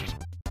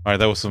 Alright,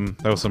 that was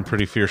some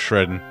pretty fierce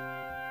shredding.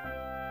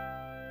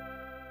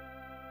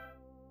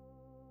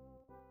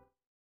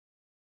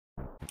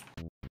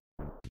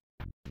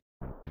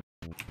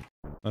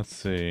 Let's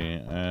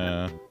see.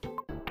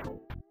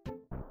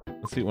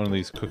 Let's eat one of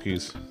these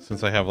cookies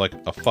since I have like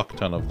a fuck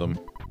ton of them.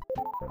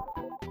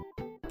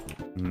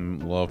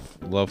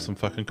 Love some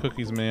fucking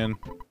cookies, man.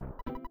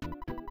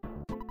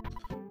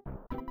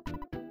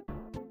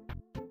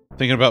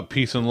 Thinking about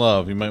peace and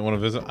love. You might want to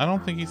visit. I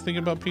don't think he's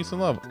thinking about peace and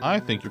love.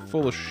 I think you're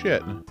full of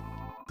shit.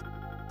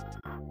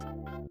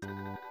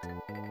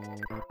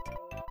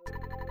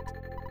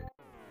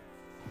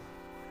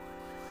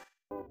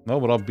 No,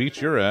 but I'll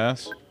beat your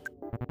ass.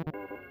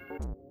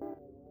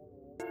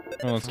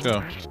 Oh, let's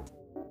go.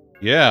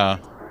 Yeah.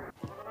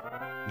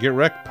 Get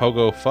wrecked,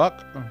 pogo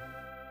fuck.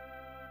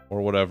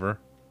 Or whatever.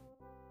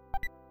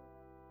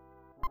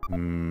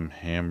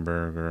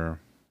 Hamburger.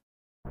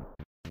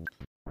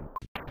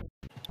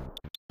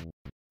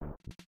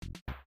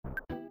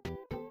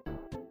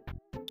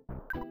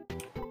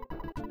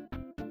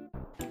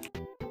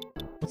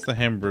 What's the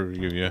hamburger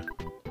give you?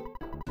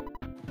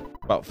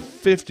 About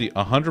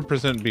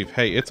 100% beef.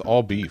 Hey, it's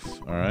all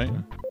beef, alright?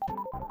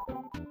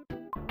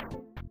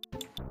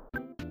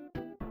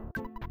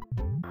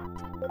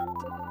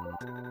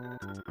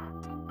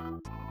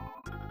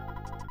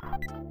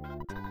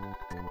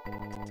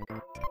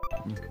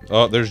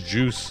 Oh, there's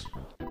juice.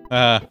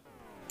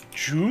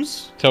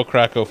 Juice? Tell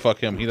Kracko, fuck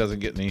him. He doesn't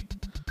get any.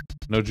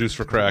 No juice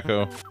for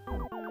Kracko.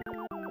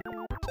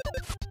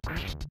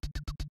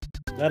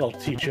 That'll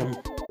teach him.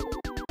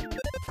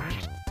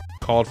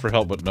 Called for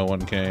help, but no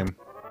one came.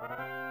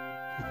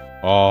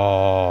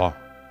 Oh,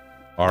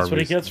 That's what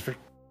he gets for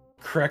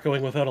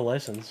crackoing without a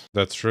license.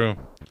 That's true.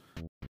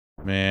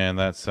 Man,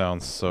 that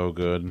sounds so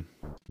good.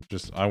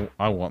 Just,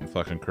 I want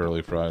fucking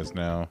curly fries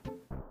now.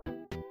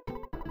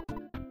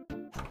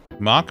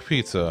 Mock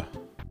pizza.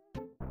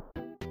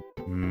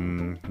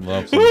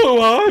 Love some.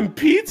 Oh, I'm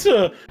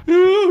pizza!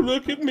 Ooh,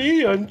 look at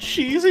me! I'm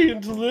cheesy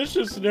and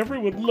delicious and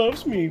everyone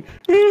loves me!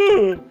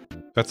 Ooh.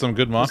 That's some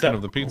good mocking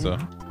of the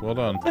pizza. Well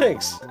done.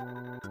 Thanks.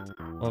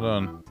 Well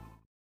done.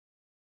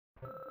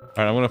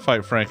 Alright, I'm gonna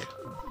fight Frank.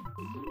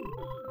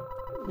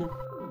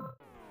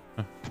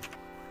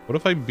 What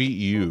if I beat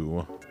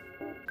you?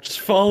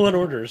 Just following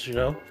orders, you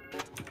know?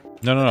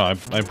 No, I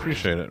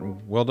appreciate it.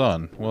 Well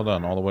done. Well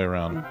done, all the way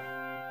around.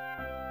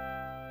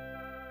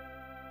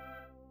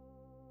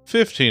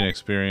 15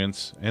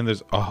 experience, and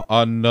there's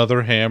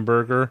another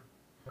hamburger.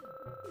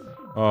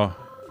 Oh.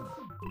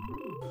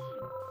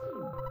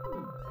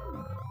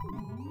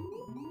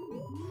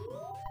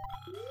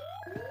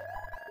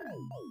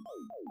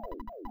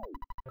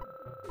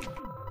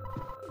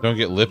 Don't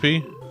get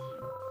lippy.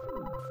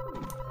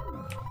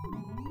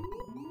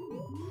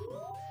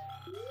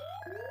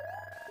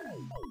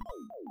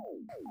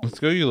 Let's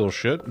go, you little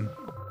shit.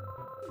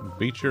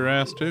 Beat your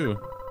ass, too.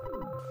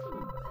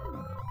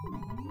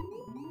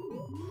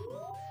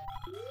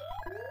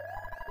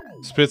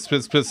 Spit,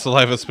 spit, spit,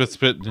 saliva, spit,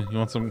 spit. You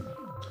want some?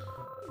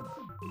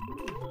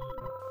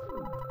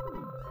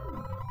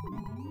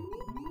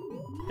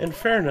 In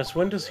fairness,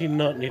 when does he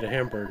not need a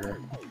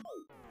hamburger?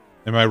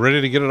 Am I ready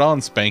to get it on,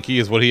 Spanky,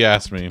 is what he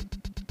asked me.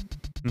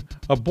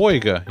 A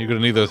boiga. You're gonna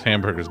need those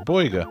hamburgers.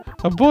 Boiga.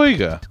 A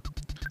boiga.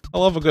 I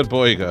love a good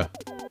boiga.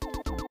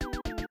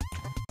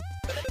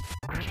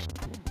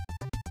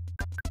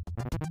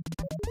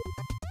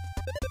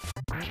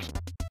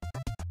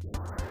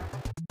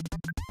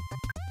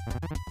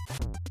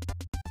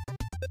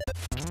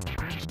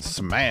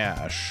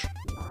 Smash.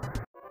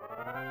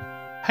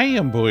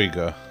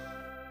 Hamburger.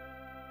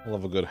 I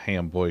love a good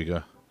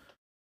hamburger.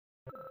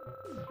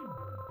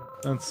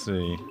 Let's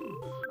see.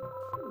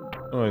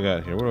 What do I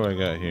got here? What do I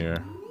got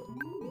here?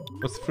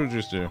 What's the fruit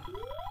juice do?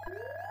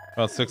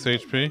 About 6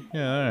 HP?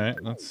 Yeah, alright.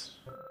 That's...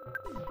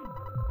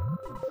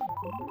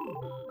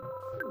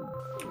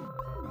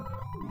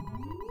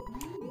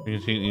 You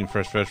can eat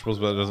fresh vegetables,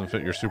 but that doesn't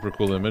fit your super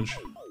cool image.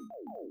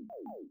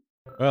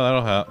 Well,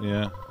 that'll help,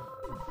 yeah.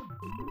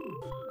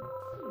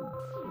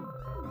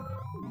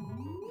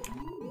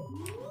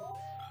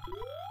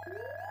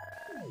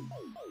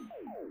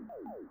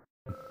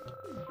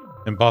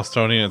 In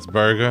Bostonian, it's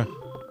burger.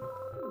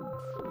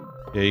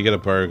 Yeah, you get a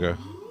burger.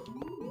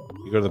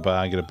 You go to the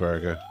bar and get a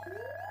burger.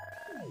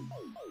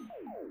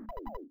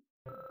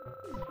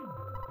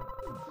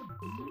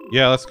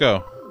 Yeah, let's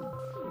go.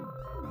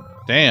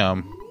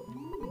 Damn.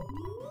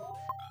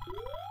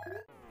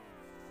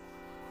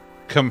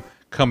 Come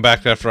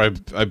back after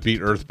I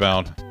beat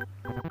Earthbound.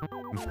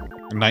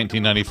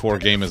 1994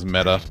 game is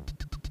meta.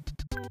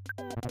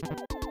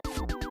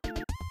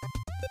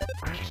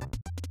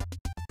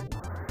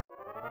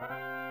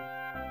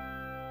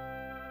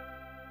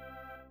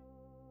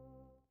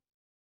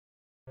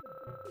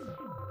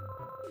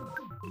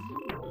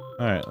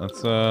 Alright,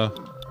 let's go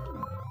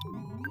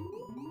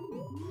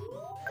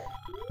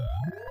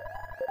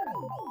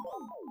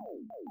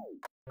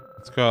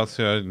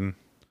outside and...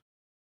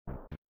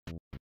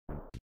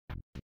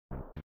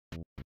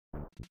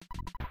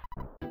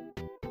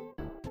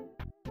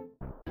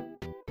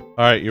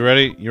 Alright, you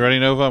ready? You ready,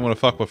 Nova? I'm gonna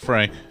fuck with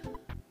Frank.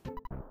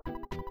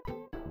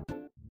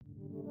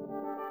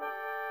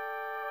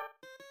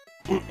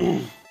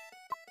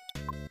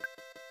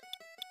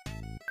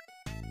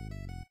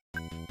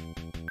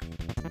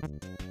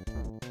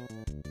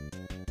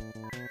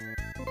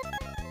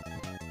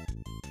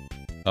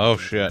 Oh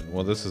shit,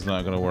 well this is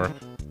not gonna work.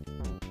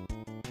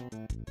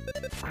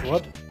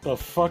 What the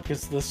fuck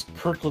is this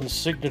Kirkland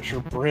signature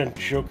brand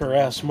Joker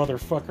ass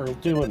motherfucker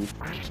doing?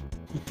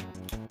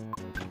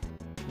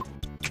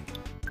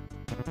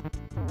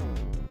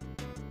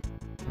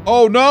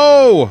 Oh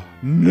no!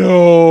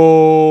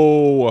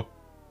 No!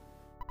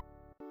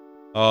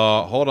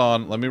 Hold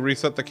on. Let me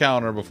reset the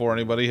counter before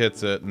anybody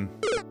hits it.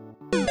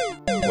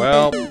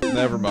 Well,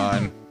 never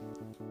mind.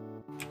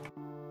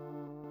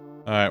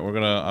 Alright, I'm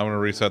gonna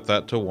reset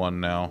that to 1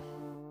 now.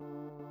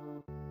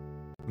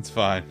 It's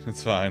fine.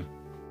 It's fine.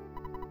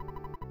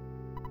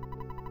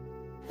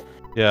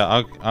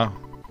 Yeah, I'll...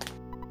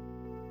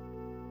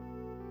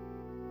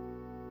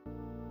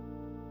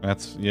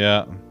 That's...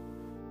 yeah.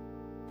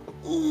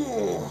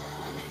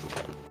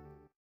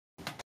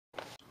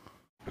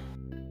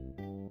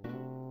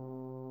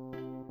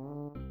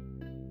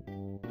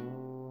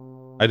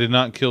 I did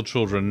not kill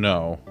children,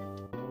 no.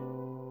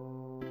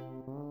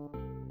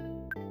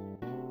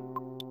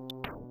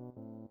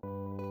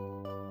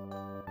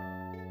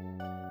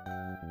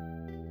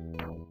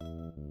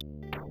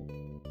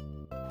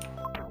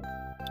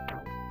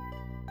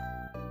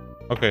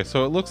 Okay,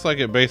 so it looks like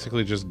it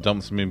basically just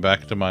dumps me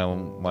back to my,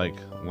 like,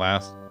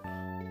 last...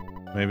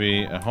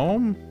 maybe at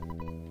home?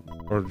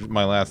 Or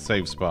my last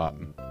save spot.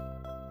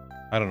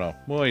 I don't know.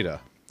 Moida.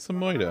 It's a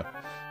Moida.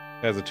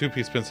 He has a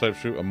 2-piece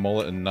pinstripe suit, a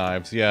mullet, and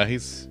knives. Yeah,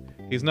 he's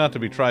not to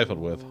be trifled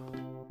with.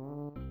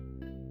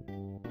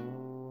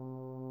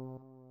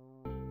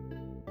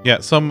 Yeah,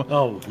 some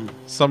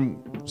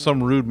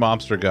rude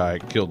mobster guy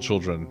killed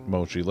children,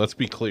 Mochi. Let's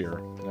be clear.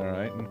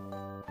 Alright?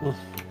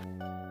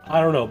 I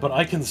don't know, but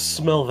I can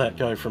smell that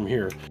guy from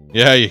here.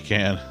 Yeah, you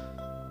can.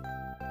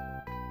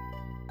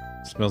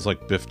 Smells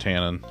like Biff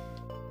Tannen.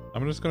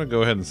 I'm just gonna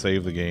go ahead and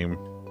save the game.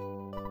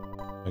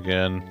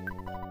 Again.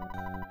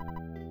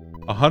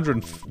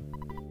 100...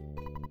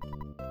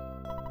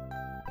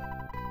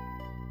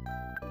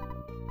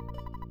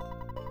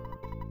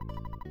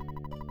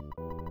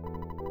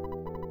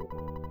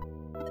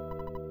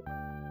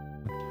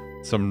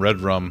 Some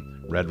red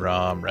rum. Red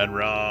rum. Red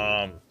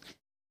rum.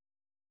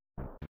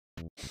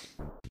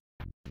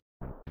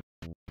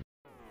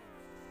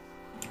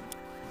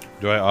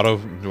 Do I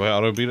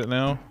auto beat it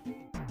now?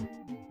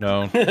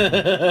 No.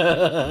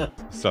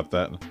 Stop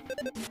that.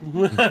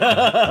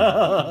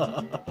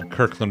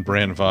 Kirkland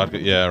brand vodka.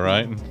 Yeah,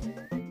 right?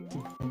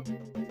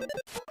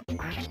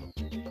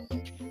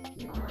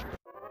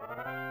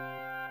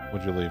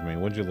 Would you leave me?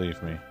 Would you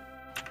leave me?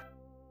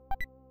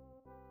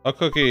 A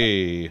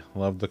cookie!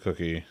 Love the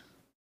cookie.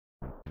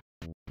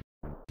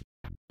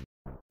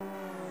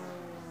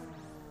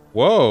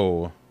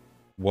 Whoa!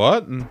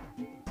 What?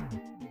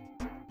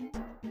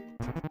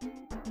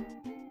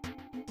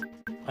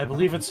 I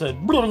believe it said...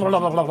 Little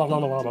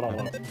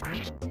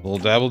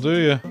dabble do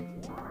ya?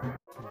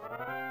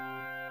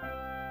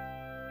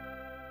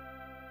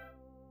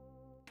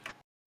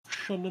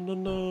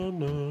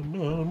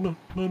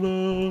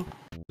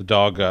 The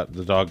dog got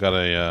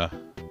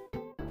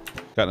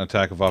an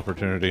attack of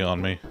opportunity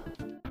on me.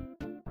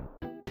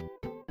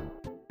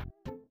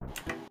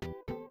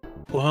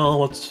 Well,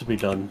 what's to be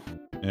done?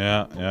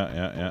 Yeah.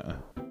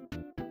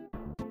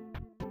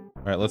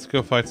 Alright, let's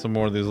go fight some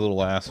more of these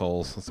little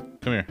assholes.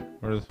 Come here.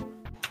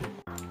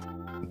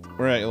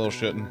 Where at, you little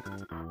shittin'?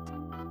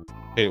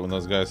 Hate it when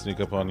those guys sneak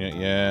up on you.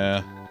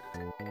 Yeah.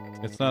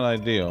 It's not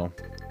ideal.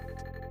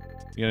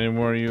 You got any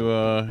more you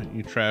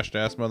trashed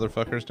ass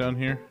motherfuckers down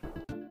here?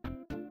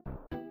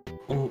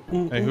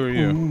 Hey, who are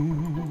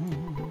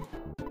you?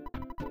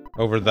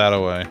 Over that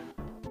away.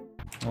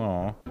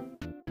 Aw.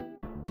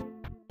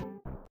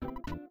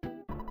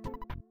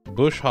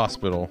 Bush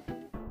Hospital.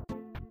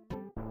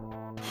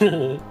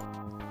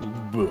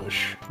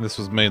 Bush. This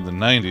was made in the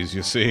 90s,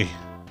 you see.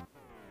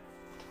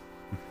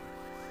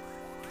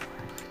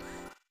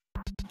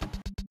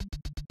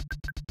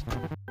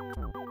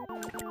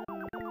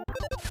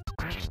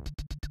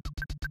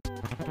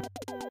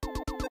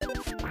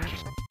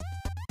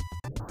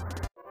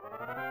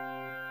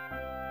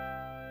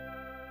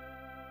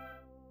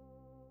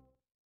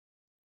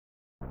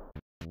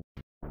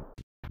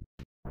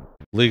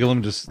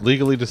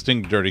 Legally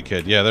distinct dirty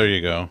kid. Yeah, there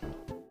you go.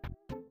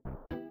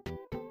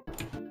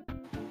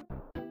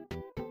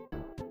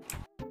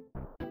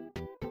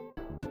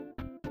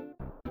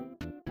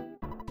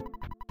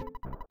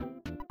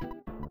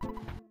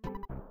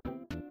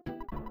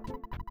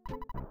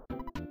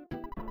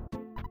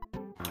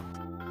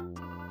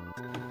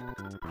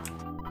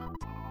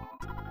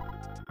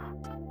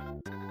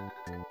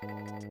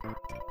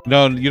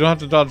 No, you don't have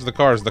to dodge the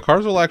cars. The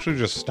cars will actually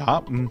just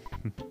stop.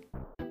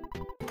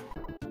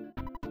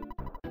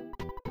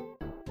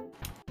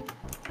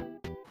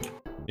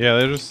 Yeah,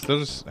 they'll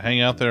just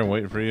hang out there and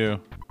wait for you.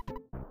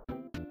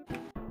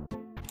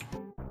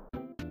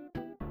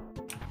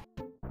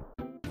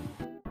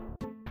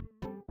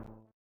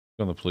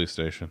 Go to the police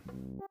station.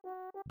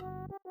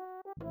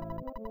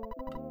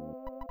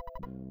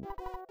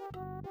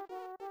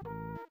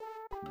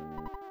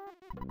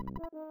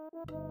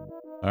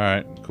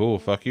 Alright, cool.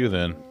 Fuck you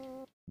then.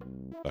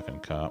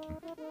 Fucking cop.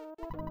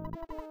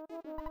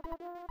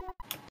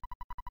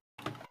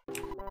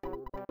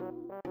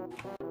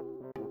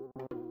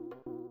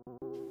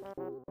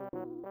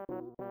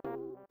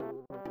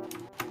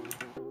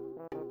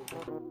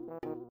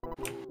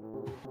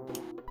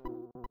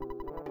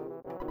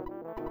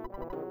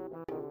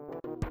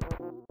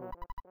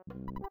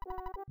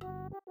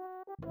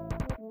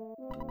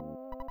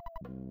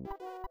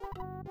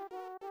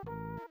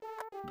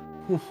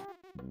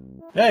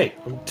 Hey,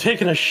 I'm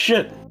taking a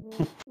shit.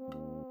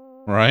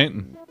 Right?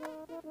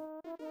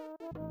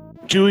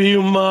 Do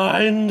you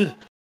mind?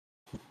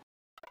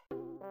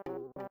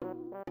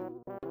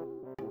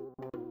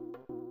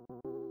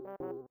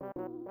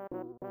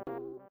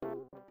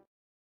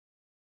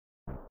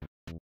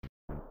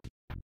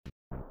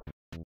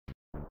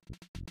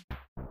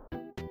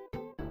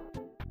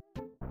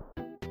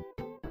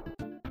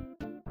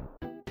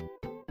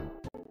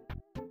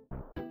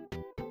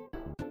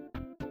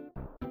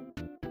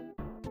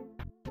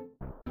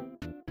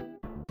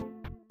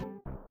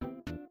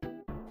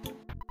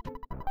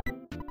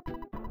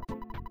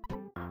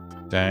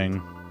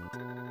 Dang.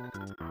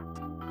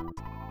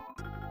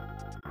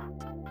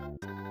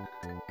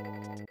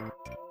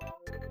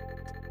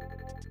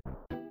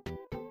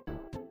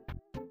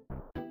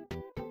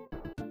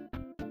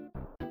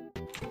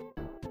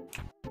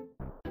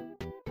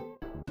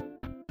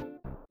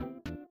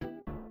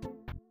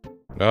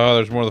 Oh,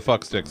 there's more of the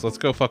fuck sticks. Let's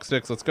go, fuck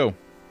sticks. Let's go.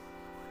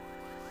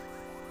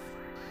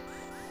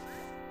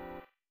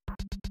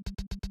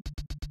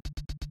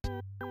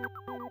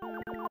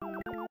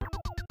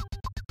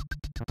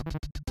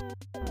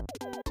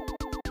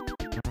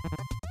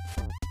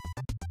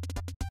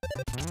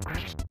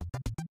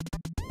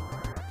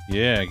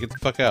 Yeah, get the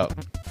fuck out.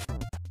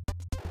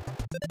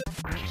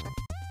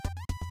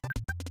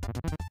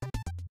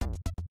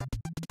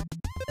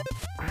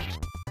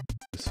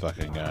 This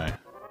fucking guy.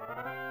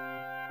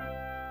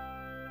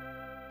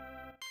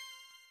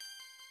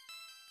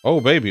 Oh,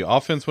 baby.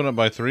 Offense went up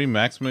by 3.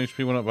 Maximum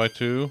HP went up by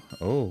 2.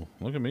 Oh,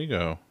 look at me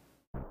go.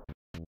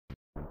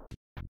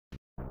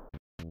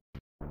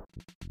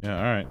 Yeah,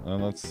 alright.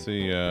 Let's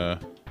see,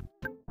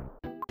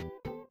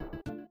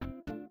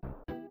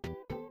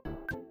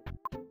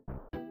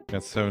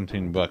 got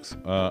 17 bucks.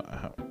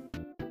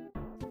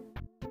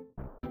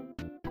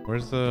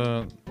 Where's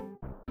the...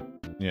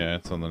 Yeah,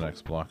 it's on the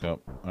next block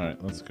up.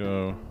 Alright, let's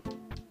go.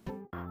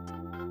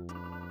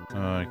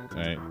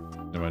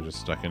 Am I just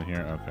stuck in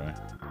here? Okay.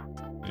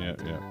 Yeah.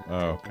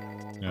 Oh, okay.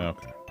 Yeah,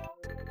 okay.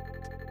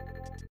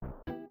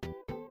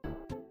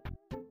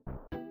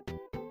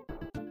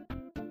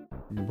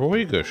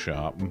 Boyga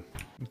shop.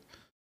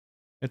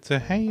 It's a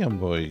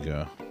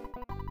hamburger.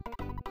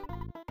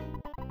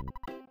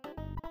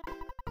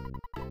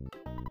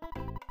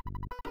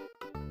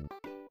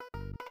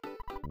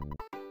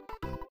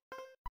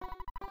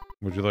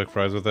 Would you like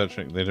fries with that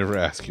chicken? They never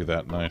ask you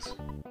that. Nice.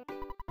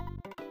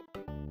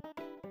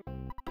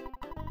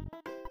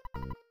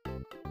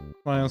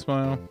 Smile,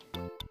 smile.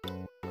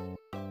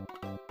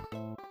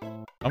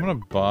 I'm gonna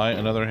buy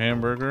another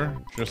hamburger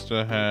just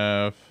to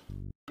have...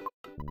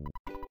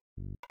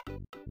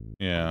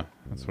 Yeah,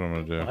 that's what I'm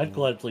gonna do. I'd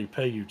gladly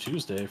pay you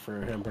Tuesday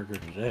for a hamburger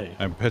today.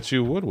 I bet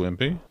you would,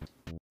 Wimpy.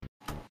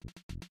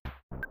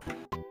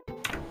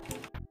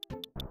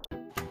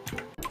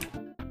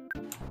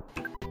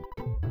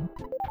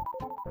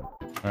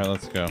 Alright,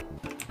 let's go.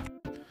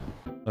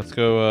 Let's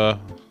go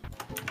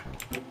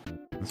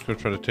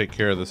try to take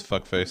care of this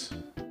fuckface.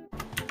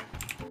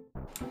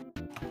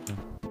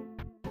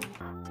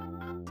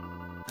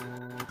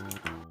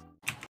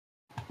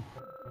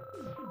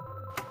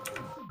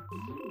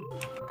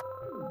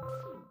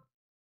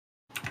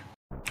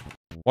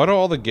 Why do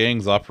all the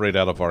gangs operate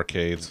out of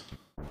arcades?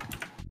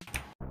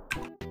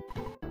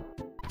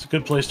 It's a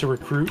good place to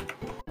recruit.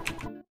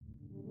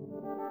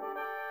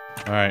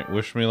 Alright,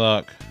 wish me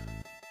luck.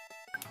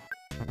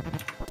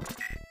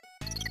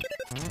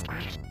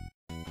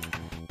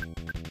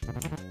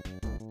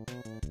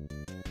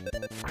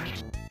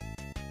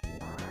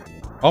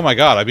 Oh my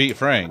god, I beat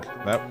Frank.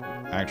 That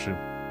actually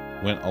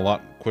went a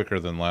lot quicker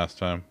than last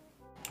time.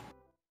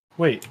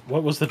 Wait,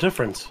 what was the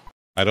difference?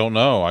 I don't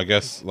know. I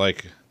guess,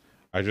 like,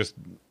 I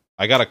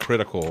got a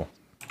critical.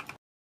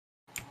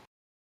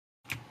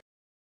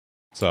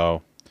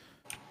 So.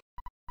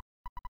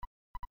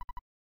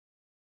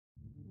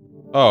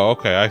 Oh,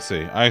 okay, I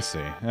see.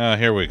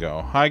 Here we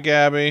go. Hi,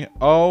 Gabby.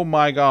 Oh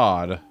my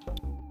god.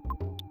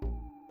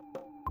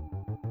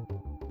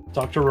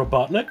 Dr.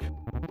 Robotnik?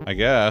 I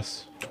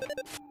guess.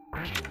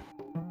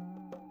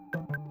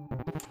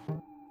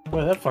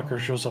 Boy, that fucker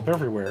shows up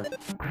everywhere.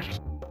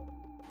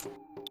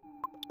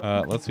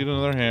 Let's eat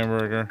another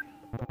hamburger.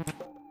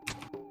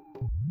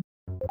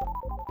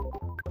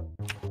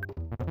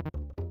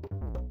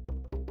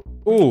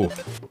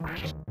 Oof.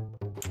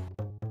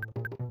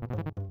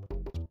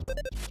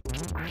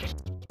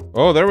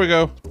 Oh, there we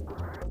go.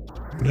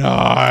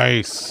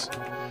 Nice.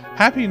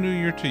 Happy New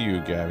Year to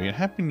you, Gabby, and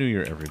Happy New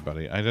Year,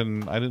 everybody. I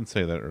didn't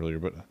say that earlier,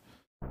 but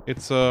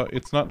it's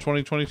not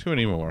 2022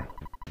 anymore.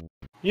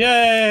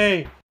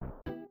 Yay!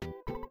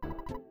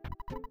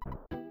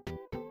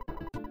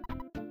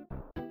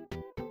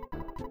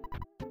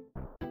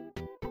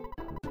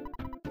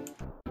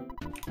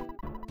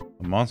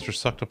 The monster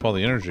sucked up all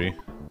the energy.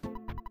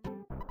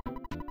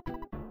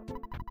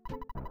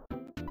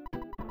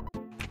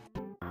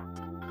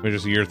 We're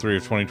just year 3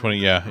 of 2020.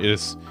 Yeah, it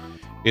is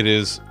the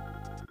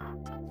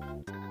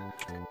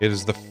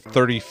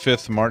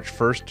 35th March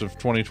 1st of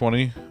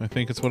 2020. I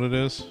think it's what it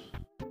is.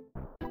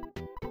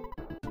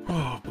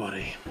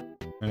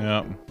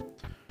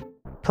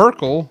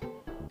 Perkle?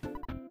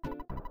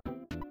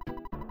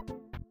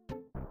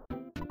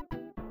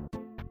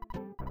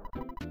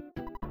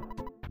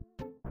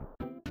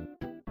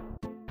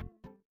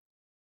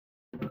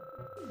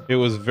 It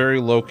was very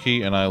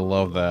low-key, and I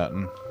love that.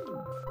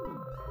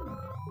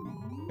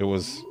 It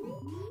was...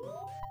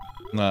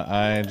 No,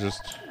 I'm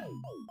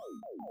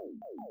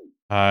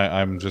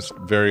just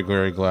very,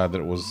 very glad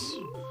that it was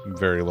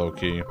very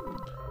low-key.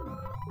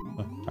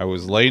 I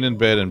was laying in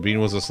bed, and Bean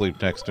was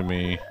asleep next to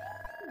me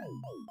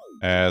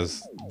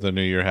as the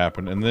New Year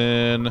happened. And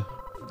then,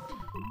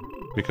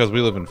 because we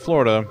live in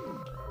Florida,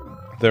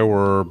 there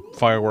were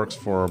fireworks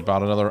for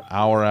about another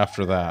hour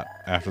after that.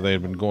 After they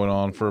had been going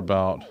on for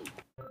about...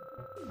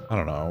 I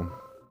don't know.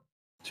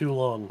 Too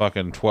long.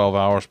 Fucking 12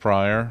 hours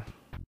prior.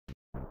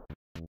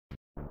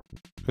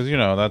 Because, you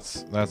know,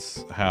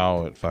 that's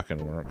how it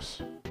fucking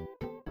works.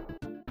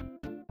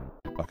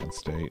 Fucking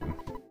state.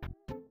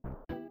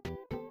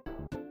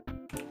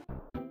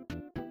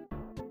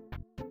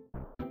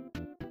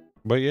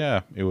 But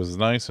yeah, it was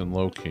nice and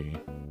low-key.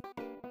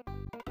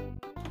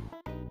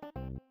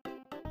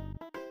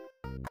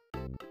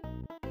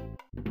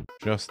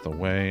 Just the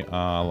way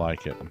I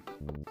like it.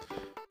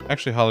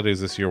 Actually,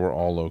 holidays this year were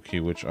all low-key,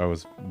 which I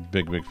was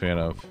big fan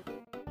of.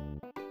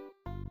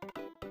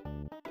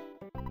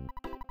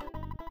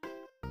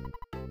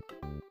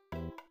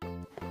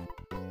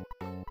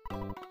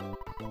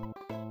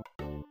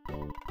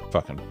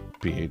 Fucking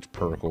BH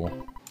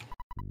Perkle.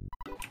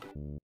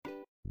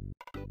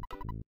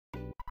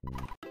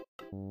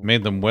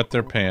 Made them wet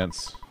their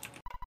pants.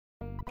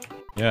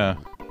 Yeah.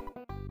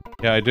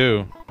 Yeah, I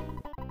do.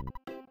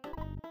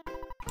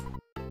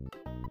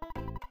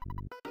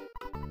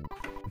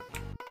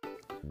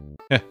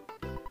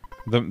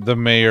 The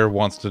mayor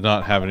wants to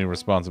not have any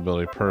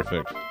responsibility.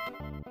 Perfect.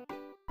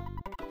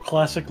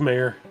 Classic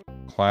mayor.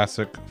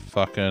 Classic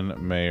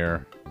fucking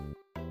mayor.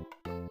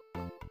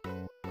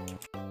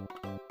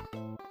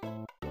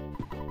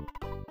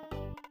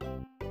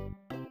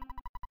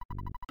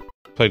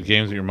 Played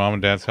games at your mom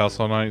and dad's house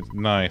all night?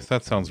 Nice.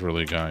 That sounds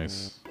really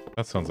nice.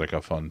 That sounds like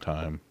a fun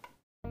time.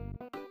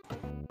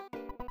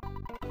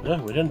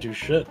 Yeah, we didn't do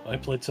shit. I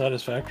played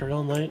Satisfactory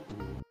all night.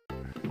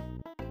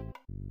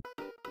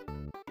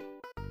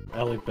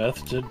 Allie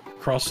Beth did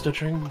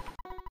cross-stitching.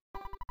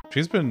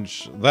 She's been...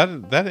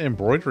 that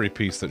embroidery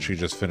piece that she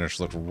just finished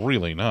looked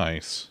really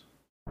nice.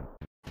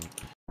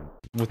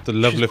 With the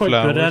lovely flowers. She's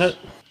quite good at it.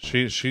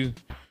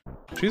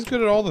 She's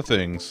good at all the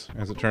things,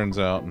 as it turns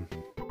out.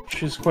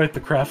 She's quite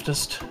the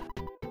craftist.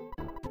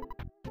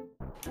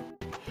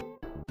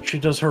 She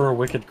does her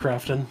wicked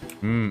crafting.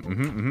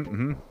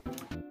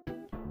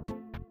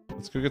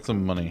 Let's go get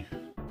some money.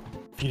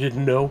 If you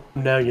didn't know,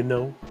 now you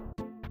know.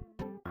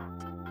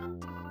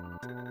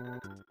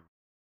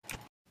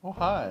 Oh,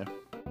 hi.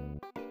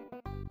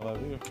 I love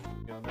you.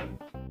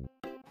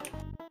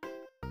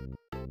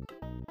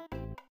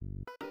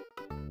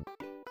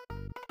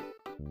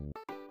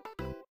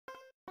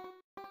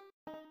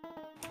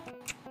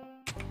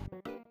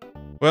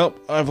 Well,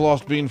 I've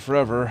lost Bean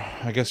forever.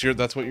 I guess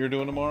that's what you're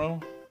doing tomorrow?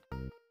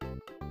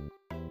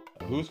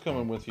 Who's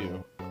coming with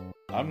you?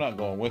 I'm not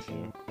going with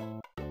you.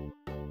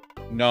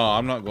 No,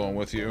 I'm not going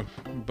with you.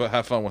 But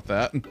have fun with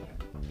that.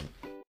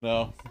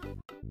 No.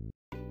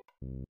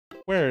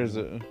 Where is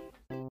it?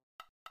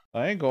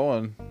 I ain't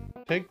going.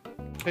 Take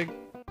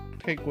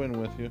Gwen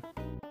with you.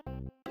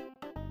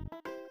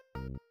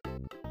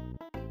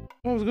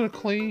 I was gonna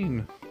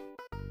clean.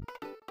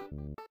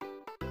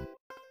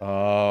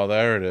 Oh,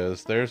 there it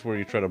is. There's where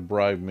you try to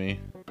bribe me.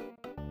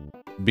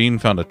 Bean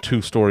found a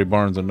 2-story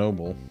Barnes &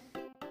 Noble.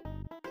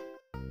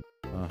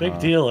 Big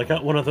deal. I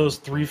got one of those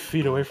 3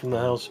 feet away from the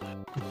house.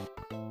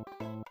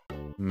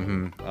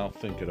 I'll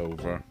think it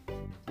over.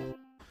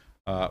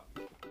 I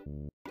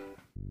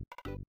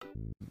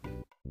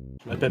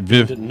bet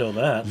Viv didn't know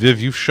that. Viv,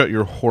 you shut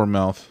your whore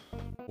mouth.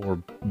 Or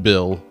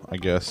Bill, I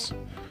guess.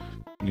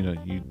 You know,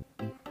 you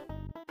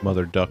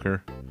mother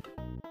ducker.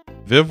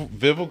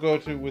 Viv will go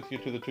with you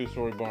to the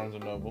 2-story Barnes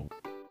 & Noble.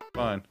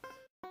 Fine.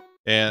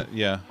 And,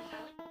 yeah.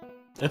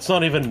 It's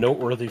not even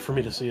noteworthy for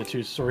me to see a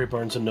 2-story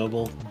Barnes &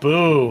 Noble.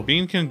 Boo!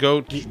 Bean can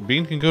go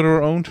to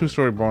her own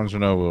 2-story Barnes &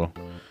 Noble.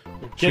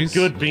 Get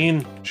good,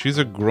 Bean. She's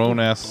a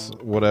grown-ass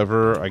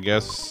whatever, I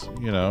guess,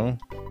 you know.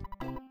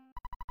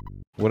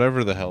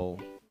 Whatever the hell.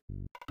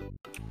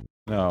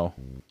 No.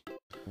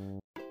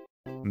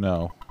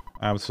 No.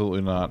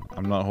 Absolutely not.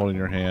 I'm not holding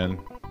your hand.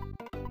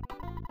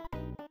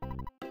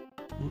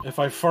 If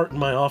I fart in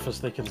my office,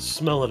 they can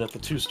smell it at the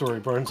 2-story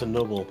Barnes &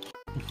 Noble.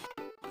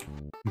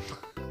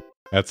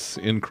 That's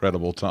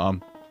incredible,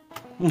 Tom.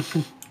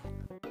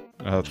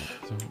 Oh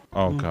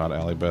god,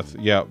 Allie Beth.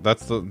 Yeah,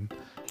 that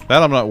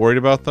I'm not worried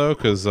about though,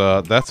 because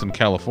that's in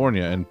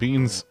California, and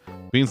Bean's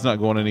not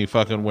going any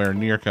fucking where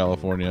near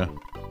California.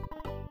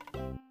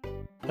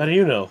 How do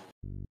you know?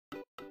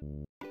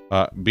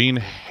 Bean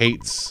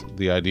hates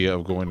the idea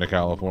of going to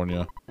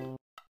California.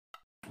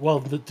 Well,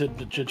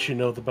 did she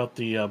know about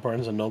the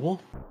Barnes &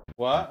 Noble?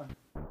 What?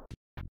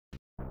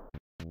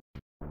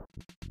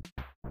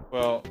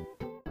 Well,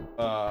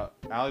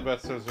 Allie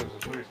Beth says there's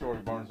a 3-story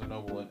Barnes &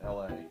 Noble in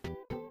L.A.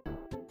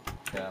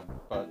 Yeah,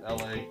 but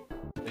L.A.,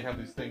 they have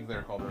these things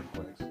there called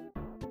earthquakes.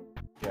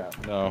 Yeah,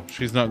 no,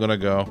 she's not gonna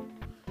go.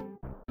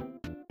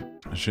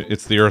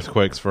 It's the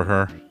earthquakes for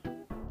her.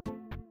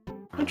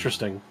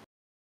 Interesting.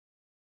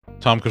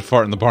 Tom could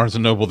fart in the Barnes &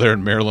 Noble there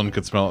and Maryland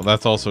could smell it.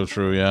 That's also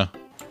true, yeah.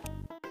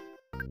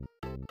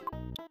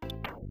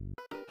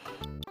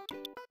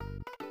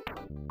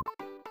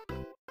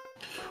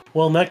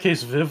 Well, in that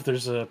case, Viv,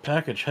 there's a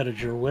package headed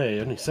your way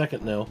any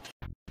second now.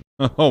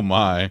 Oh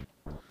my.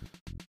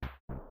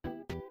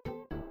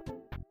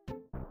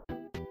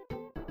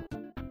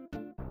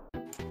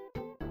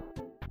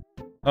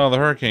 Oh, the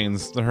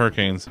hurricanes. The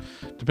hurricanes.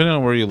 Depending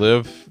on where you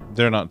live,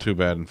 they're not too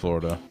bad in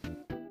Florida.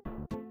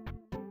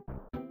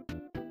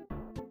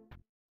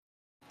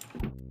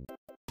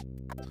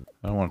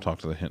 I don't want to talk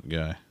to the hint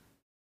guy.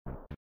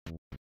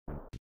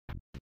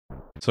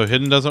 So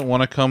Hidden doesn't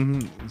want to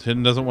come.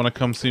 Hidden doesn't want to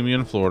come see me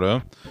in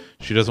Florida.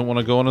 She doesn't want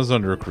to go on a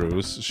Zunder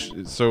cruise.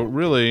 So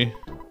really,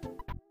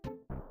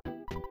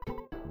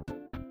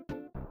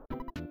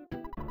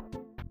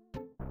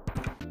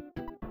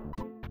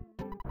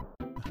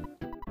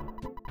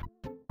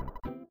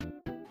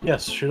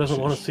 Yes, she doesn't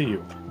want to see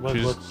you.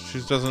 she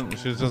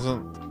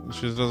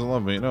doesn't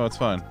love me. No, it's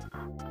fine.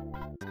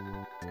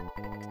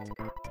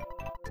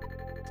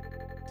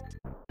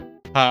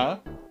 Huh?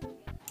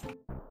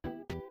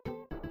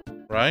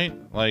 Right?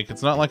 Like,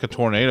 it's not like a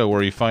tornado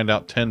where you find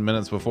out 10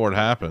 minutes before it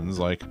happens.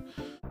 Like,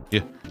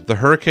 yeah, the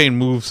hurricane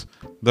moves.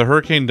 The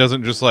hurricane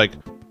doesn't just, like,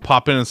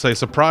 pop in and say,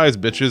 surprise,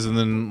 bitches, and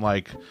then,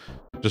 like,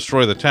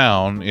 destroy the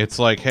town. It's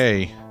like,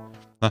 hey,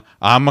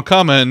 I'm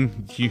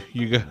a-coming.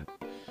 You got,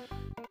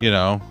 you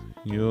know,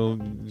 you'll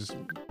just,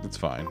 it's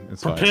fine.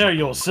 It's fine. Prepare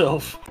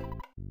yourself.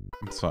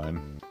 It's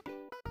fine.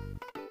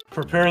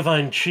 Prepare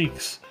thine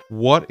cheeks.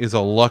 What is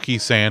a lucky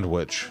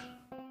sandwich?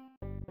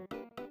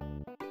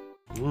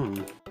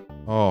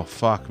 Oh,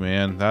 fuck,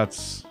 man.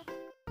 That's...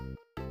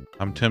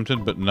 I'm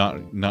tempted, but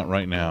not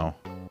right now.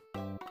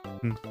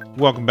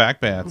 Welcome back,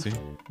 Batsy.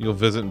 You'll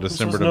visit in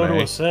December to May.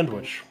 To a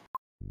sandwich.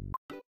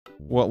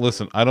 Well,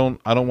 listen, I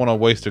don't want to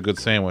waste a good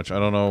sandwich. I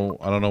don't know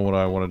what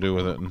I want to do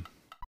with it.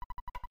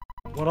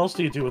 What else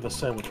do you do with a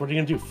sandwich? What are you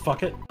gonna do?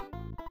 Fuck it?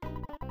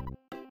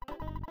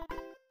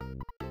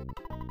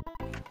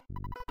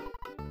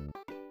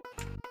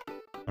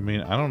 I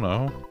mean, I don't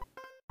know.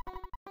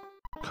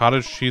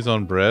 Cottage cheese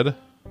on bread?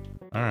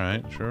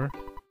 Alright, sure.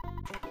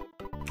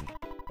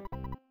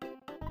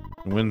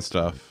 Win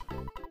stuff.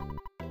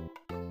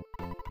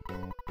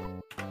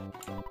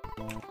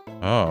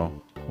 Oh.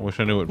 I wish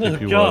I knew what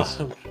PP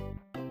was.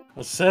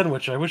 A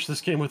sandwich. I wish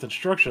this came with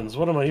instructions.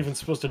 What am I even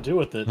supposed to do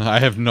with it? I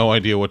have no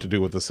idea what to do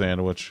with the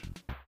sandwich.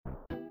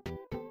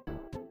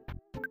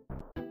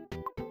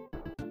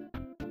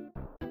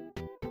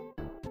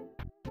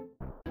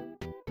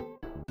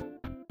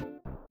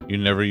 You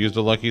never used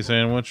a lucky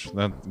sandwich?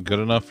 That's good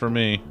enough for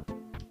me.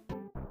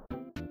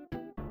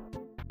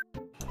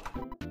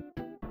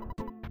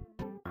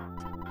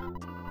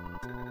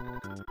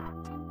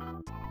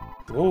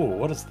 Whoa,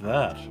 what is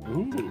that?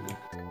 Ooh.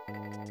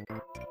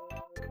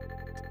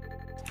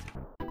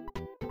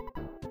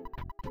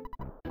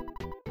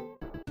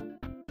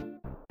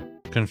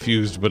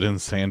 Confused but in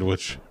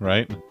sandwich,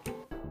 right?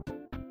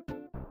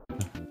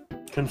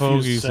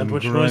 Confused Hoagies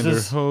sandwich and grinders.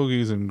 noises.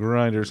 Hoagies and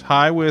grinders.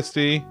 Hi,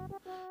 Wisty.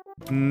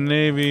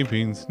 Navy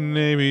beans,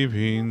 navy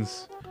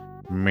beans.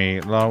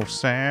 Meatloaf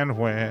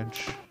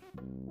sandwich.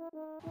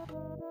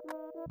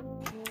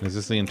 Is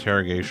this the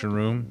interrogation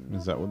room?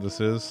 Is that what this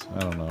is? I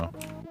don't know.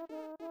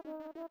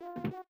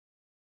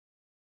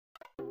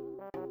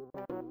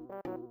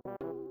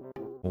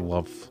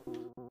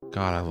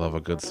 God, I love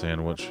a good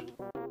sandwich.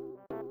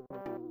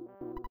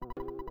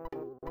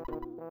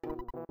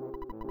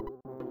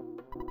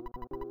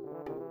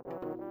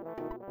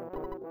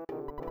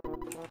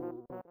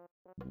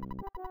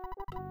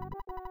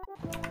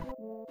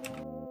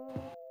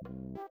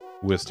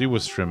 Wisty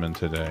was trimming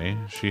today.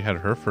 She had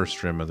her first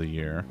trim of the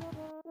year.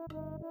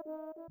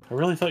 I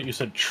really thought you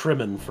said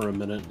trimming for a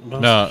minute.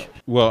 No,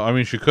 well, I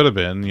mean, she could have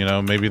been, you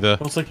know, maybe the...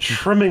 I was like,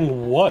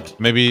 trimming what?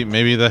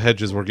 Maybe the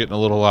hedges were getting a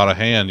little out of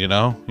hand, you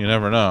know? You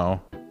never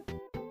know.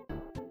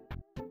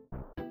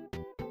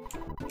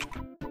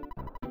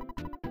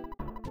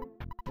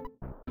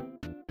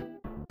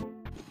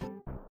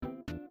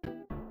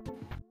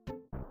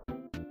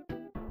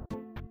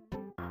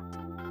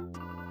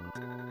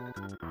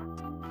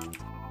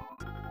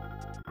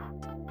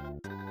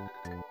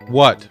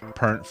 What?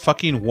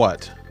 Fucking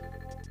what?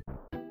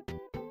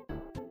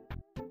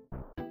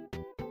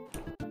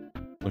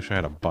 Wish I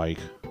had a bike.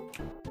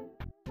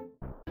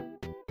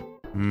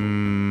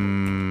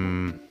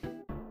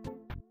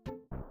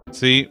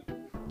 See,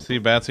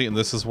 Batsy, and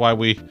this is why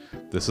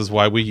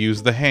we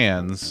use the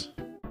hands.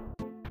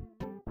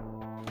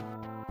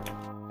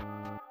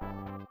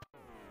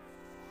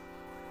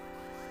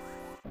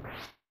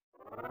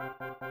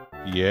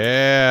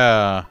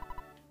 Yeah.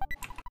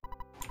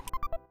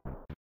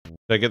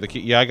 Did I get the key?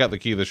 Yeah, I got the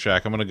key to the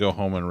shack. I'm gonna go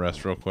home and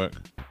rest real quick.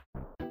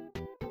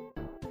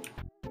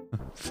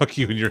 Fuck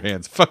you and your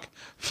hands.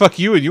 Fuck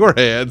you and your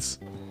hands.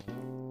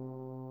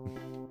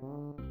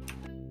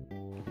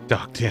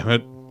 Dog damn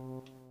it.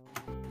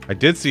 I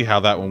did see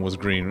how that one was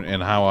green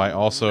and how I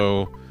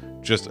also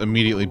just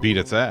immediately beat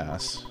its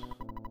ass.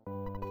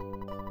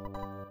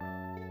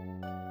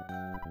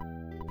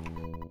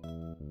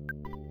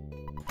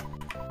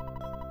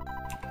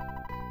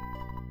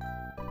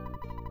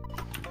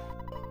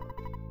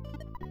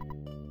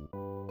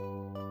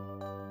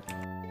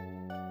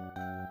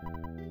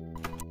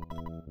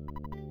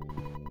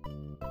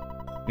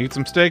 Eat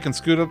some steak and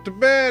scoot up to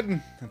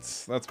bed.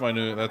 That's my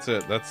new. That's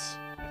it.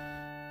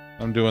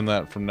 I'm doing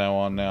that from now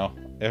on. Now,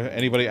 if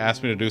anybody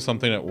asks me to do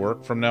something at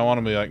work from now on,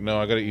 I'm gonna be like, no,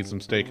 I gotta eat some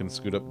steak and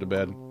scoot up to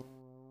bed.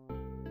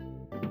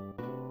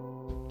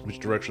 Which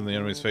direction the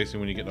enemy's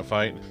facing when you get in a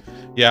fight?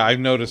 Yeah, I've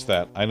noticed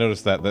that. I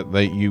noticed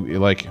that you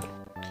like,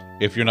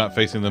 if you're not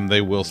facing them,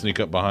 they will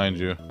sneak up behind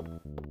you,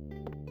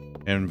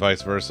 and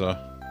vice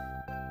versa.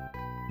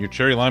 Your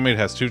cherry limeade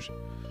has two.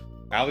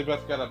 Allie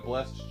Beth got a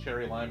blessed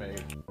cherry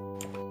limeade.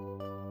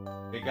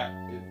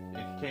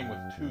 It came with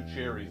 2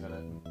 cherries in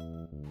it.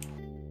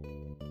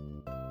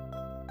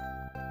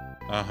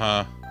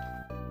 Uh-huh.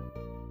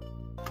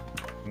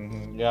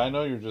 Yeah, I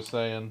know you're just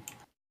saying.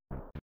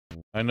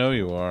 I know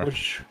you are.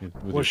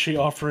 Was she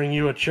offering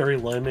you a cherry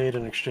limeade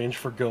in exchange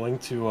for going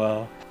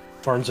to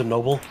Barnes &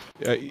 Noble?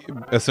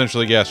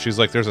 Essentially, yes. She's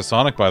like, there's a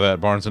Sonic by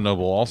that Barnes &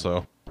 Noble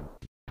also.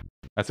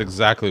 That's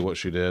exactly what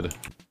she did.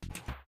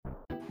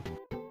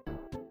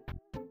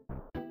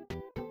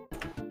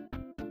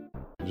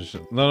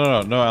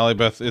 No, Allie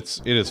Beth.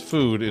 It is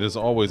food. It is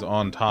always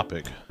on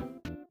topic.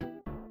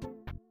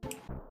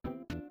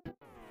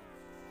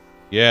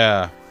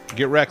 Yeah,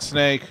 get wrecked,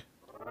 Snake.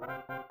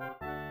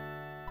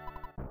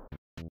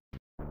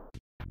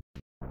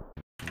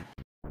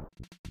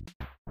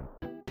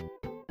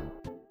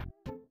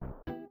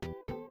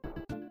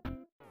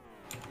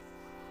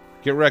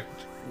 Get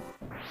wrecked,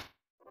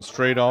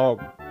 stray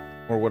dog,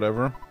 or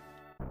whatever.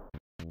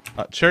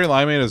 Cherry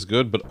limeade is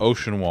good, but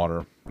ocean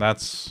water.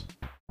 That's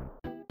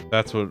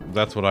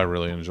what I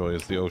really enjoy,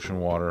 is the ocean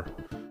water.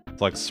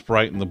 It's like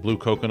Sprite and the blue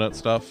coconut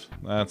stuff.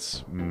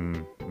 That's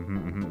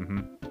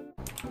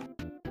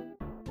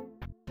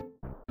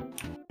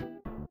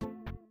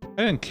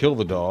I didn't kill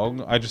the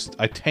dog.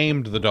 I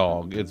tamed the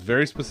dog. It's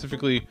very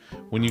specifically,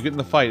 when you get in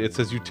the fight, it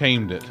says you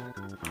tamed it.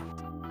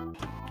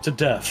 To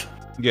death.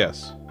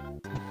 Yes.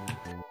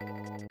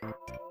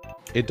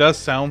 It does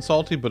sound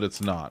salty, but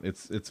it's not.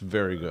 It's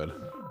very good.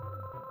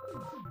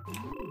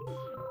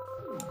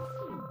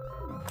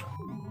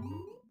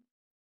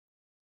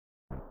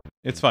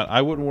 It's fine.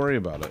 I wouldn't worry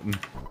about it.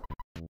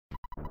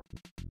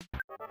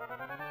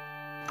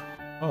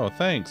 Oh,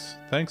 thanks.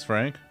 Thanks,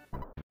 Frank.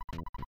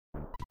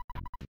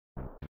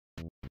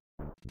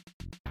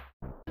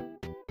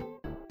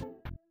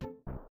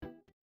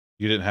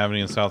 You didn't have any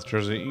in South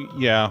Jersey?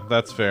 Yeah,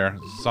 that's fair.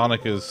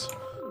 Sonic is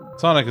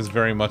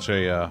very much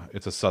a,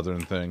 it's a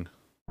southern thing.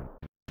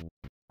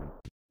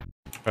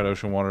 Tried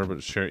ocean water,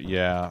 but share,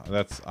 yeah,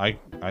 that's, I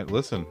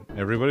listen,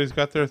 everybody's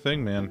got their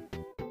thing, man.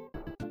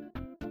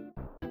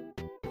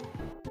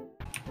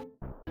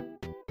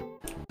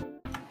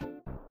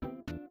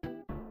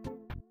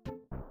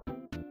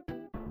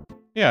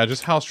 Yeah,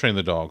 just house train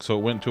the dog, so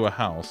it went to a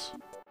house.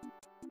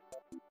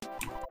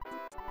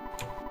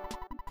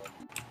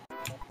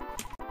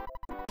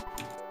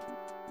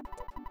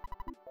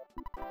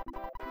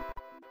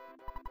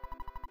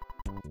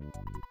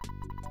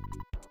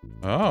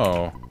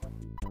 Oh.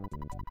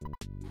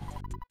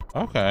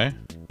 Okay.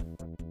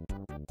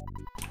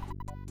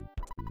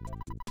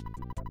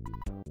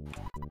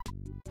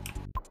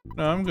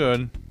 No, I'm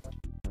good.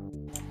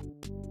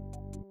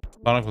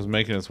 Sonic was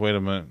making its way to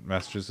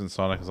Massachusetts.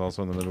 Sonic is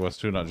also in the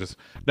Midwest too, not just...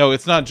 No,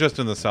 it's not just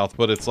in the South,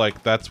 but it's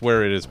like, that's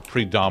where it is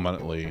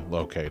predominantly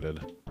located.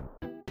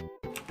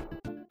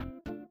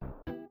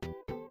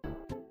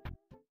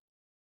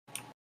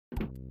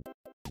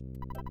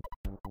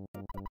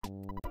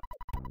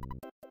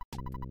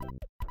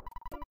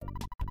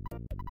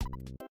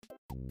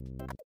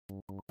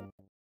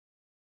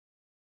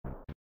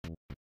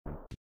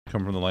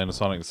 Come from the land of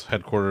Sonic's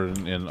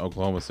headquartered in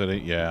Oklahoma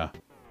City? Yeah.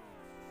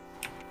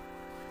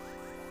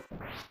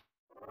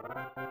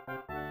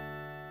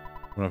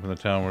 Went up in the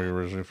town where you're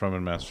originally from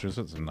in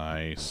Massachusetts?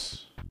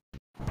 Nice.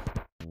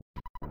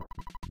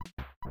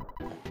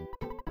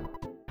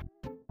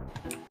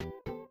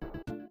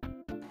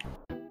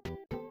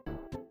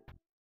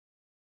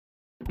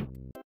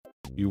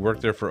 You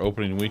worked there for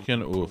opening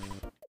weekend?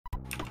 Oof.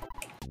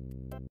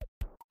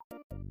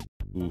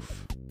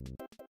 Oof.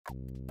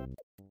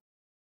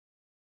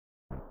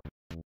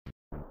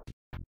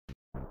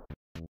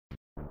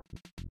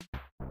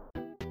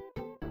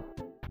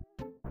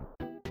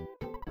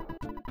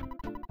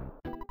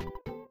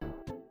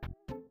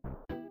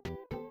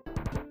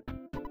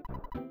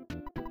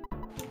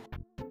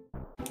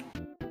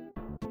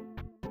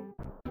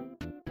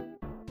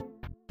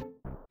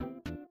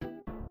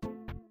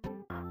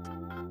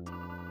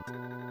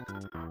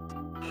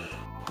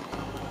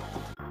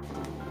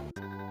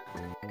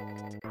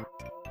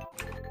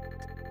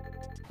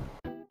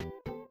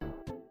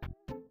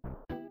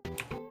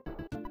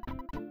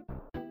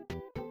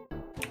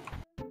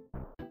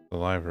 The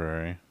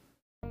library.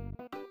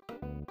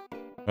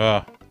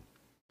 Ah.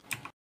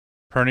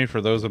 Perny,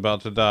 for those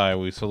about to die,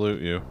 we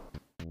salute you.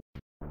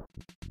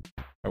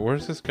 Right,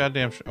 where's this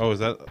goddamn oh, is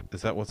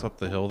that what's up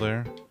the hill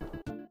there?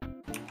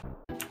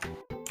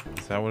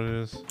 Is that what it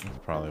is? That's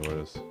probably what it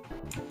is.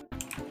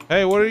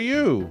 Hey, what are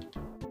you?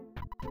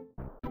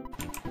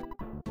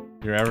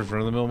 Your average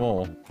run-of-the-mill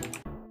mole.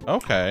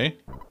 Okay.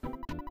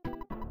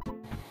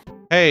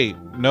 Hey,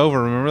 Nova,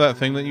 remember that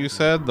thing that you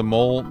said? The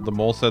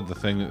mole said the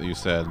thing that you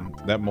said.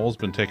 That mole's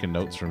been taking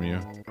notes from you.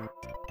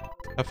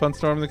 Have fun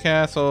storming the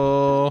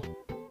castle.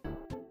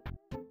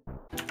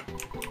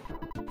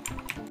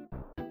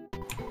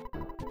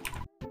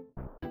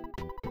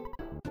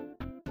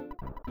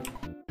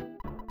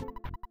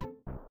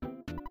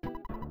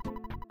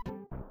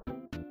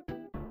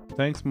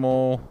 Thanks,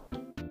 mole.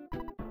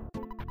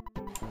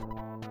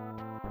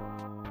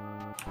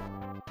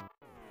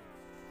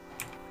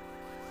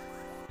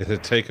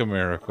 It'd take a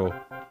miracle.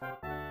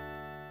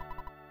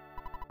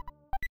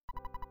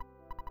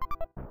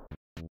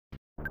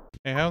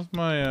 Hey, how's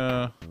my,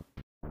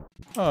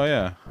 oh,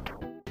 yeah.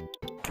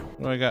 What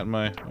do I got in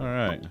my...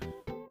 Alright.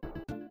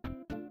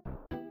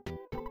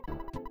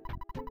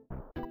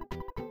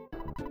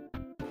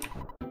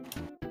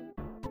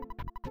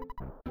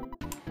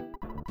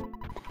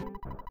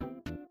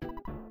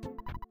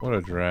 What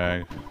a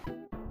drag.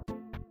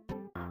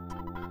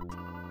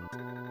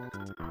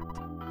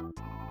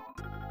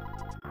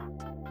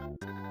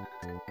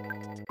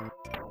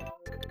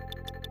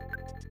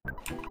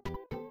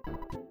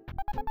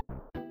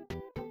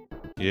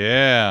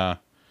 Yeah.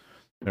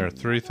 There are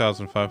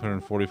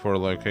 3,544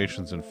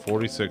 locations in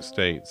 46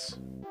 states.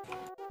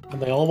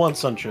 And they all want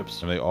sun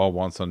chips. And they all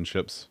want sun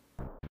chips.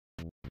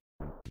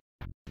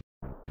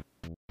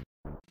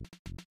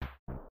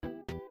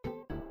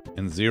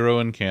 And 0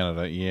 in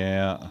Canada,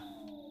 yeah.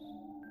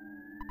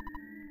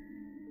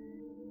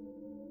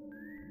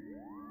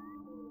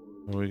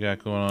 What do we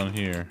got going on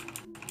here?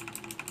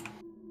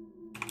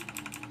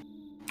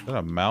 Is that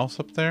a mouse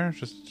up there?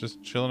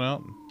 Just chilling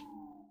out?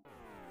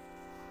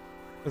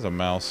 There's a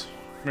mouse.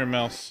 Come here,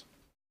 mouse.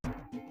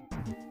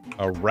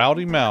 A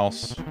rowdy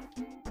mouse.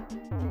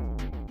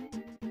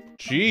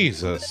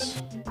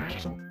 Jesus.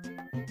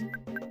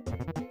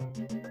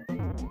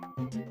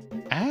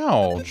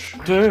 Ouch.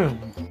 Damn.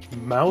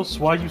 Mouse,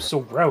 why you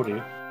so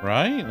rowdy?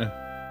 Right?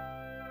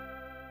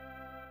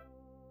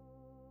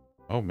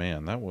 Oh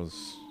man, that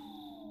was...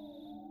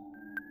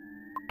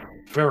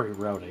 very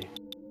rowdy.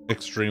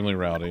 Extremely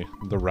rowdy.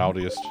 The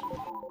rowdiest.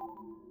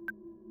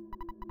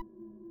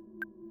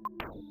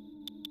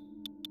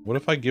 What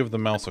if I give the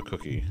mouse a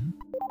cookie?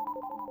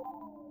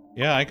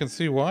 Yeah, I can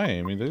see why.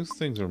 I mean, those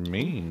things are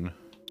mean.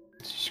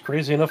 It's just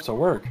crazy enough to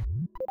work.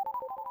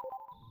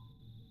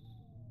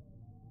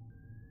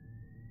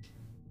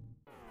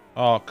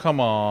 Oh, come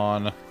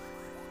on.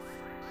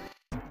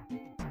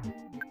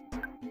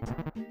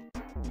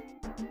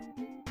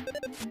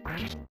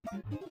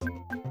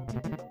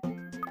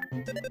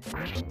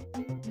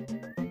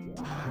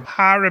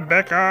 Hi,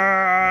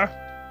 Rebecca!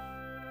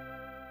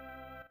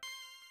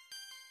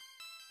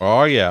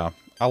 Oh, yeah.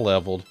 I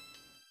leveled.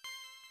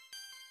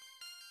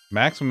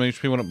 Maximum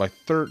HP went up by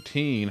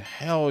 13.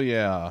 Hell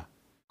yeah.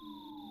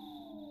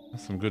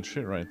 That's some good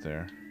shit right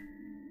there.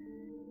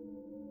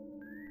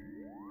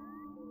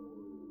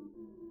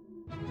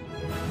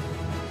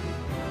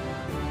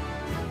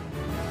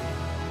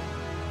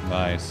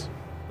 Nice.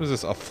 What is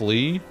this, a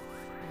flea?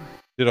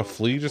 Did a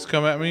flea just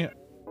come at me?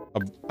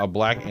 A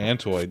black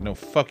antoid. No,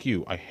 fuck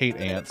you. I hate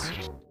ants.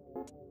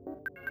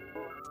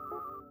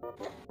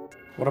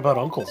 What about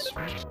uncles?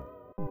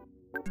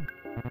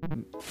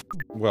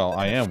 Well,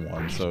 I am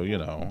one, so, you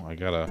know, I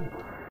gotta...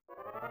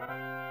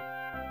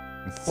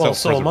 Well,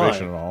 so am I.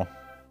 Self-preservation and all.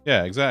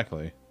 Yeah,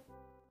 exactly.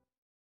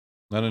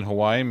 None in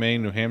Hawaii,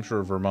 Maine, New Hampshire,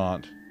 or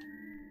Vermont.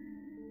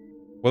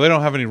 Well, they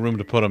don't have any room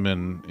to put them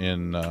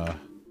in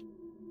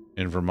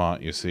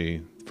Vermont, you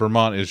see.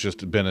 Vermont is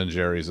just Ben and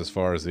Jerry's as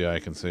far as the eye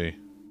can see.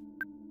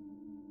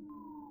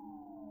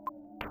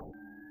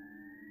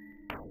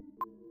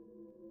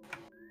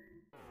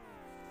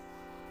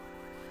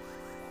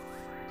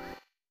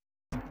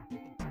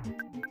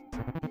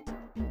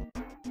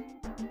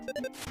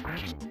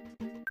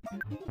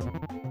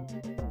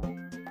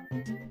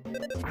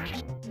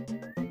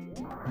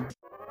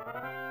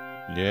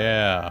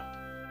 Yeah.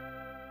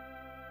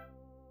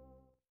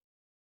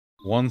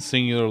 One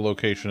singular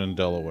location in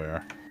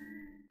Delaware.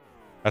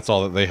 That's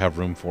all that they have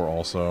room for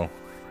also.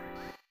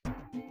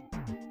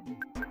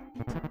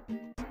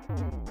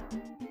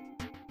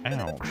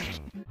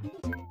 Ouch.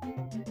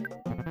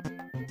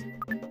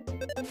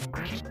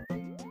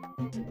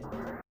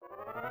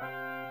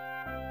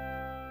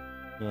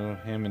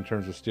 Him in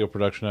terms of steel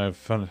production, I've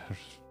found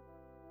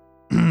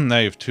now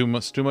you have too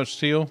much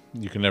steel.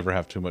 You can never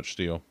have too much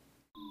steel.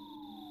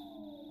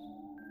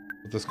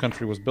 What this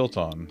country was built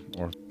on,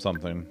 or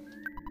something.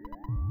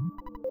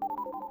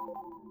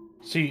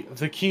 See,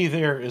 the key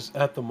there is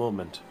at the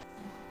moment.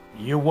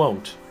 You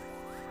won't.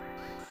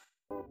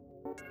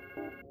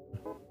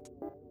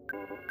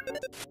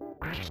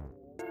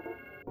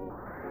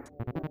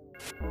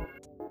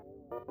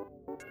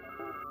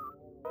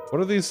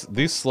 What are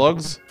these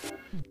slugs?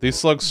 These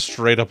slugs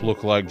straight up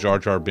look like Jar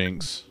Jar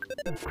Binks.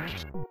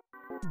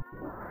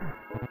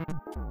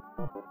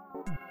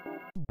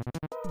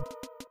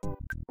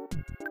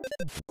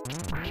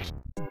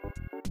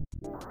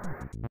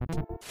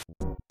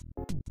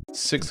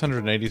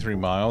 $683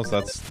 miles?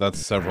 That's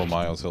several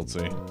miles,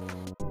 Hiltzy.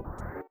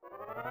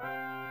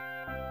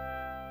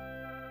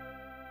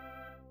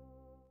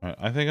 Alright,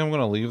 I think I'm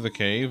gonna leave the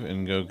cave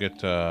and go get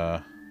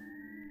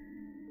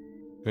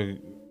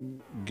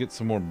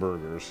some more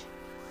burgers.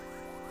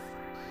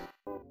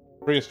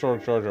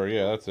 Prehistoric Jar Jar,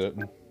 yeah, that's it.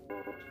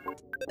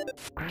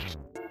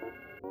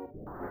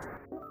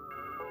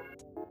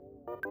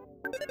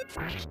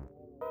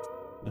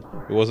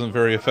 It wasn't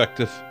very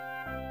effective.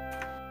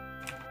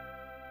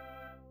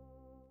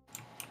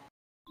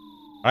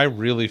 I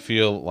really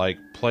feel like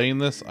playing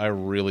this, I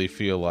really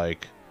feel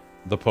like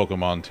the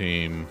Pokemon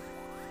team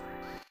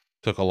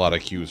took a lot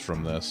of cues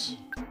from this.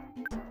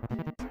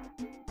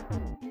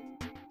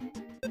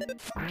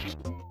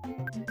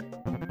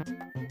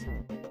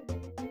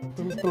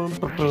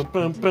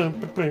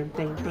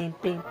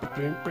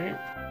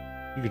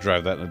 You could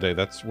drive that in a day.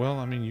 That's, well,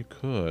 I mean, you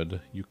could.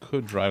 You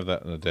could drive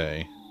that in a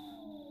day.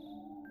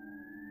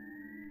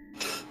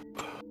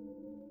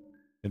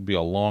 It'd be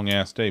a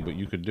long-ass day, but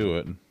you could do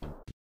it.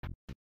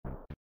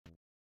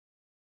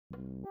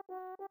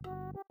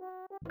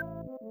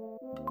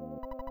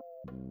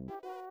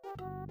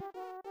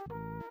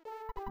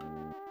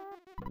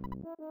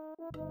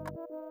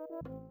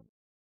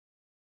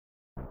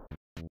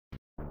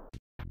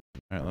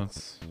 Alright,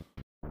 let's...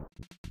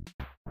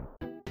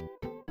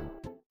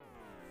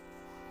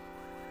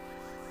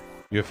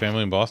 You have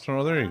family in Boston?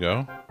 Oh, there you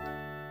go.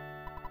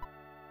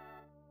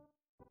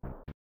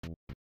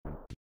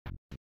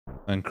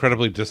 An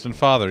incredibly distant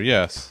father,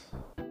 yes.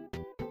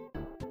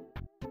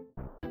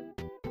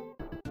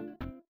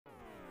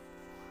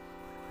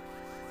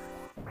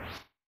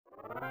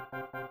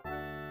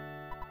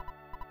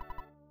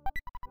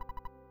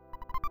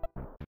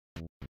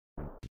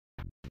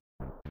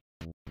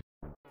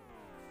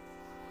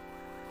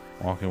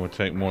 Walking would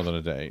take more than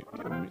a day.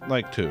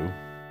 Like 2.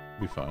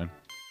 Be fine.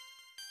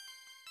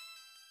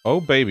 Oh,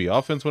 baby.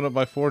 Offense went up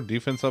by 4.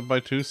 Defense up by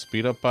 2.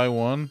 Speed up by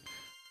 1.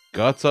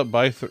 Guts up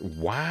by 3.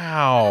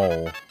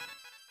 Wow.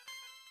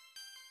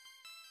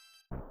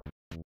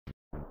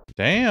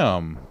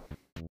 Damn.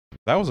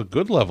 That was a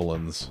good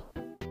levelins.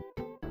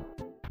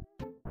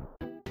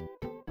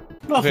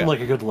 Nothing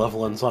like a good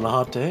levelins on a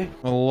hot day.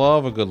 I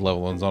love a good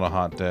levelins on a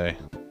hot day.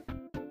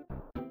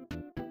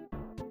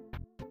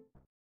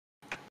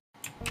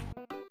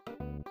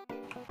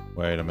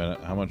 Wait a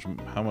minute. How much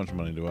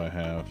money do I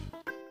have?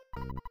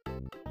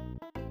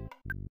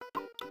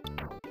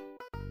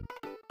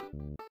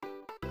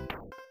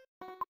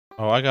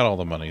 Oh, I got all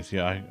the monies.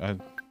 Yeah, I...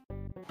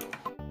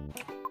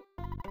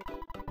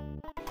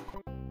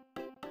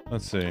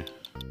 Let's see.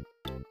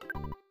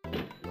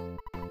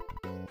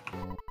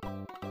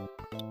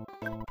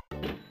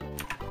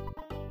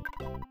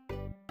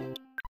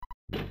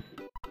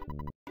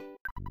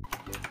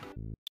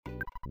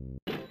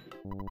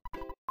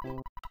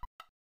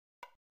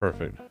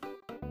 Perfect.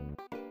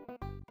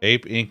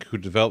 Ape Inc., who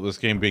developed this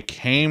game,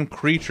 became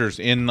creatures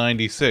in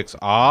 '96.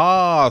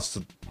 Ah,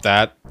 so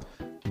that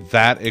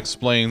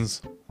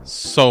explains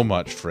so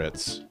much,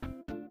 Fritz.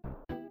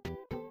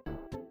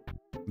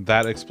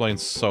 That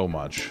explains so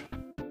much.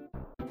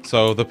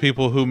 So the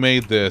people who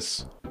made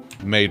this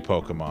made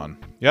Pokemon.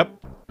 Yep.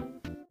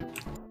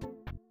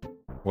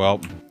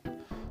 Well,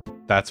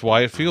 that's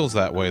why it feels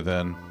that way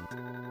then.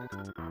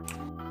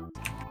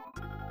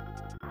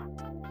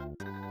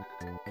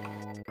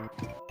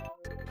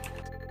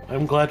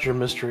 I'm glad your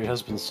mystery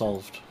has been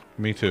solved.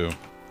 Me too.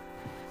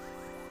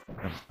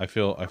 I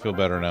feel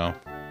better now.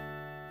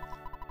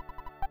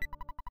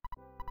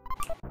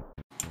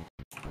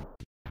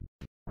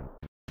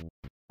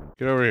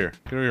 Get over here.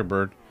 Get over here,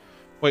 bird.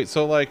 Wait,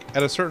 so like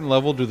at a certain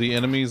level, do the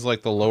enemies,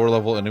 like the lower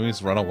level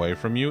enemies, run away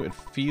from you? It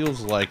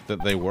feels like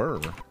that they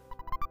were.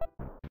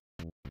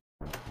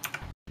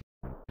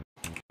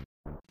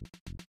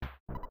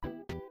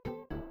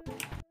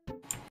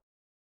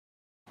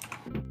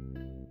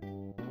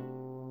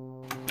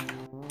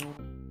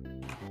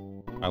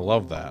 I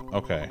love that.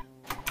 Okay.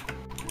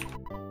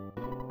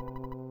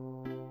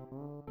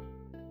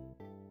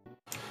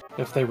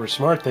 If they were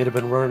smart, they'd have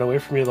been running away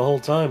from you the whole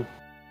time.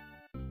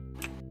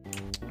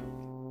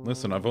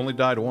 Listen, I've only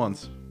died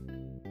once.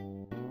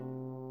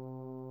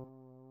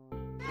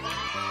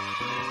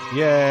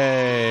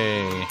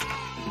 Yay!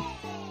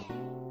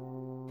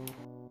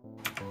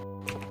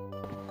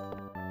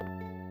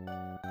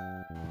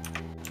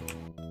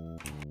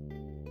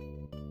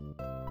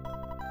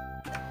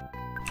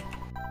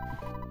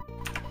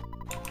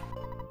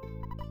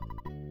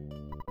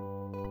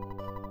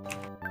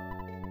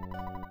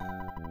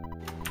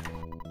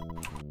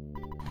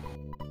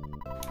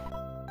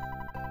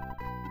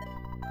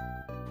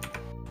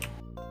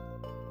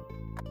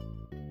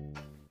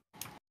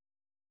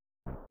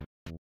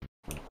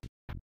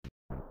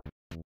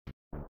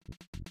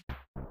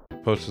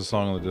 Post a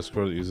song on the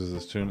Discord that uses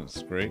this tune.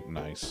 It's great.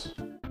 Nice.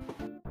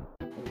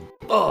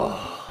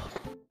 Oh.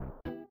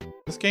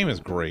 This game is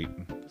great.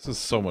 This is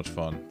so much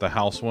fun. The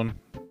house one.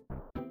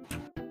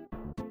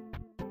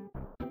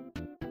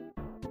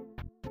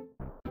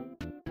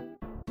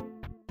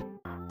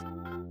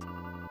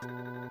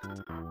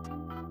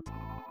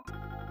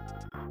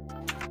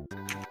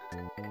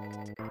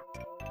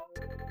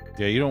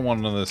 Yeah, you don't want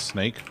another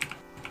snake.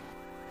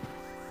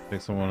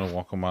 Takes someone to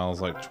walk a mile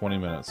is like 20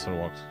 minutes, so it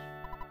walks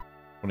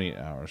 28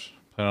 hours.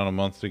 Plan on a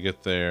month to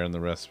get there and the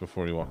rest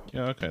before you walk.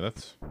 Yeah, okay,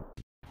 that's...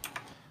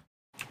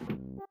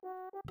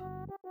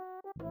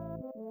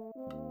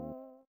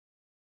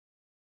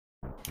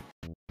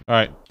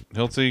 Alright,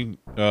 Hilty,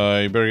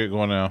 you better get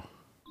going now.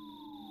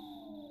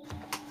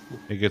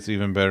 It gets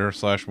even better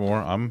 /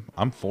 more.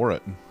 I'm for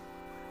it.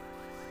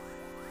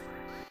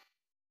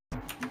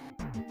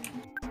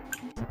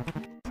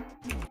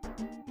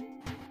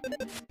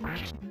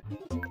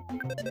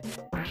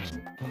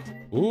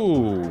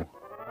 Ooh.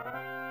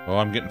 Oh,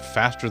 I'm getting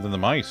faster than the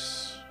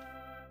mice.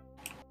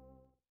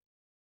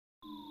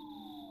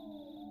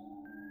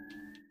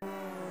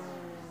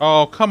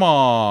 Oh, come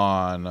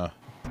on.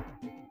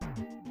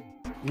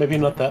 Maybe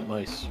not that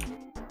mice.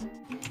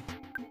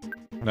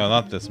 No,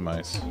 not this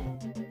mice.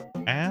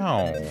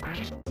 Ow.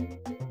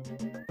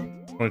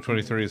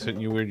 2023 is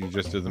hitting you weird. You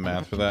just did the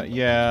math for that.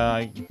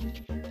 Yeah,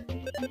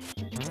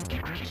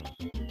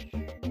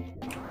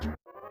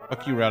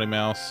 Fuck you, Rowdy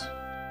Mouse.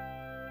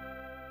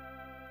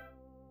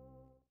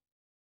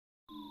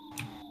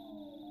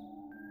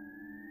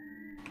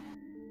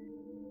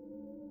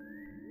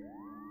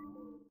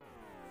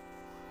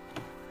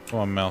 Come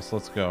on, Mouse,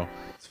 let's go.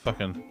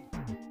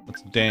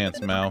 Let's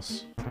dance,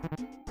 Mouse.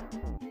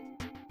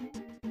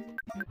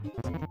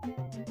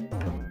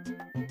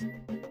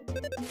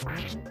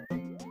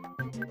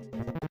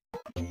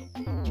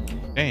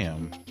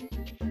 Damn.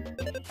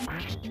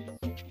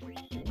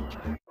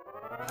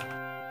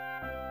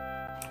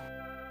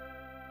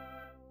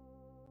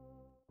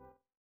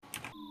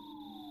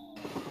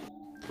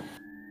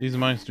 These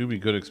mice do be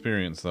good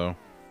experience, though.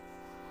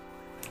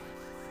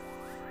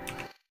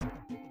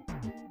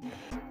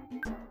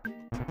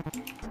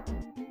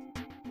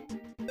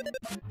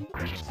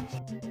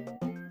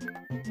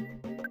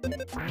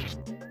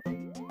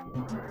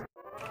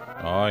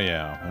 Oh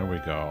yeah, there we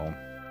go.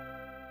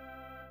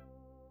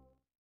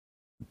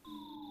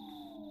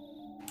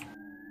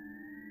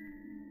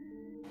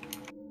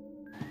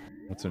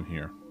 What's in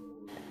here?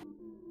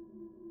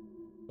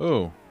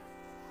 Oh.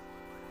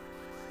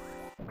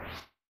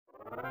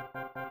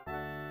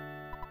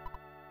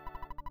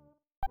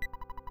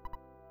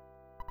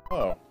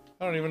 Oh,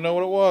 I don't even know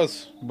what it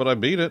was, but I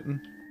beat it.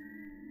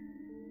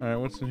 Alright,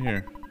 what's in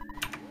here?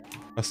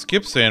 A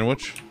skip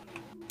sandwich?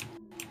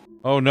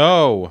 Oh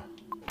no!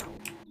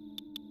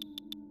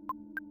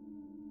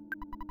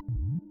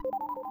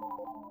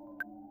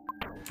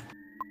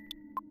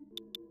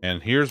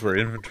 And here's where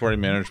inventory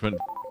management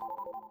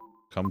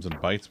comes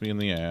and bites me in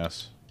the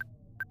ass.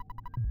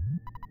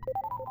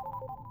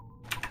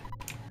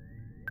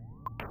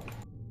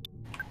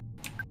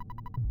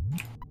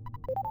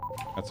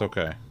 That's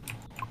okay.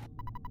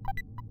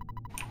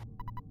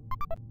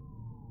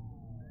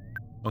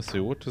 Let's see,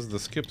 what does the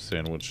skip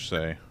sandwich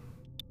say?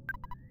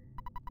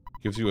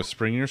 Gives you a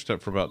spring in your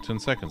step for about 10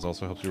 seconds.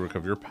 Also helps you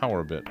recover your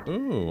power a bit.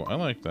 Ooh, I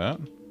like that.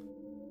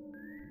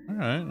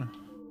 Alright.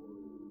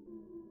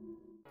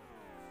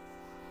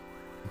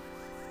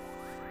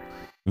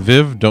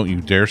 Viv, don't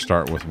you dare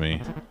start with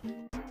me.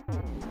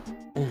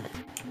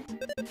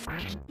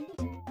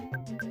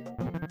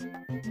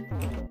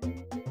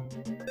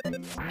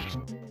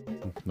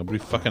 Nobody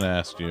fucking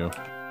asked you.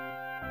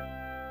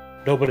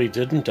 Nobody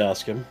didn't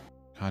ask him.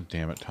 God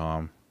damn it,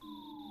 Tom.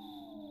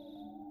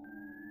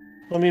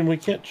 I mean, we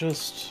can't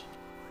just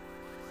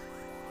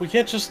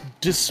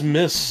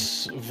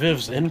dismiss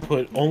Viv's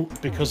input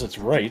because it's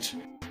right.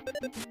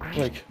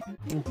 Like...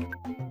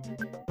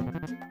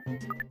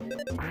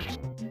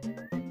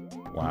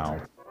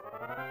 Wow.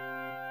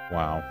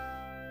 Wow.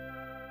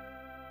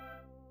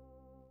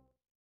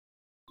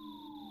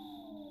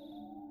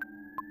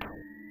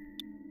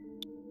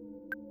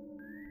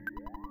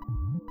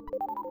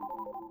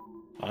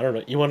 I don't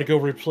know. You want to go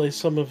replay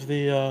some of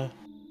the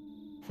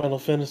Final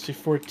Fantasy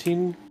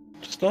XIV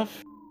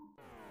stuff?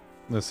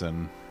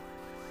 Listen.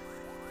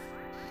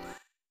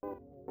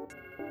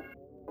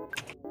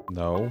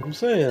 No. I'm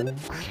saying.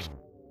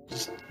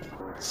 Just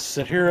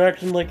sit here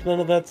acting like none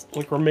of that's...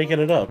 like we're making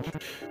it up.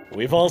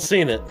 We've all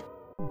seen it.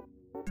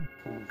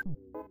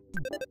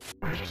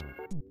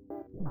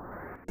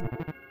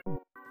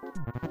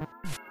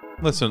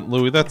 Listen,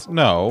 Louis, that's...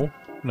 No.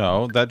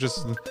 No,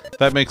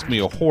 that makes me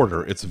a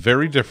hoarder. It's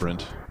very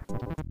different.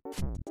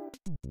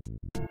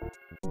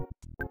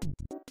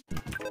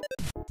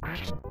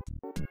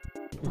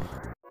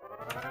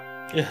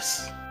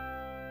 Yes.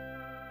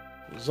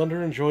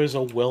 Zunder enjoys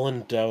a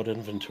well-endowed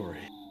inventory.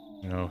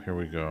 Oh, here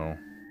we go.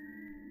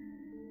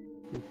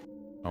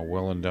 I'll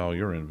well endow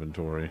your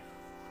inventory.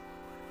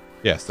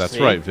 Yes, that's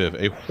See? right, Viv.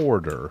 A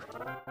hoarder.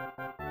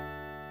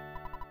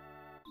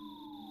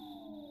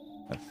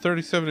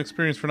 37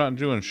 experience for not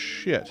doing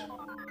shit.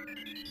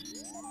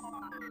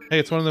 Hey,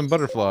 it's one of them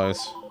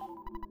butterflies.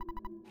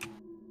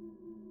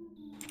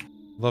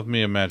 Love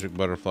me a magic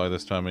butterfly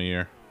this time of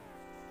year.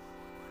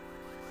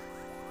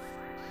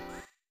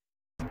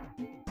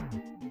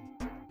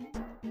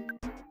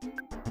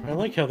 I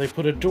like how they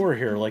put a door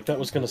here, like that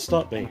was gonna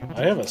stop me.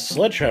 I have a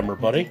sledgehammer,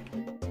 buddy.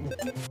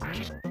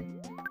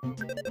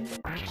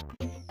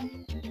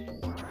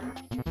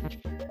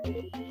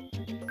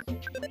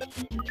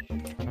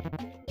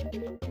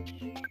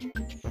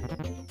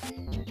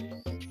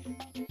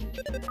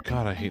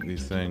 God, I hate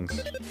these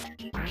things.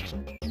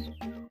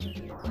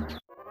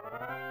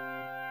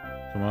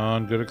 Come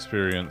on, good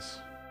experience.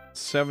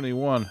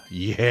 71.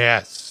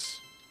 Yes!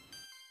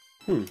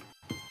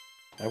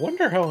 I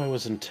wonder how I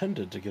was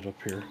intended to get up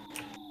here.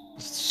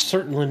 It's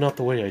certainly not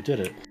the way I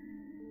did it.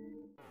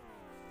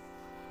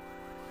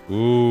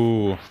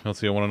 Ooh. Let's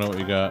see, I want to know what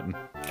you got.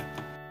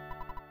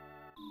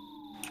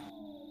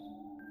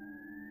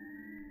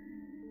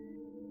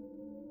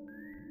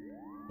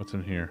 What's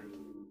in here?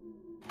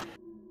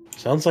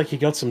 Sounds like you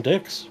got some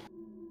dicks.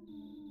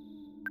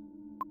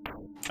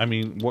 I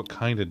mean, what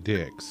kind of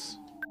dicks?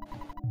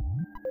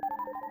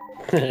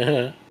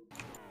 God,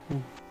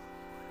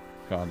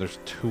 there's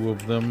 2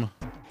 of them.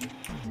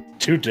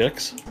 2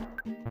 dicks?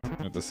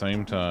 At the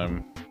same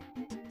time.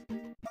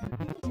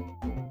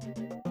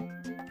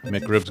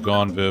 McRib's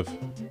gone, Viv.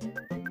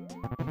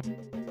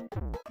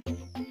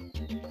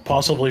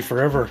 Possibly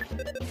forever.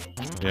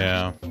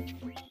 Yeah.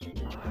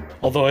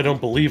 Although I don't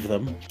believe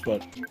them,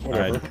 but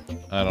whatever.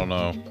 I don't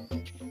know.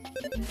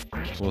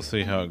 We'll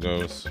see how it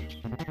goes.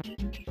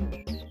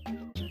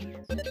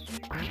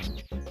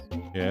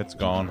 Yeah, it's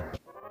gone.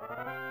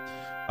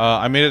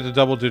 I made it to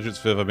double digits,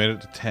 Viv. I made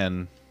it to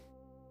 10.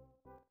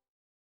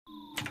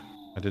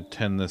 I did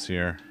 10 this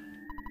year.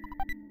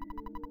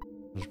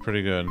 It was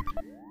pretty good.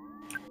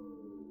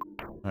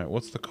 Alright,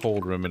 what's the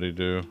cold remedy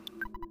do?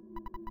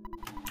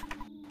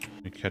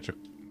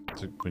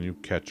 When you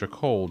catch a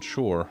cold,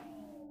 sure.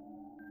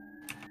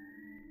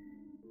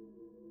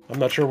 I'm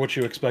not sure what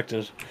you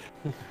expected.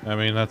 I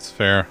mean, that's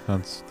fair.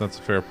 That's a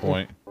fair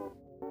point.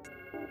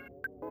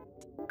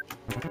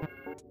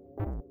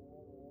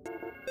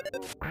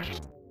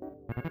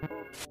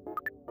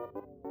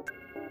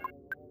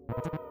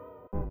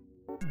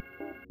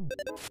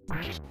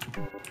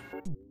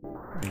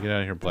 Get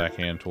out of here, Black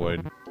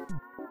Antoid. God.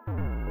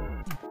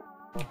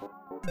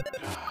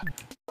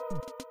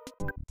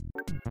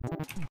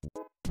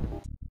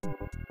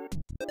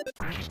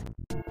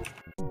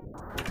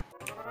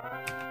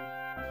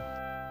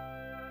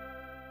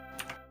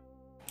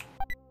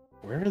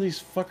 Where are these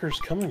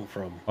fuckers coming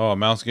from? Oh, a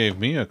mouse gave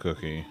me a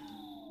cookie.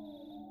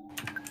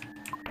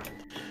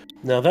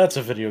 Now that's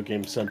a video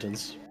game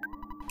sentence.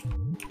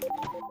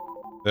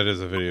 That is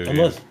a video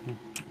game.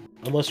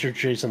 Unless you're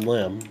Jason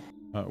Lamb.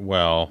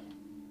 Well...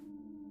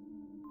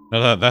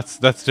 No, that's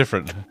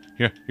different.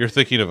 You're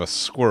thinking of a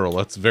squirrel.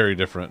 That's very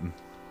different.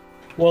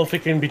 Well, if it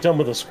can be done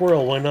with a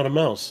squirrel, why not a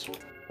mouse?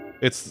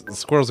 The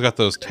squirrel's got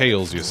those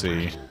tails, you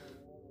see.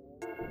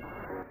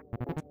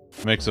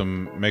 Makes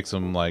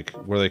them like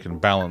where they can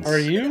balance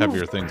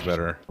heavier things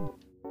better.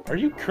 Are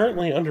you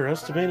currently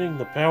underestimating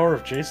the power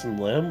of Jason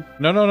Lamb?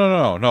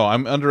 No.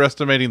 I'm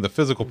underestimating the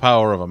physical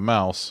power of a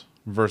mouse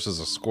versus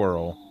a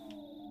squirrel.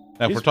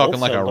 Now, if we're talking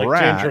like a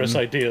rat, dangerous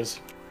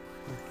ideas.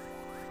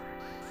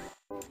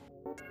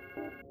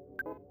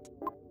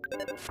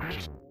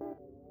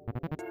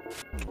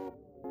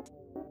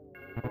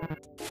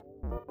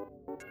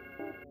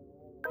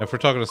 if we're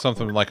talking to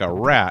something like a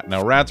rat,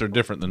 now rats are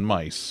different than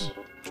mice.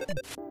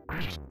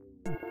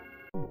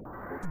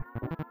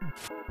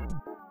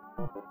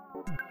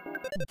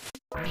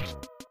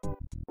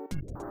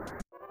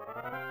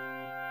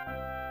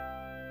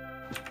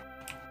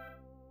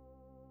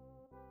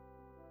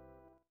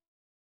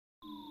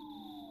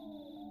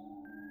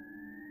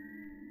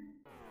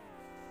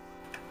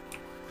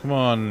 Come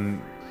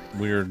on,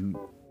 weird.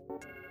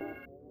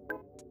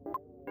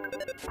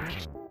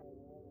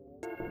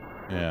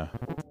 Yeah,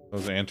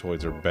 those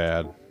Antoids are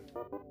bad.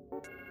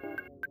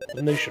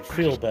 And they should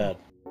feel bad.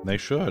 They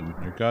should.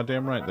 You're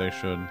goddamn right, they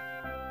should.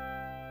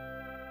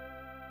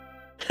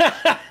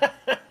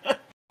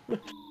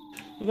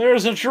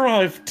 There's a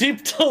drive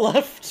deep to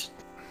left.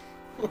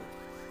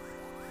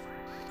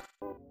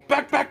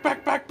 Back.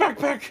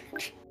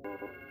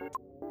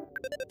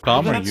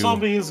 Tom, that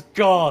zombie is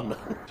gone.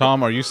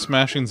 Tom, are you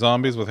smashing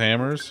zombies with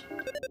hammers?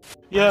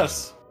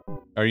 Yes.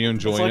 Are you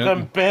enjoying it's like it?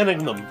 I'm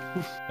banning them.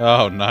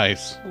 Oh,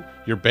 nice.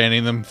 You're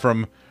banning them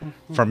from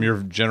your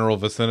general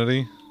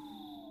vicinity?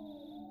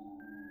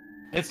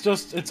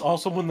 It's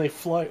also when they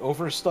fly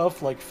over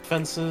stuff like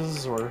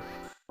fences, or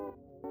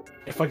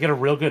if I get a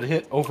real good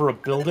hit over a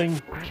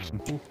building.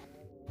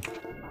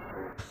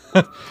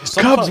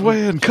 Cubs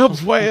win!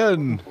 Cubs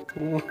win!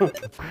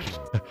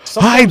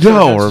 Hi,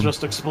 Norm!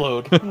 Just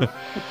explode.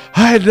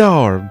 Hi,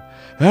 Norm.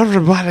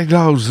 Everybody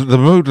knows that the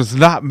moon is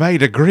not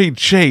made of green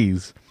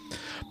cheese.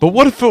 But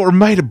what if it were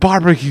made of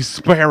barbecue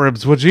spare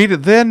ribs? Would you eat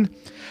it then?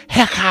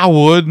 Heck, I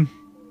would.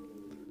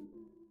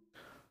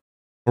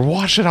 Or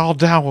wash it all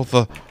down with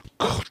a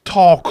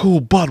tall,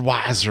 cool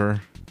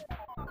Budweiser.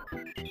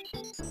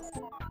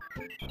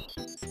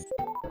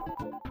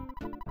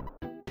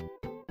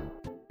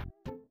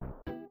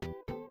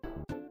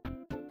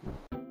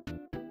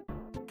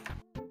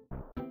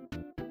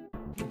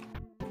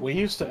 We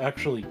used to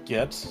actually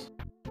get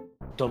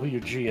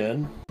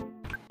WGN.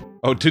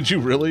 Oh, did you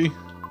really?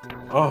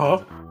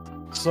 Uh-huh.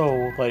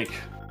 So, like,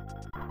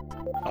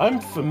 I'm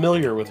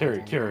familiar with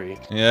Harry Carey.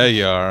 Yeah,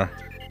 you are.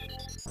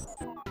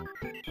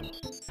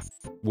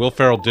 Will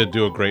Ferrell did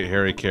do a great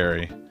Harry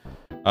Carey.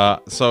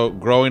 So,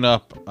 growing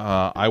up,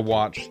 I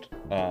watched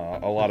a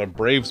lot of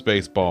Braves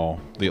baseball,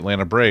 the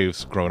Atlanta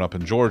Braves, growing up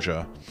in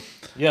Georgia.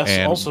 Yes,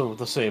 And, also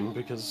the same,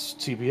 because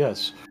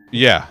TBS.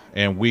 yeah,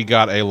 and we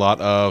got a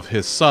lot of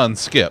his son,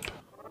 Skip.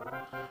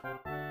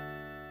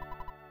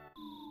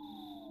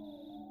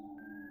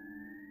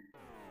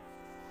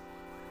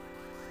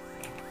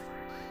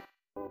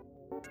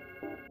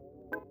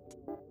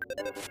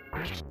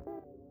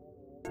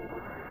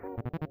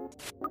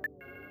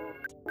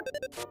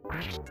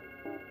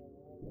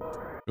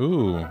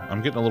 Ooh,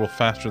 I'm getting a little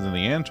faster than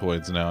the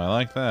Antoids now. I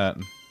like that.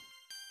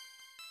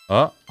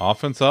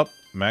 Offense up.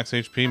 Max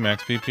HP,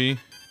 max PP.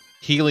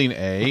 Healing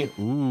A.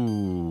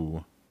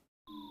 Ooh.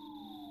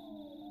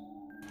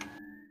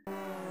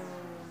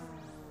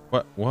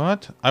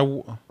 What?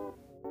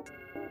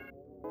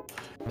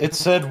 It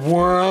said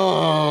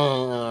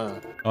 "Wah."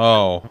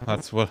 Oh,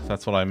 that's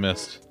what I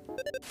missed.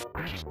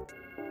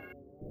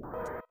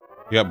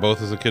 You got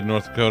both as a kid in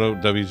North Dakota,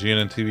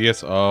 WGN and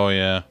TBS? Oh,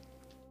 yeah.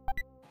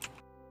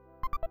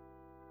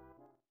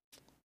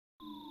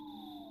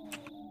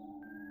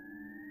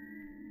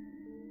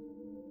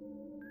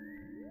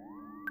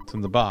 It's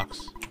in the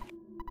box.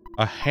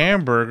 A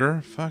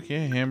hamburger? Fuck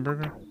yeah,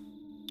 hamburger.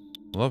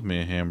 Love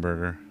me a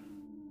hamburger.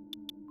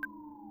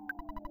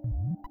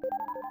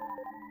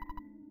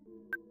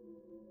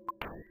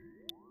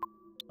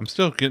 I'm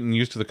still getting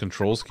used to the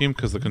control scheme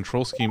because the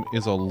control scheme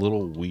is a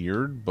little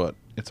weird, but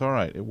it's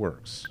alright. It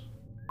works.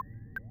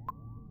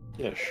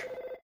 Ish.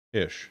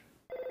 Ish.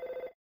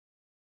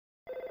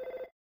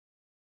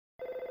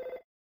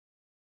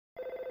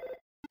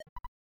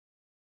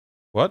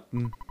 What?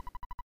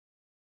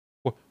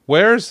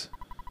 Where's...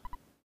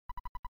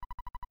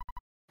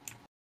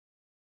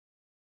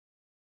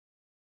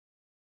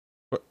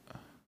 What?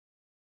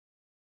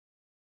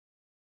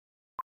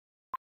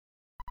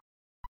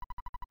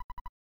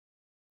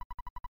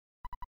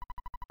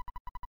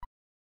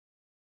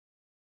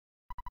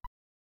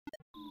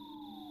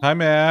 Hi,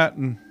 Matt.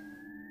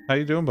 How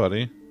you doing,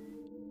 buddy?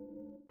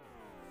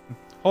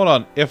 Hold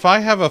on. If I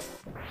have a...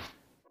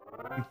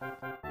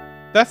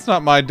 That's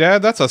not my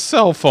dad. That's a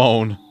cell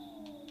phone.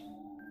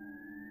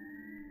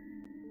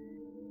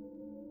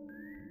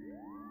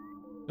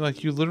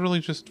 Like, you literally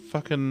just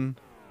fucking...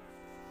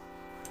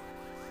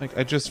 Like,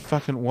 I just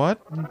fucking... What?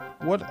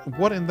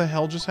 What in the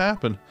hell just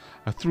happened?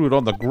 I threw it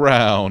on the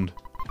ground.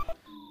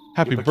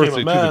 Happy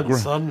birthday to the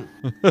ground. Son.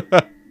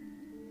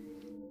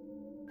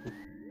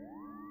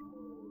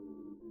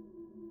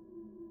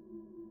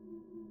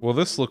 Well,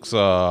 this looks,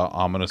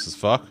 ominous as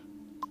fuck.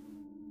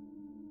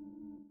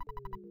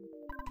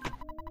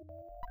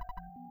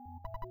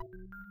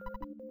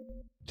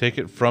 Take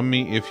it from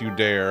me if you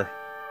dare.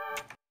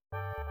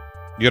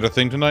 You got a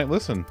thing tonight?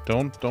 Listen,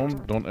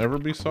 don't ever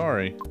be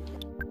sorry.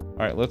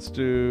 Alright, let's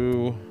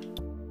do...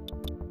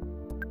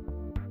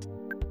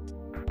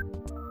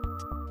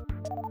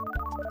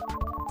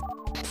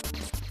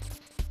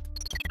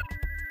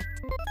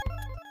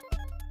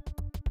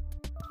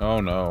 Oh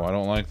no, I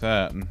don't like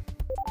that.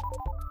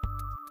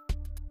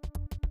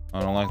 I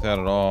don't like that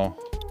at all.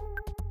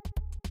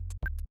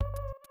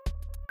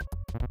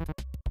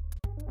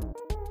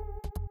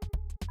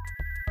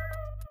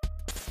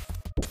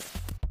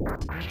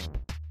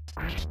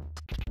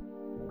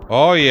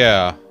 Oh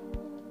yeah.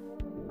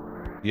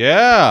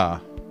 Yeah.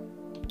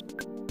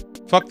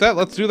 Fuck that,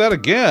 let's do that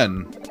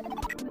again.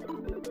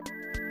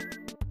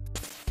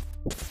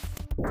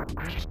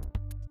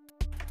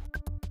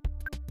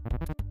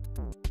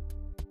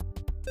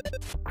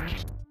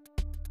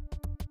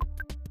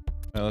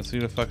 Alright, let's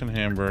eat a fucking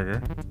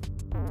hamburger.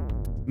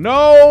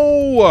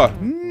 No!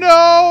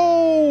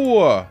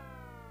 No!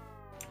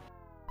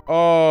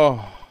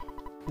 Oh.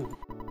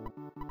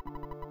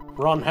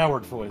 Ron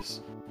Howard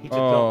voice. He did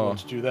not want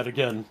to do that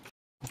again.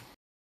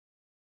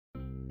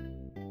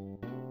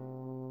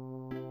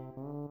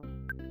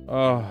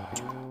 Oh.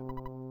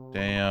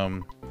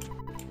 Damn.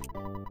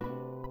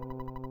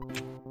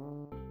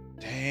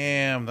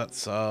 Damn, that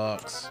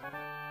sucks.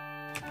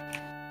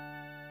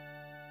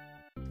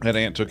 That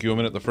ant took you a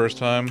minute the first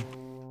time.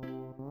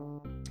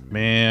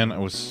 Man, I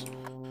was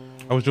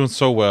doing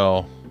so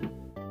well.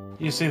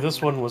 You see,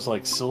 this one was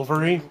like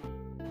silvery,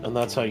 and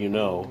that's how you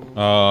know.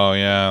 Oh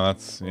yeah,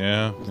 that's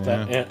yeah.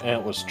 That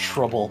ant was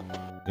trouble.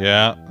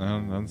 Yeah,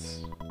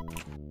 that's.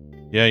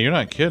 Yeah, you're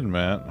not kidding,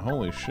 Matt.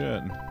 Holy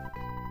shit.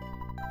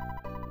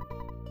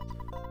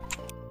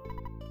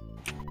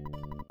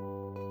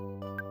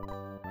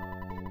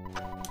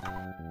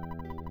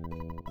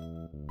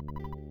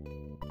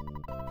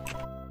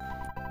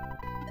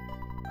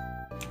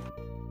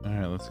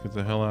 Let's get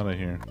the hell out of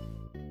here.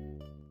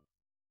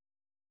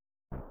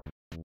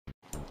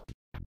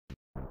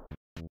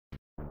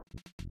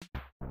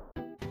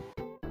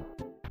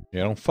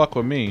 Yeah, don't fuck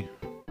with me.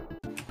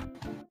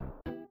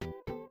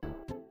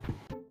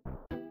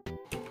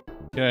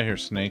 Get out of here,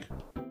 snake.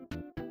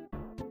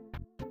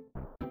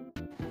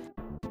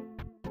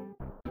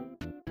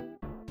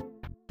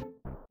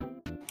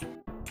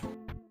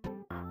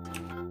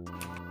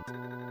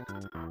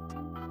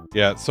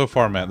 Yeah, so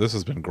far, Matt, this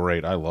has been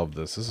great. I love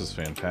this. This is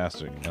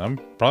fantastic. And I'm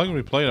probably going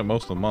to be playing it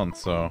most of the month,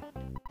 so...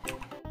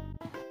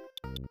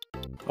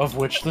 Of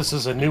which this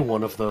is a new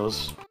one of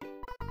those.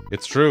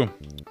 It's true.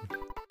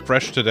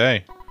 Fresh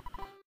today.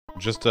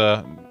 Just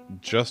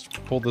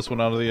pulled this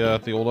one out of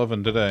the old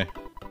oven today.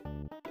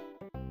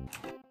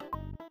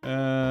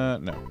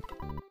 No.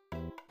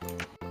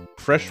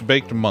 Fresh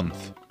baked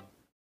month.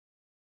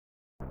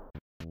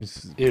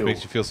 This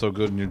makes you feel so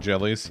good in your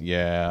jellies.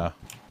 Yeah.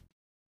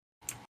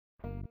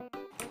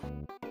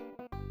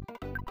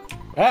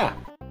 Ah!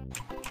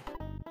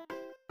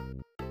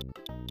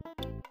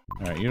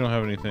 Alright, you don't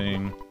have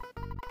anything.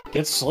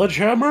 Get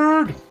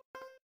sledgehammered!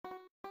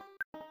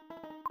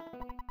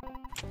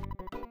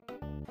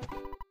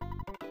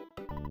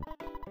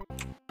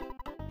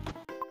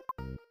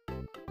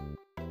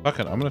 Fuck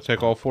it, I'm gonna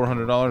take all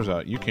 $400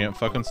 out. You can't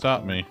fucking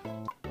stop me.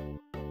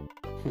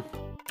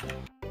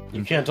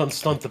 You can't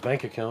unstunt the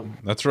bank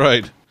account. That's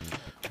right.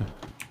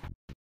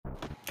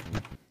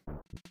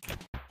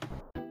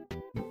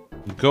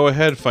 Go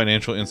ahead,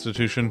 financial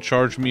institution.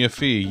 Charge me a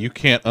fee. You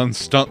can't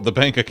unstunt the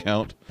bank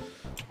account.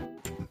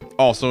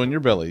 Also in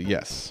your belly,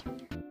 yes.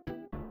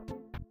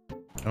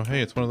 Oh, hey,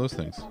 it's one of those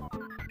things.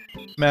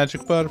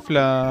 Magic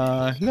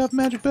butterfly. Love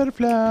magic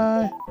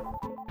butterfly.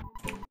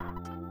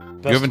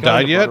 You haven't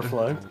died yet?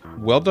 Butterfly.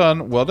 Well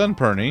done,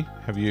 Perny.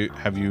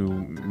 Have you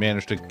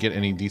managed to get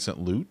any decent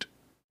loot?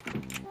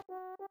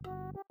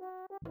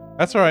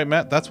 That's all right,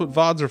 Matt. That's what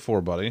VODs are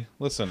for, buddy.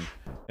 Listen,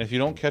 if you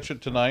don't catch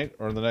it tonight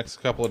or in the next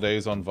couple of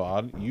days on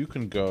VOD, you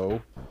can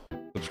go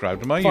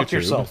subscribe to my Fuck YouTube.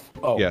 yourself.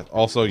 Oh. Yeah,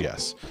 also,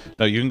 yes.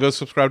 No, you can go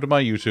subscribe to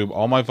my YouTube.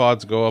 All my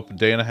VODs go up a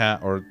day and a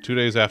half or 2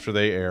 days after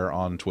they air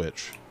on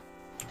Twitch.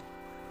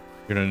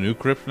 You're in a new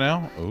crypt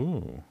now?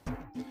 Ooh.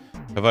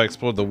 Have I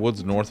explored the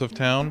woods north of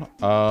town?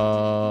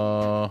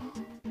 I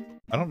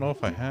don't know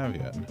if I have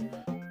yet.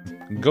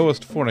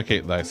 Goest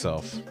fornicate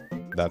thyself.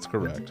 That's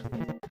correct.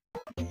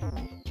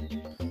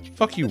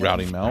 Fuck you,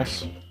 rowdy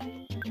mouse.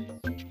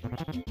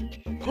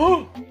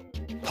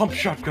 Pump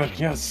shotgun,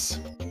 yes.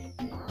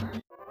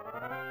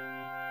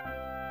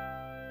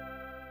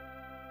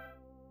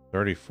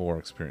 34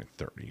 experience.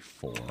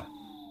 34.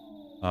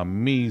 A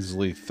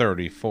measly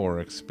 34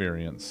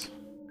 experience.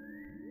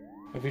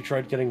 Have you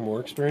tried getting more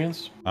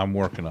experience? I'm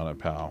working on it,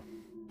 pal.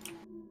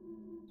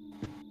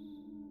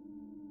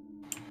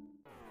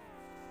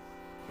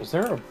 Is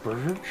there a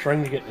bird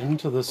trying to get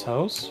into this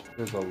house?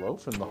 There's a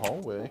loaf in the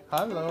hallway.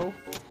 Hi, loaf.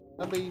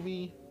 Hi,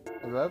 baby.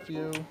 I love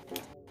you.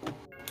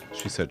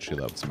 She said she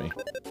loves me.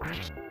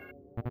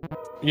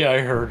 Yeah, I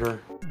heard her.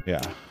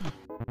 Yeah.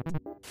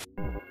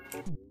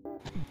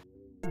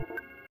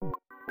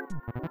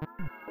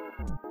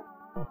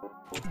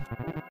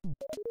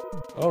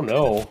 Oh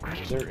no,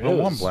 there is. I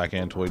want Black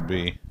Antoid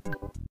B.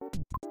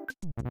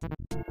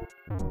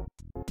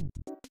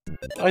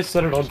 I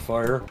set it on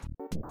fire.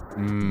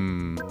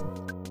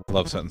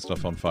 Love setting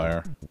stuff on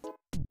fire.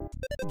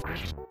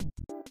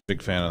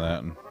 Big fan of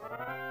that.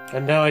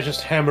 And now I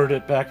just hammered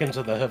it back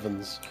into the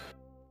heavens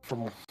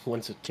from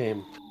whence it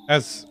came.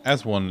 As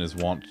one is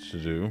wont to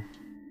do.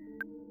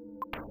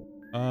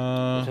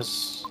 I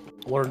just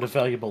learned a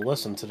valuable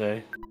lesson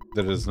today.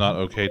 That it is not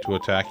okay to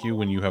attack you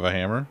when you have a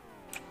hammer?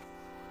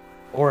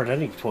 Or at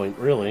any point,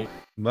 really.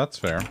 That's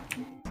fair.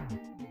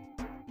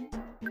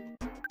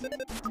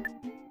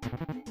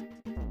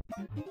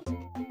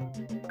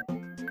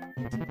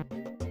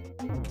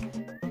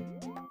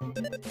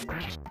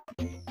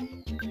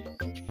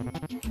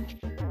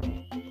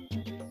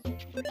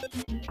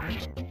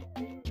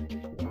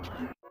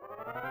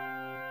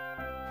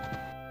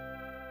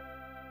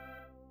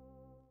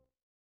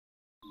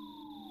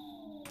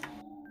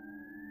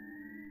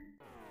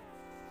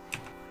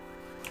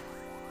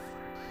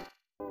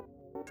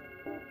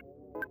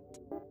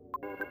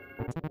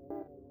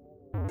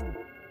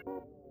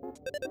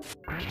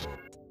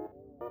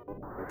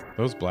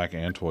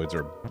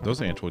 Those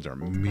antoids are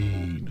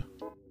mean.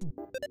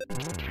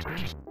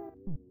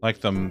 Like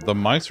the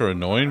mice are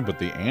annoying, but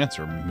the ants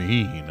are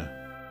mean.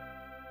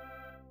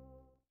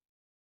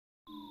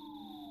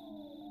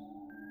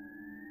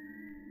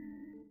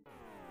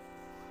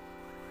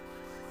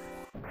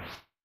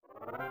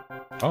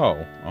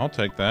 Oh, I'll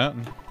take that.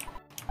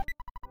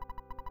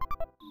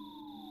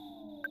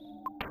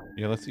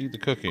 Yeah, let's eat the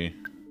cookie.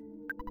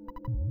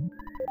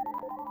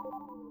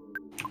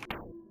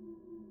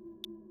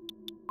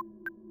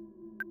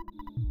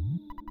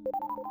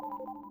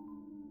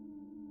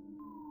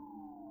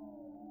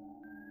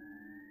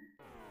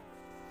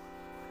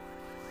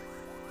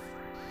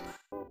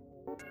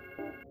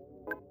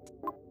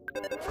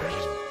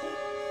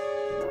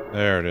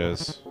 There it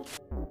is.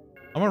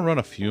 I'm gonna run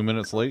a few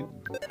minutes late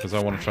because I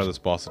want to try this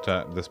boss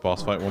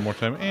fight one more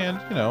time, and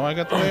you know I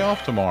got the day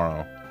off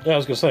tomorrow. Yeah, I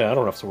was gonna say I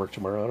don't have to work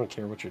tomorrow. I don't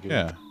care what you're doing.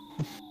 Yeah.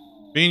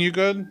 Bean, you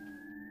good?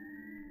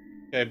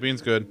 Okay,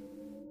 Bean's good.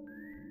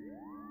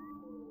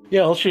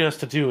 Yeah, all she has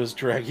to do is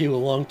drag you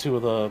along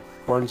to the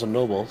Barnes and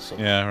Noble. So.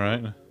 Yeah,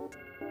 right.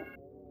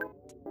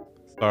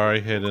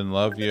 Sorry, Hidden.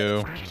 Love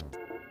you.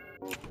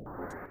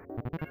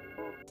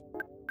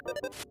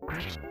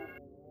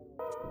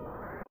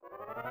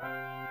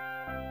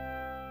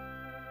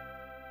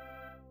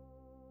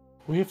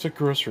 We have to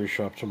grocery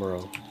shop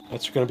tomorrow.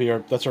 That's gonna be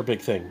that's our big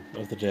thing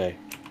of the day.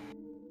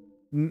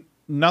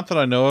 Not that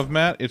I know of,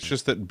 Matt. It's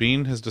just that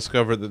Bean has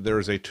discovered that there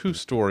is a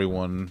 2-story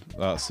one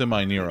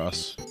semi near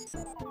us,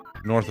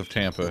 north of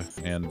Tampa,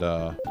 and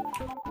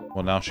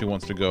well, now she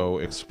wants to go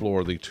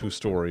explore the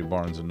 2-story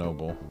Barnes and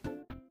Noble.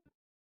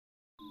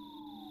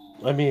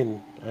 I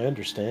mean, I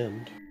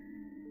understand.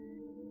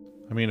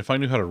 I mean, if I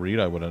knew how to read,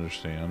 I would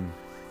understand.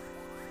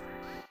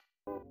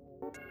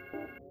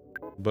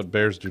 But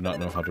bears do not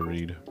know how to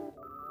read.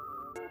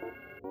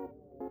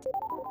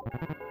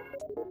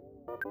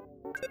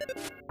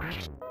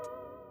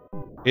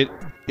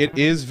 It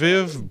is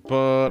Viv,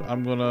 but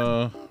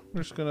we're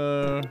just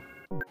gonna,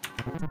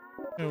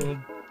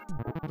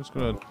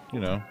 you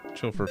know,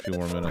 chill for a few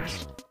more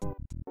minutes.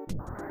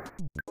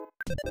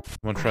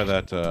 I'm gonna try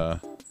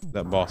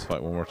that boss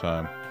fight one more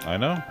time. I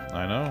know.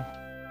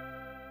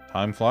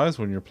 Time flies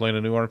when you're playing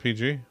a new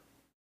RPG.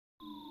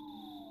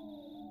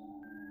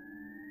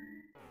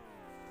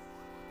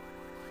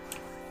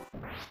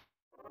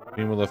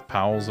 Bean will left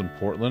Powell's in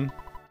Portland.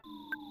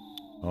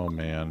 Oh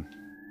man.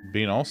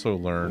 Bean also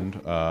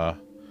learned,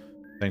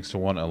 thanks to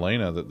one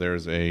Elena, that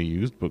there's a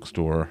used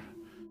bookstore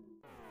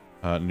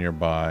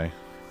nearby.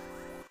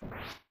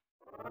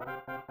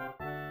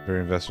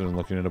 Very invested in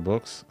looking into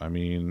books. I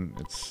mean,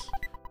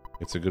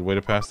 it's a good way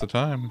to pass the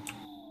time.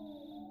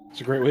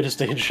 It's a great way to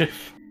stay in shape.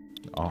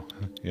 Oh,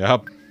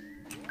 yep.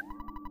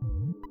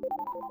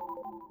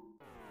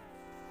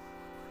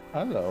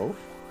 Hello.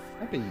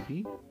 Hi,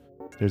 baby.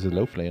 There's a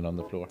loaf laying on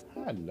the floor.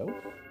 Hello.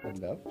 I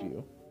love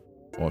you.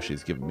 Oh,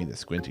 she's giving me the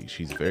squinty.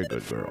 She's a very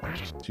good girl.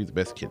 She's the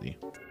best kitty.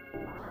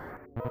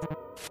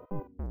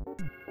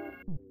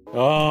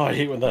 Oh, I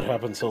hate when that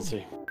happens,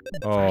 Hilty.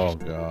 Oh,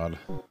 God.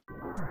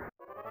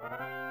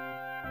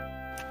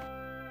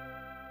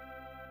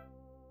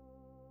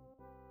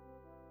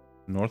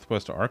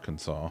 Northwest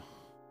Arkansas.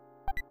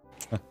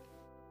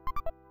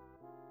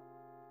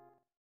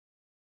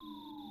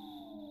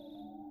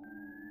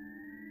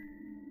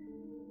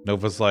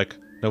 Nova's like,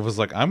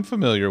 I'm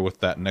familiar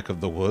with that neck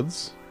of the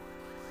woods.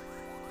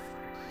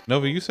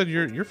 Nova, you said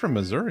you're from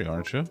Missouri,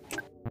 aren't you?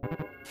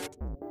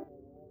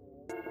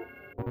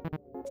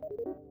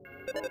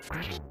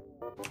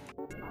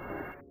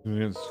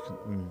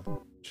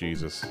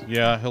 Jesus.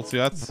 Yeah, Hilty,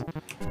 that's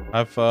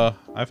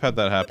I've had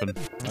that happen.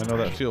 I know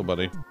that feel,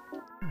 buddy.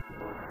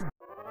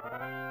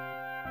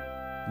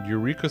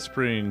 Eureka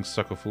Springs,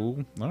 sucker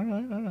fool.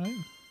 Alright.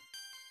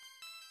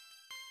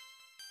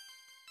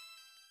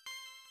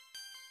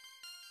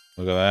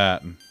 Look at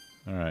that.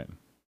 Alright.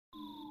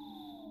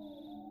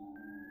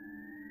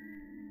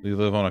 You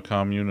live on a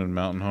commune in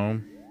Mountain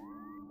Home?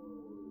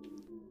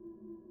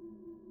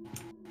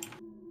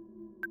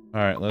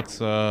 Alright, let's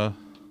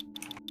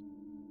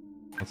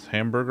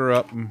hamburger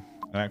up.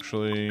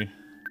 Actually,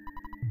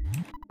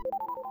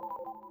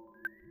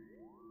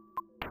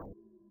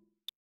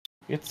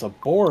 It's a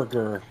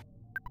burger.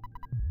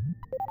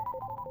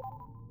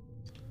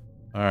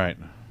 alright.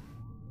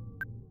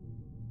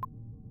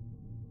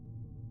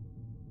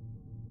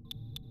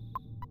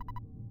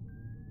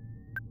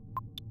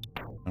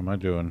 How am I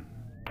doing?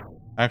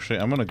 Actually,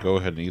 I'm gonna go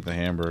ahead and eat the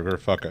hamburger.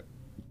 Fuck it.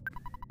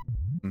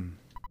 And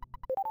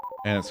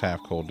it's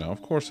half cold now.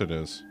 Of course it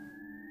is.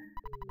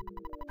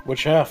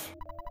 Which half?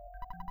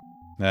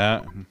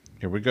 Nah.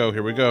 Here we go.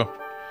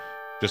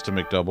 Just a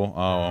McDouble.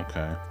 Oh,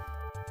 okay.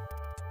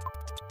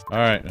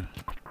 Alright.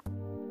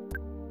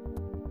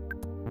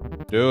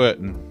 Do it.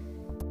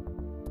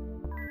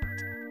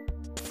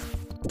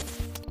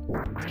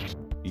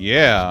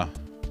 Yeah.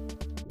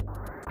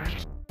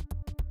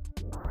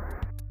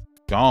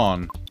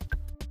 Gone.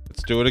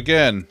 Let's do it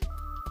again.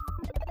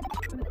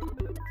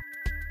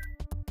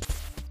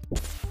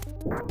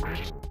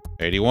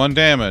 $81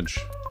 damage.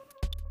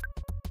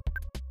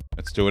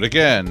 Let's do it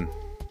again.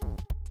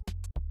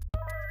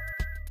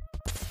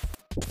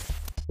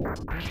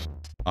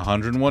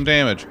 101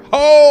 damage.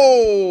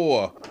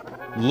 Oh!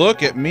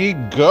 Look at me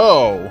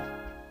go.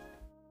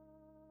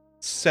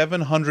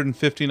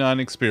 759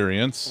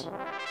 experience.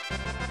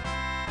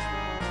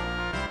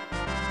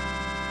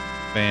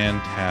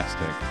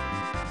 Fantastic.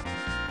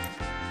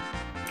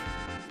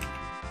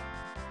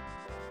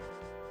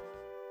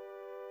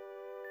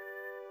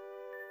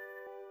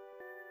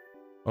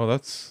 Oh,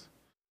 that's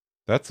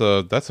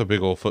a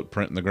big old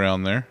footprint in the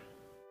ground there.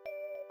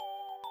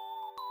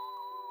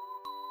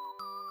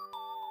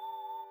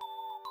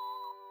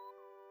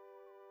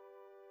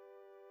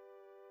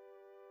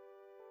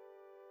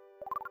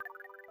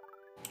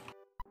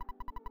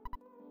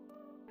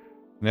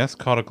 Ness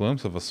caught a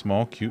glimpse of a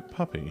small, cute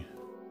puppy.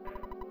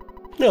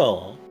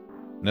 No.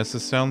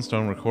 Ness's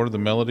soundstone recorded the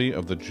melody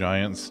of the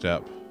giant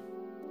step.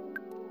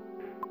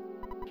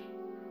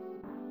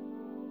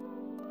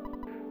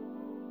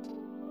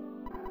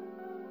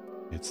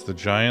 It's the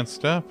giant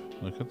step.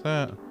 Look at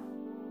that.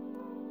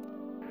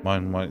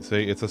 Mine might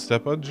say it's a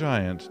step a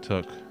giant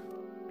took.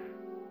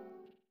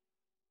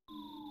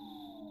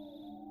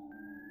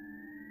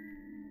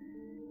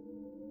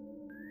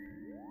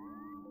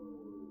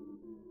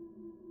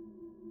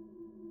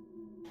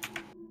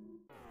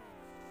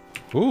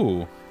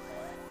 Ooh.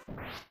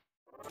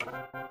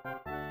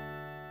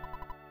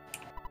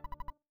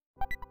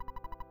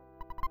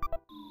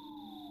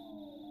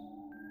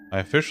 I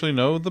officially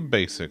know the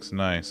basics.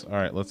 Nice.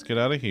 Alright, let's get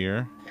out of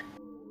here.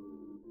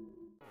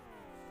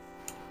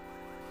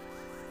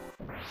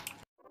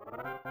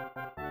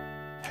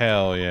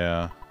 Hell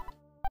yeah.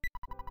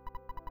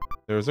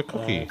 There's a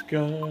cookie. I've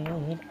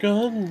got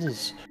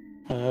guns.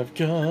 I've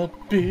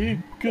got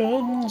big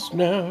guns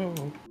now.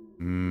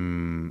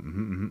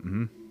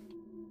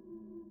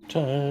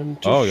 Time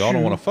to oh, y'all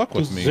don't want to fuck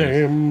with me.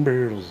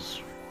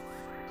 Zambers.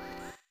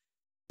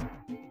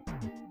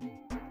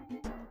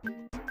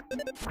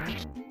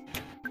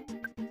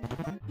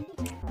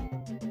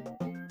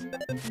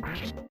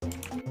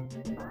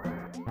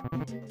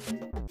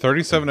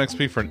 $37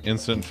 XP for an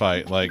instant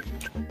fight. Like,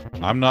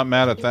 I'm not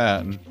mad at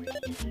that.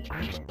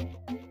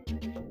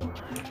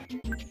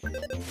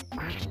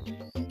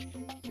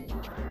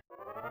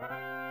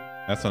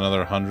 That's another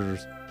 100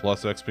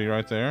 plus XP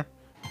right there.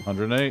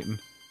 108.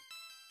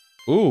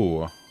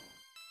 Ooh.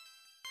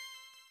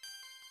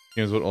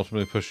 Games would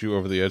ultimately push you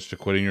over the edge to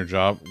quitting your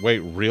job. Wait,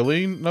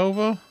 really,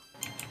 Nova?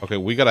 Okay,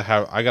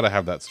 I gotta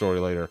have that story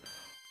later.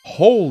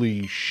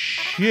 Holy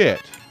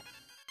shit.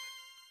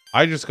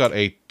 I just got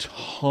a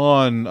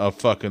ton of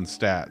fucking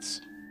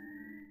stats.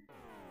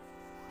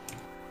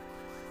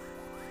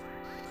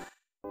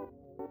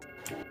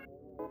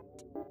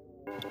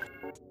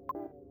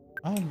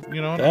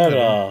 You know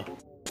what?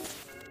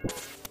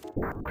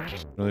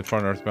 Really far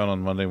in Earthbound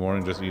on Monday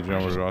morning, just eat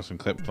over to us and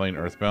clip playing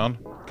Earthbound.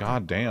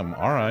 God damn,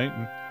 alright.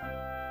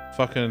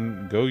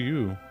 Fucking go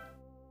you.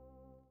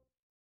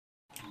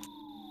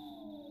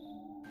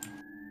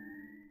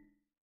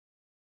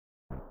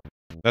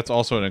 That's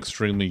also an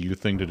extremely you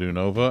thing to do,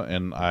 Nova,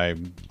 and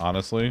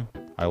honestly,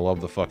 I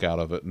love the fuck out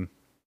of it.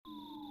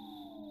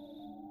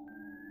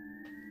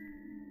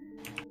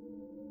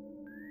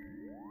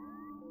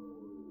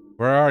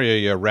 Where are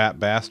you rat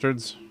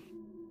bastards?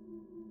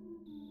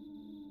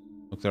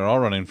 Look, they're all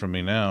running from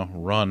me now.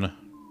 Run.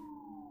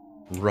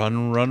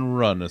 Run, run,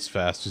 run as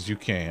fast as you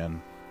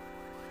can.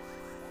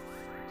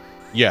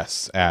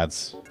 Yes,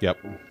 ads. Yep.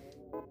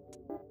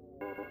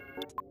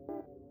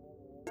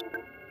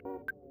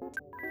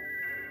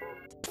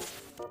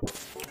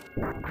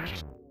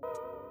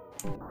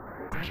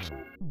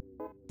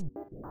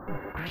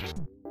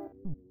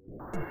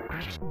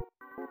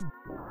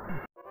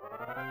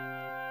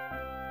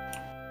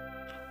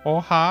 Oh,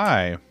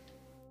 hi.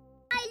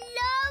 I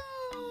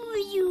love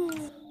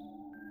you.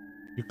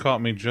 You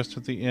caught me just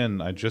at the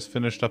end. I just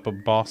finished up a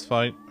boss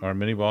fight, or a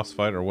mini boss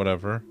fight, or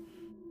whatever.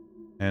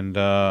 And,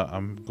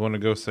 I'm going to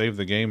go save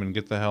the game and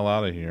get the hell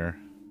out of here.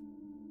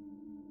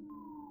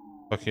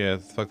 Fuck yeah,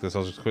 fuck this.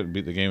 I'll just quit and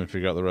beat the game and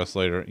figure out the rest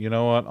later. You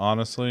know what?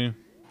 Honestly,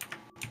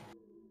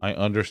 I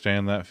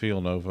understand that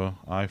feel, Nova.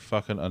 I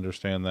fucking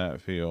understand that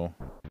feel.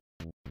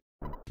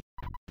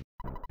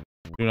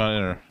 Do not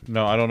enter.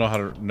 No, I don't know how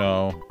to...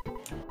 No.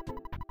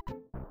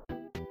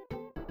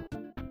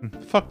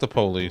 Fuck the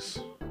police.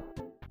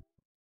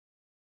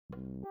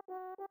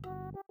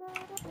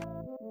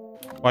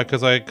 Why?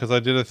 Cause I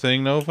did a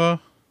thing, Nova?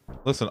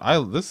 Listen,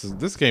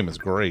 this game is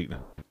great.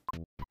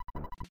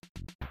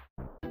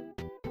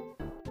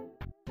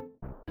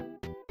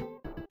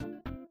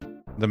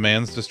 The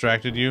man's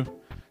distracted you?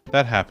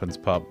 That happens,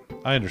 pup.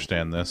 I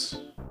understand this.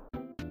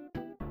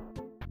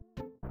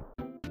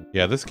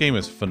 Yeah, this game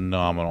is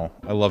phenomenal.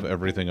 I love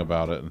everything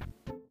about it.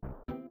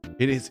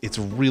 It's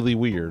really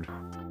weird.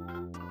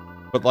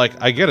 But like,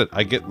 I get it.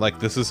 I get like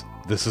this is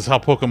how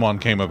Pokemon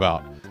came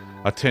about.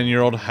 A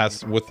 10-year-old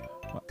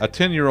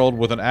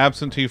with an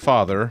absentee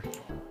father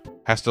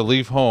has to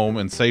leave home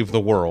and save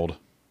the world.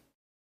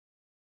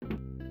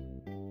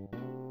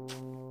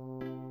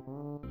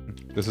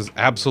 This is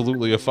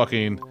absolutely a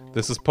fucking...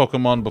 This is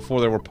Pokemon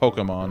before there were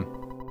Pokemon.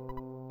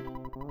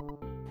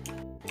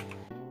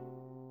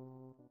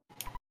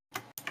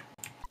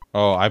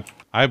 Oh,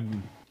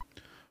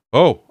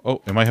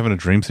 Oh, am I having a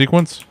dream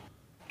sequence?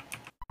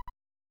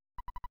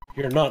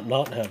 You're not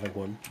having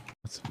one.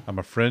 I'm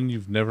a friend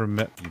you've never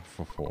met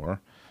before.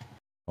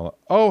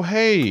 Oh,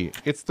 hey!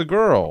 It's the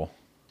girl!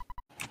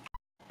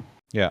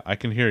 Yeah, I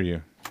can hear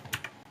you.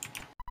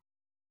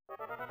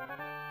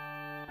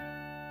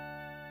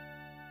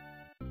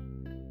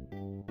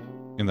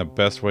 In the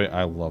best way.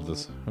 I love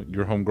this.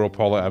 Your homegirl,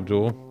 Paula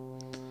Abdul.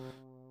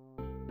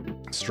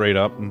 Straight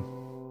up.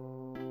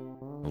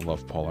 I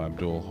love Paula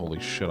Abdul. Holy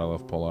shit, I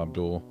love Paula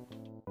Abdul.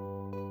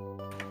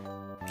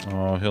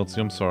 Oh, Hiltzy,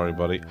 I'm sorry,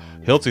 buddy.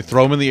 Hiltzy,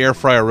 throw him in the air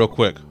fryer real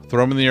quick.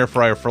 Throw him in the air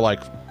fryer for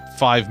like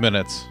 5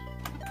 minutes.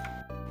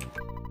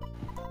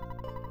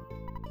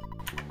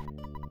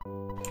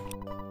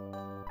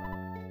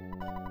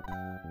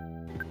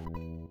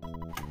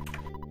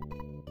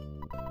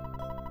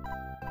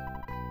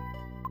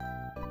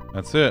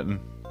 That's it.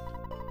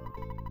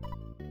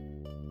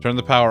 Turn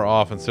the power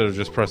off instead of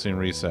just pressing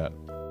reset.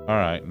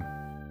 Alright.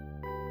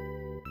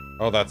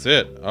 Oh, that's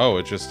it. Oh,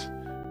 it just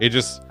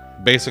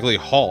basically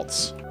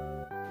halts.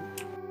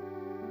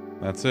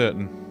 That's it.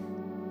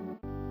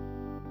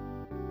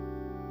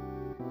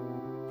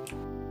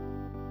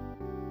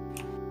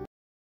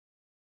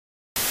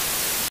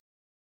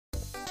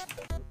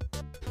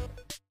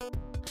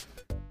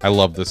 I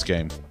love this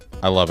game.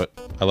 I love it.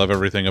 I love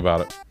everything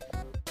about it.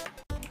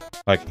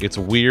 Like, it's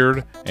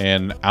weird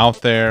and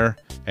out there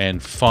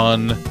and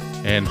fun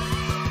and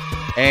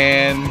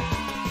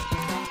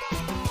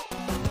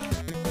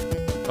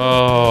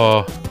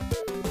oh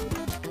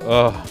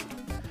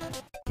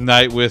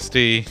night,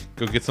 Wisty.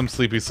 Go get some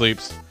sleepy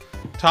sleeps.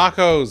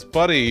 Tacos,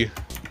 buddy,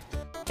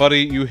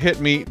 you hit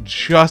me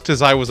just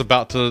as I was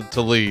about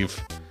to leave.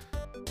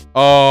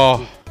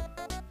 Oh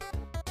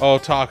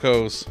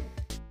tacos.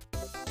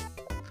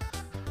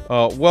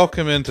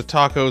 Welcome into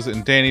Tacos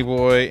and Danny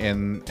Boy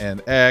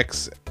and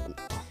X.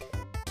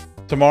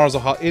 Tomorrow's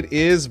it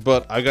is,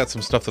 but I got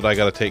some stuff that I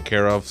got to take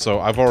care of, so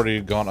I've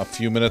already gone a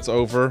few minutes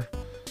over.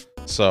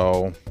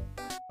 So,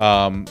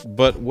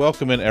 but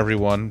welcome in,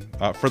 everyone.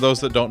 For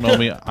those that don't know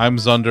me, I'm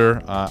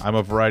Zunder. I'm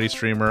a variety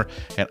streamer,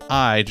 and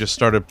I just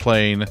started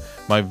playing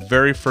my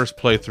very first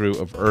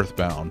playthrough of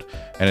Earthbound,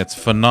 and it's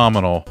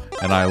phenomenal,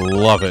 and I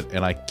love it,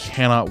 and I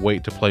cannot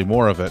wait to play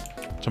more of it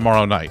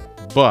tomorrow night.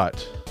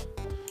 But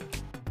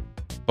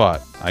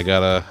I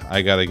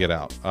gotta get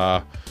out.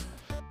 A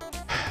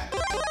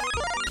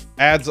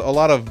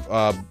lot of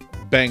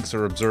banks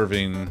are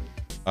observing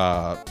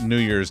New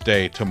Year's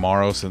Day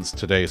tomorrow since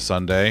today's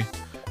Sunday,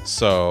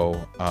 so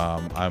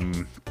I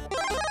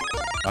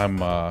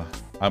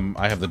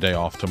have the day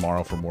off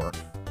tomorrow from work.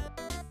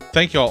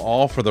 Thank y'all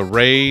all for the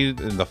raid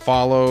and the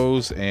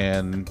follows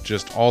and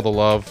just all the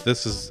love.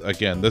 This has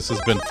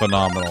been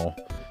phenomenal.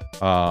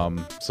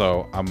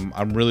 So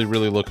I'm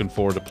really looking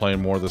forward to playing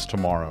more of this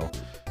tomorrow.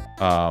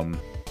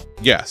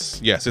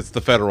 Yes, it's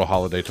the federal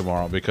holiday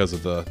tomorrow because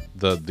of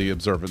the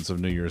observance of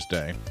New Year's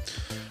Day.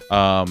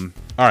 All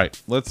right,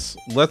 let's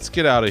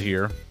get out of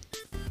here.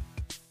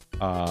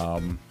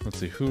 Let's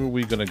see, who are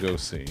we gonna go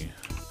see?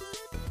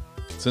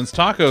 Since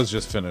Tacos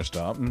just finished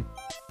up,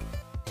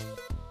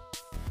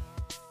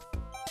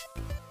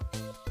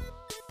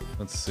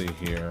 let's see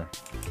here.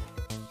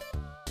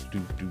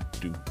 Do.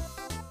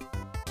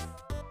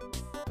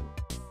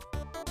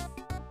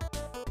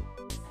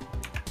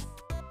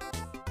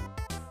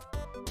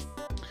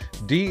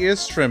 D is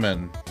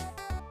streaming.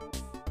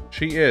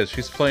 She is.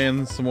 She's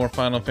playing some more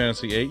Final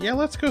Fantasy VIII. Yeah,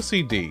 let's go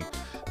see D.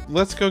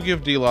 Let's go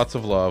give D lots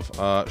of love.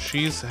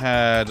 She's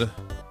had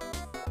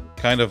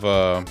kind of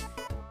a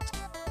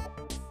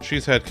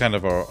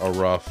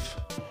rough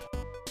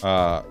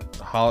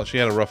she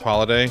had a rough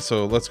holiday,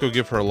 so let's go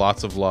give her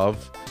lots of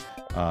love,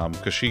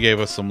 because she gave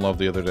us some love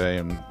the other day,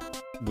 and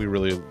we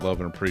really love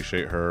and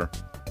appreciate her.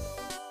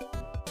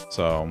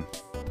 So,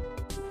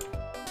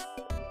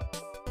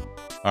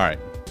 all right.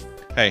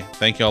 Hey,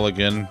 thank y'all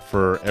again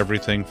for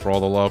everything, for all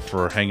the love,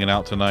 for hanging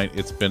out tonight.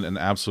 It's been an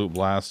absolute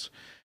blast,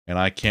 and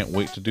I can't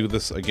wait to do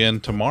this again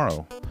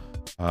tomorrow.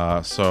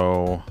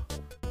 So,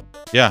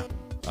 yeah,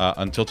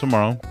 until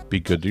tomorrow, be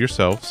good to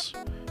yourselves,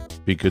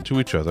 be good to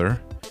each other,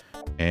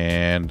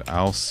 and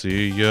I'll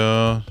see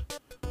you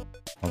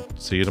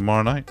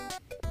tomorrow night.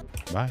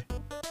 Bye.